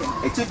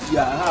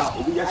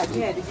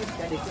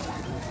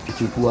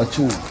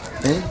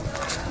 Eh?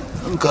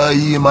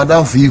 Okay,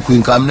 Madame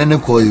Fiku, come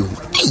and call you.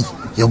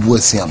 Your boy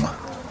Siama.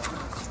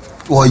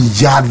 Or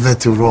yard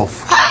veteran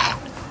rough.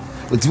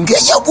 But you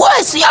get your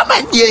boy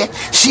Siama, yeah.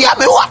 She have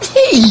me what?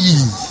 Hey,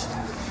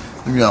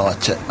 you are a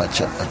check.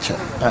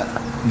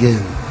 Girl,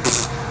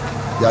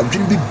 you have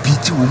been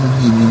beating woman.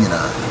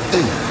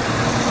 Hey,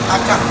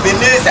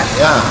 Acabenezer.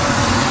 Yeah.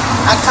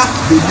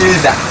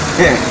 Acabenezer.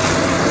 Yeah.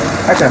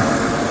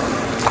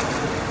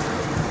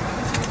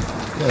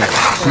 Yeah,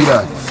 see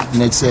that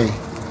next day.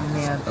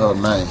 Oh,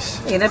 nice.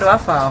 You know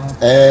what for?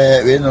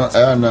 We know.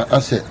 I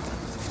said.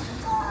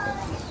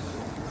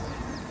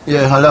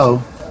 Yeah,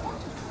 hello.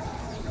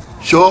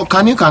 So,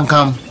 can you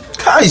come?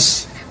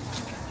 Guys.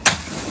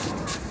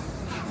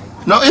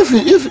 No, if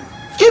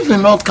you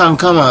not can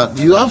come out,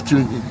 you have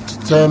to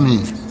tell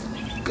me.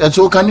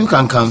 So, can you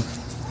come?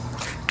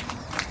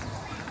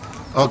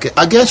 Okay,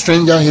 I get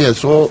stranger here.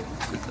 So,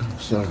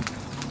 sorry.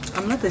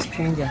 I'm not a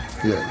stranger.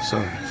 Yeah,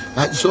 sorry.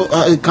 So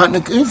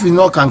if you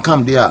not can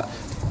come there,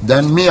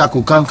 then me I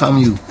could come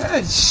you.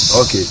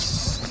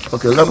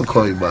 Okay, let me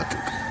call you back.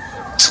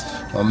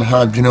 I'm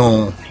hard, you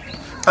know.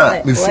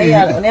 Me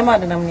feel.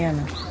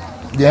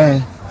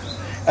 Yeah.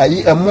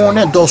 I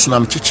more doors na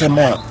mchiche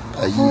ma.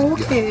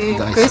 Okay.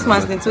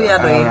 Christmas ni tu ya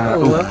do ye.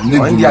 Oh,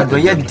 ndi ado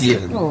ye die.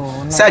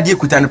 Sa die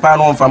kuta ne pa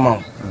no mfa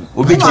ma.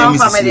 Obi James.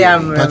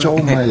 Pacha o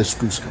ma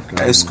excuse.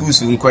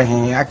 Excuse nko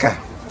he aka.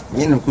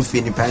 Ye no ku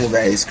fe ni pa ba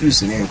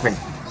excuse ni nko.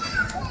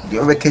 The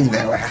other king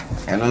there,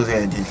 I know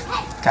they did.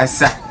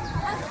 Casa,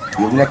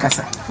 you will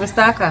Casa.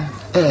 Mr. Aka.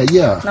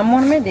 Yeah. No more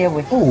me there.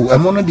 Oh,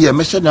 I'm on the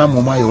mission. I'm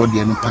on my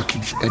audience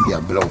package and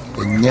the below.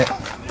 And yet,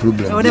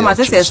 problem. Oh, they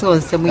must say so.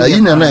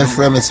 You know, I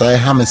frame is I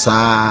have a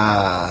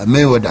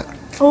Mayweather.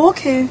 Oh,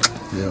 okay.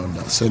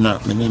 Yeah, so now,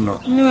 me no.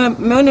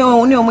 Me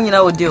only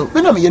would do.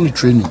 When I'm in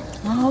training.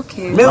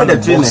 Okay.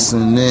 Mayweather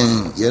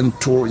training. Yen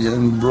tour,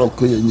 yen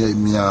block,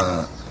 yen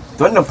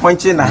don't no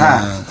point in a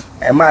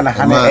man, a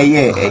hammer, a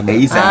year,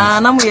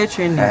 I'm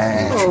training.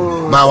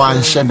 Bawa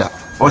and Shedder.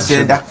 Or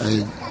said that.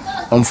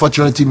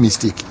 Unfortunately,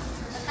 mistake.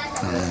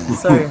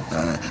 Sorry.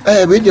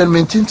 We didn't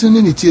maintain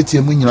any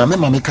theatre when you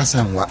remember me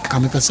Cassan, what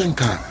come up a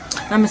senka.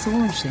 I'm Mr.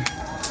 Wunshi.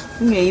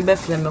 You may be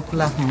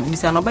Flemacula,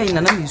 Miss Anoba in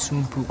an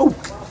soon. Oh,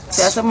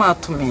 there's a mark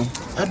to me.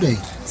 A day.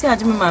 See, I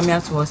didn't mammy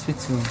out to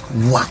hospital.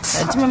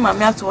 What? I didn't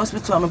mammy out to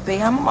hospital and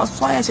pay. I'm not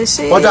why I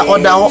say, or there.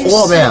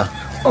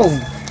 Oh,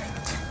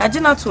 I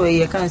did not to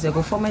a cancer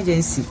go for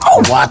emergency.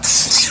 Oh, what?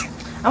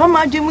 I'm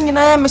a dreaming in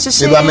a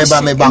message. Me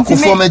back for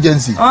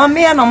emergency. Oh,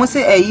 me and almost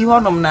say a you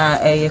on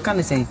a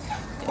can't say.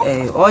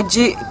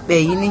 Oji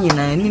paying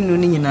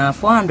in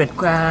 400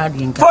 crowd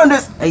in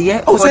 400 a year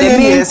for the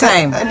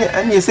meantime.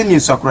 And you send you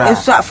so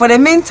for the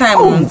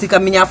meantime, take a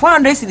miniature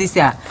 400 this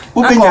year.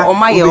 Or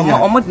my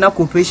own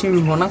corporation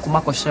room on Uncle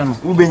Marco Shannon.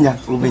 Ubenya,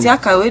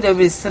 Jacka, wait a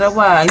bit,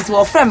 into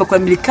a friend,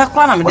 can be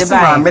Kakwan, the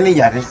buy many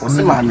yards.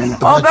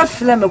 All that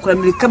film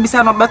can be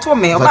some about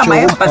me about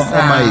my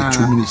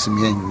 2 minutes,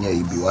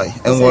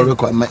 and what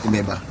require my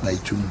neighbor, my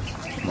 2 minutes.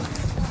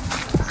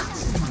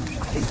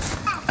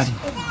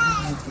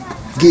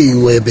 Gay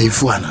way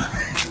before.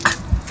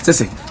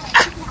 Say,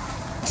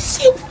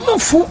 no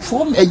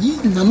form a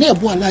year, no near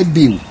boy like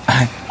Bill.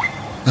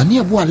 No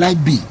near boy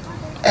like B.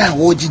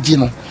 What did you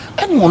know?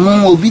 And one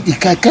will be the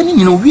car. Can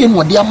you know, we and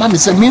what dear mammy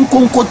said, mean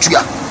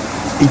concotia.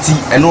 It's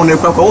and only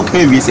papa,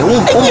 okay, we say,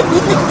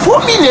 4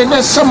 million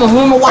and some of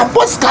whom are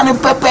post cannon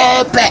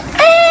pepper.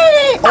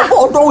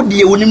 Oh,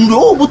 dear, when you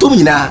go to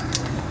me now.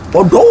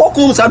 Or don't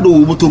come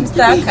Sado to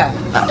Staka.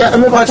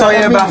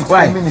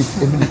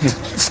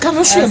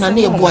 Scanner and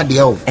near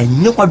Boadio.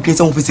 And no one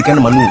gets on physical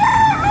manu.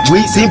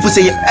 We seem to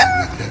say,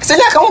 say,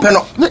 I can't pen.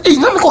 No,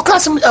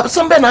 class some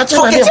Benach.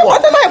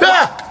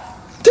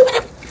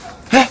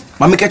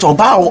 Mamma catch or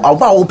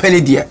bow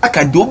penny dear. I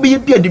can do be a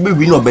beer, the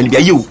baby, no, Ben,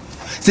 you.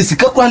 Since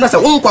Kakwana, a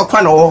won't quack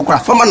or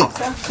craft for man.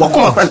 Walk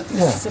on, Papa.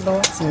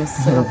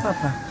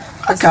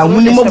 I can't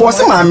win more boss,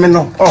 my men.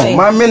 Oh,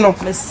 my men,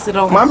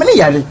 Mamma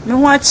Yadi. No,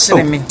 watch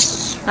me.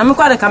 I'm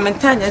quite a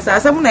commentator.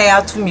 As I'm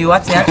out to me,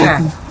 what I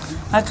can.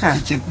 I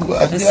can't.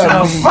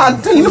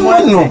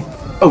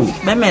 Oh,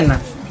 my men. I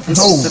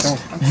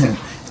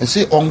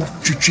say on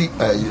Chichi,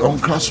 on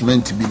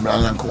classmen to be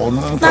Blanc or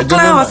no. I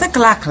was a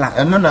clack.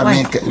 And none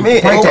I make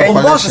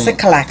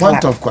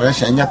point of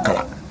correction,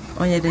 Yakala.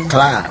 Oh, yeah,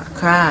 Clara.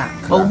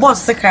 Oh,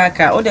 boss, the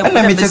cracker. Oh,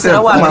 let me just say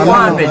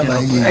 100.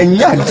 And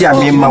yeah,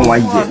 me, my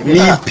wife, me,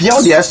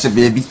 Pio, the Esther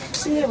baby.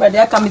 But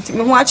they're coming to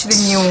me watch the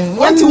new.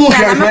 What you want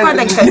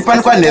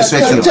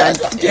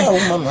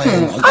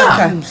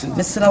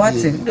Mr.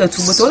 Watson, go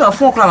to the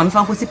 4 o'clock and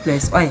fancy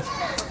place. Why?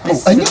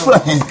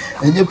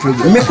 And you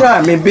program. Me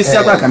cry, me be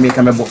set back and make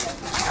a book.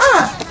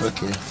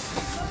 Okay.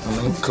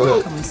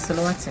 Mr.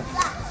 Watson.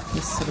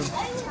 Yes,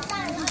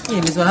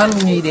 how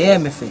many the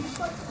MFA?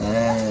 I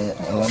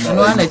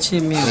want to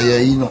cheer me.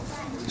 You know,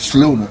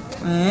 slow.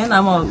 And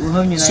I'm all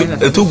home. A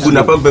 2 good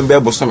up and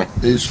bear summit.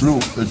 It's slow.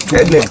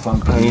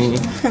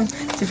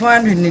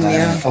 400 in the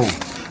oh.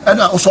 And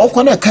I was all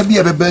going to be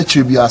a bird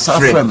be a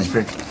friend.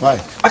 Why?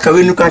 I can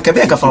look at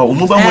Quebec for a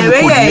move on. A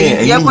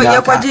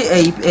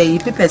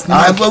pipes.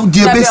 I will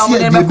dear Bessie,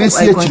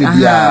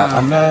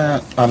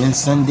 I mean,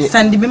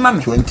 Sunday be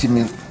mamma 20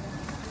 minutes.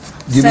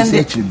 Dear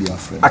Bessie be a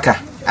friend.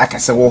 I can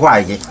say, why?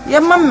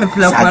 Your mamma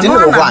play. I don't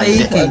know why.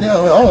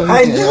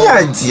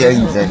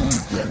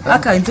 I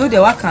can't do the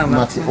Wakam.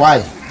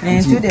 Why?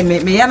 And do the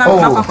Mayana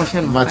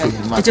question.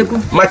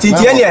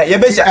 Matinia, you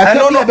bet I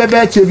don't know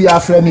the to be a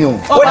friend.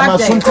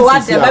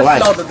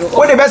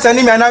 What the best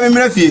enemy and I'm in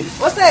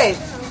what's say?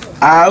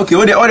 Ah, okay,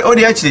 what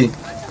the actually.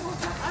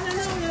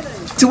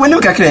 To when you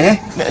can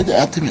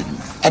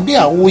I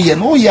dear,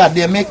 oh, yeah,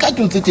 they make out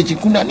to the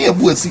Kuna near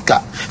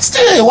Buesika.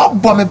 Stay,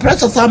 what bomb and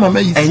precious time, and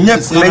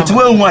yes, let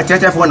well one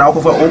catch for an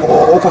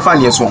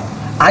Okofania song.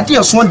 I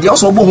dear swan the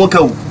also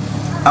Boko.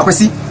 I will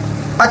see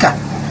Aka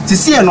to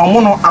see an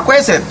omono, a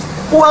question.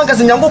 One gets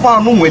in your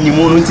room when you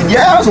move into the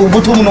house of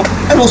Botuno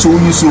and also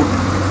you so.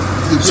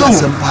 So,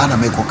 some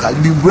Panamacoca,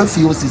 be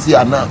refused to see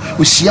her now.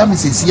 We share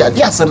Mrs. Sia,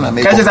 dear son, I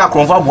make it a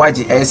confirm white,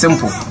 a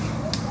simple.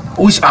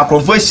 Which are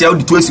controversial,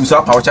 the twist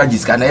without power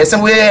charges can I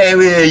some way.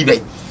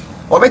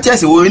 Or better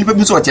say, we will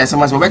be so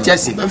testimony, or better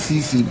say, so,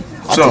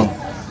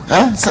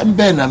 some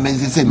Ben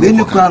amazing. When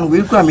you crown,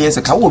 will come as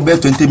a cow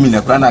bet 20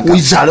 million. We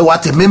shall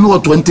what a memo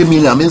 20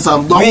 million means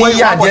some don't way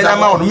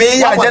amount,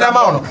 may I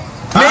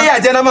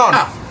amount.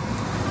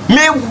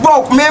 Me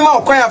walk, me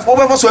more quiet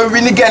over so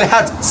we get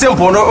hat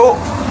simple. No,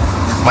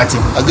 Martin,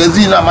 a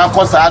gazina, my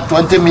cost at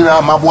 20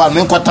 million, my boy,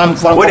 make what time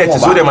for what it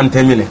is, 10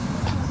 million.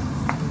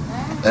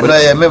 And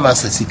I am a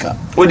Massasica.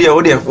 Oh,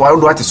 dear, why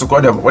do I to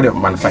call them? What a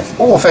man 5?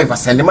 Oh,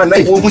 5%. The man,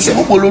 who say,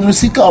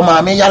 Olusica,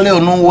 Mamma,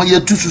 Yale, no, what you're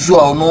too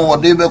sure, no,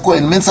 what they were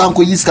calling, means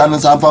Uncle Yiscan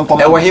and San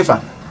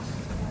Francisco.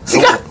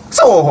 Sika.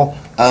 So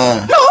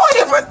no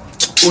different.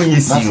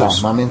 Onye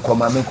serious. Mama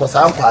nko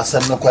sa anko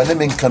asem no kwa ne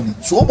menka bi.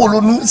 So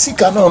obolo no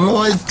sika no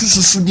no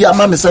tususu di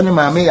ama me se ne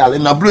maame yale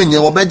na bro nye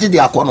obeje di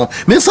akono.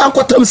 Me sa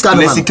anko tam sika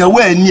no. Sika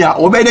wa ani a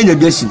obede nya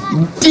biashi.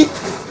 Di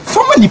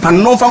fama nipa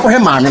no fa ko he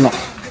maame no.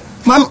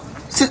 Mam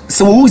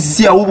se wo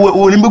sisi a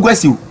wo ni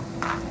begwasi o.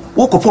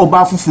 Wo kopo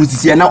ba fufuru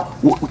sisi na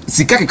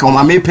sika keka o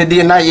maame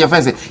pede na ye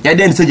fense. Ya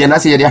den se je na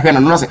se ye de ahwe na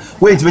no se.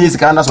 Wo enti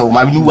sika na so o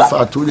maame nuwa.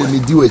 Fa to le me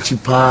di wachi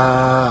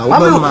pa.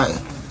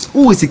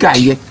 Wo sika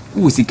ye.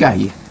 Wo sika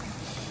ye.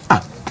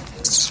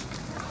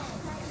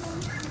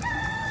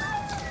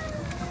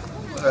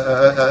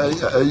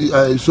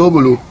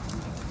 Sobolo.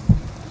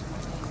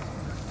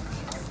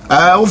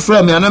 O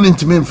frame me anam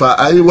ntimi mfa.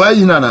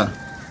 Why nana?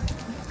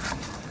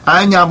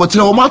 Anya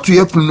abotre o matu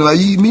ye punu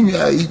ayi mi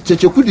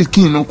checheku di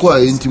kin no ko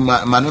enti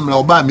manemla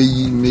oba me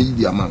yi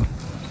di ama.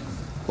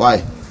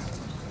 Why?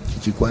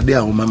 Checheku ade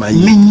a o mama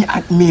yi.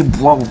 Me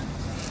boa wo.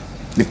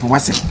 Me po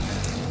wase.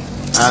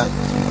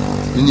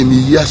 Ni mi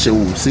yi ahye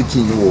wo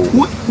sekin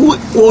wo.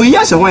 O yi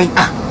ahye wan?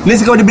 Ne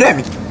sika wo de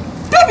bremi.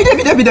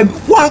 David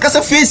wan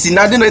kasa face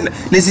na de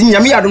na si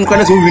nyame yadom kwa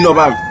na so wi no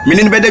ba me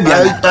ne be da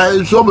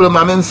bia so bro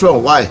mama flow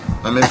why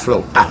mama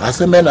flow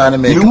asa me na me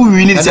me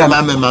wi ni ti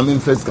mama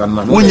face kan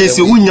man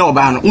unya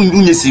oba no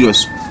unya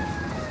serious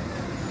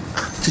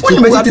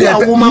unya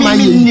matitre wo mama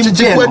yi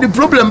the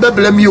problem be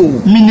blame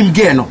you minim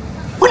ge no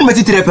unya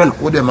matitre pe no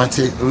wo de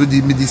mate wo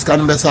di mi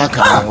discan be sa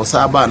ka wo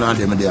sa ba na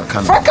de me de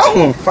aka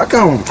faka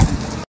ho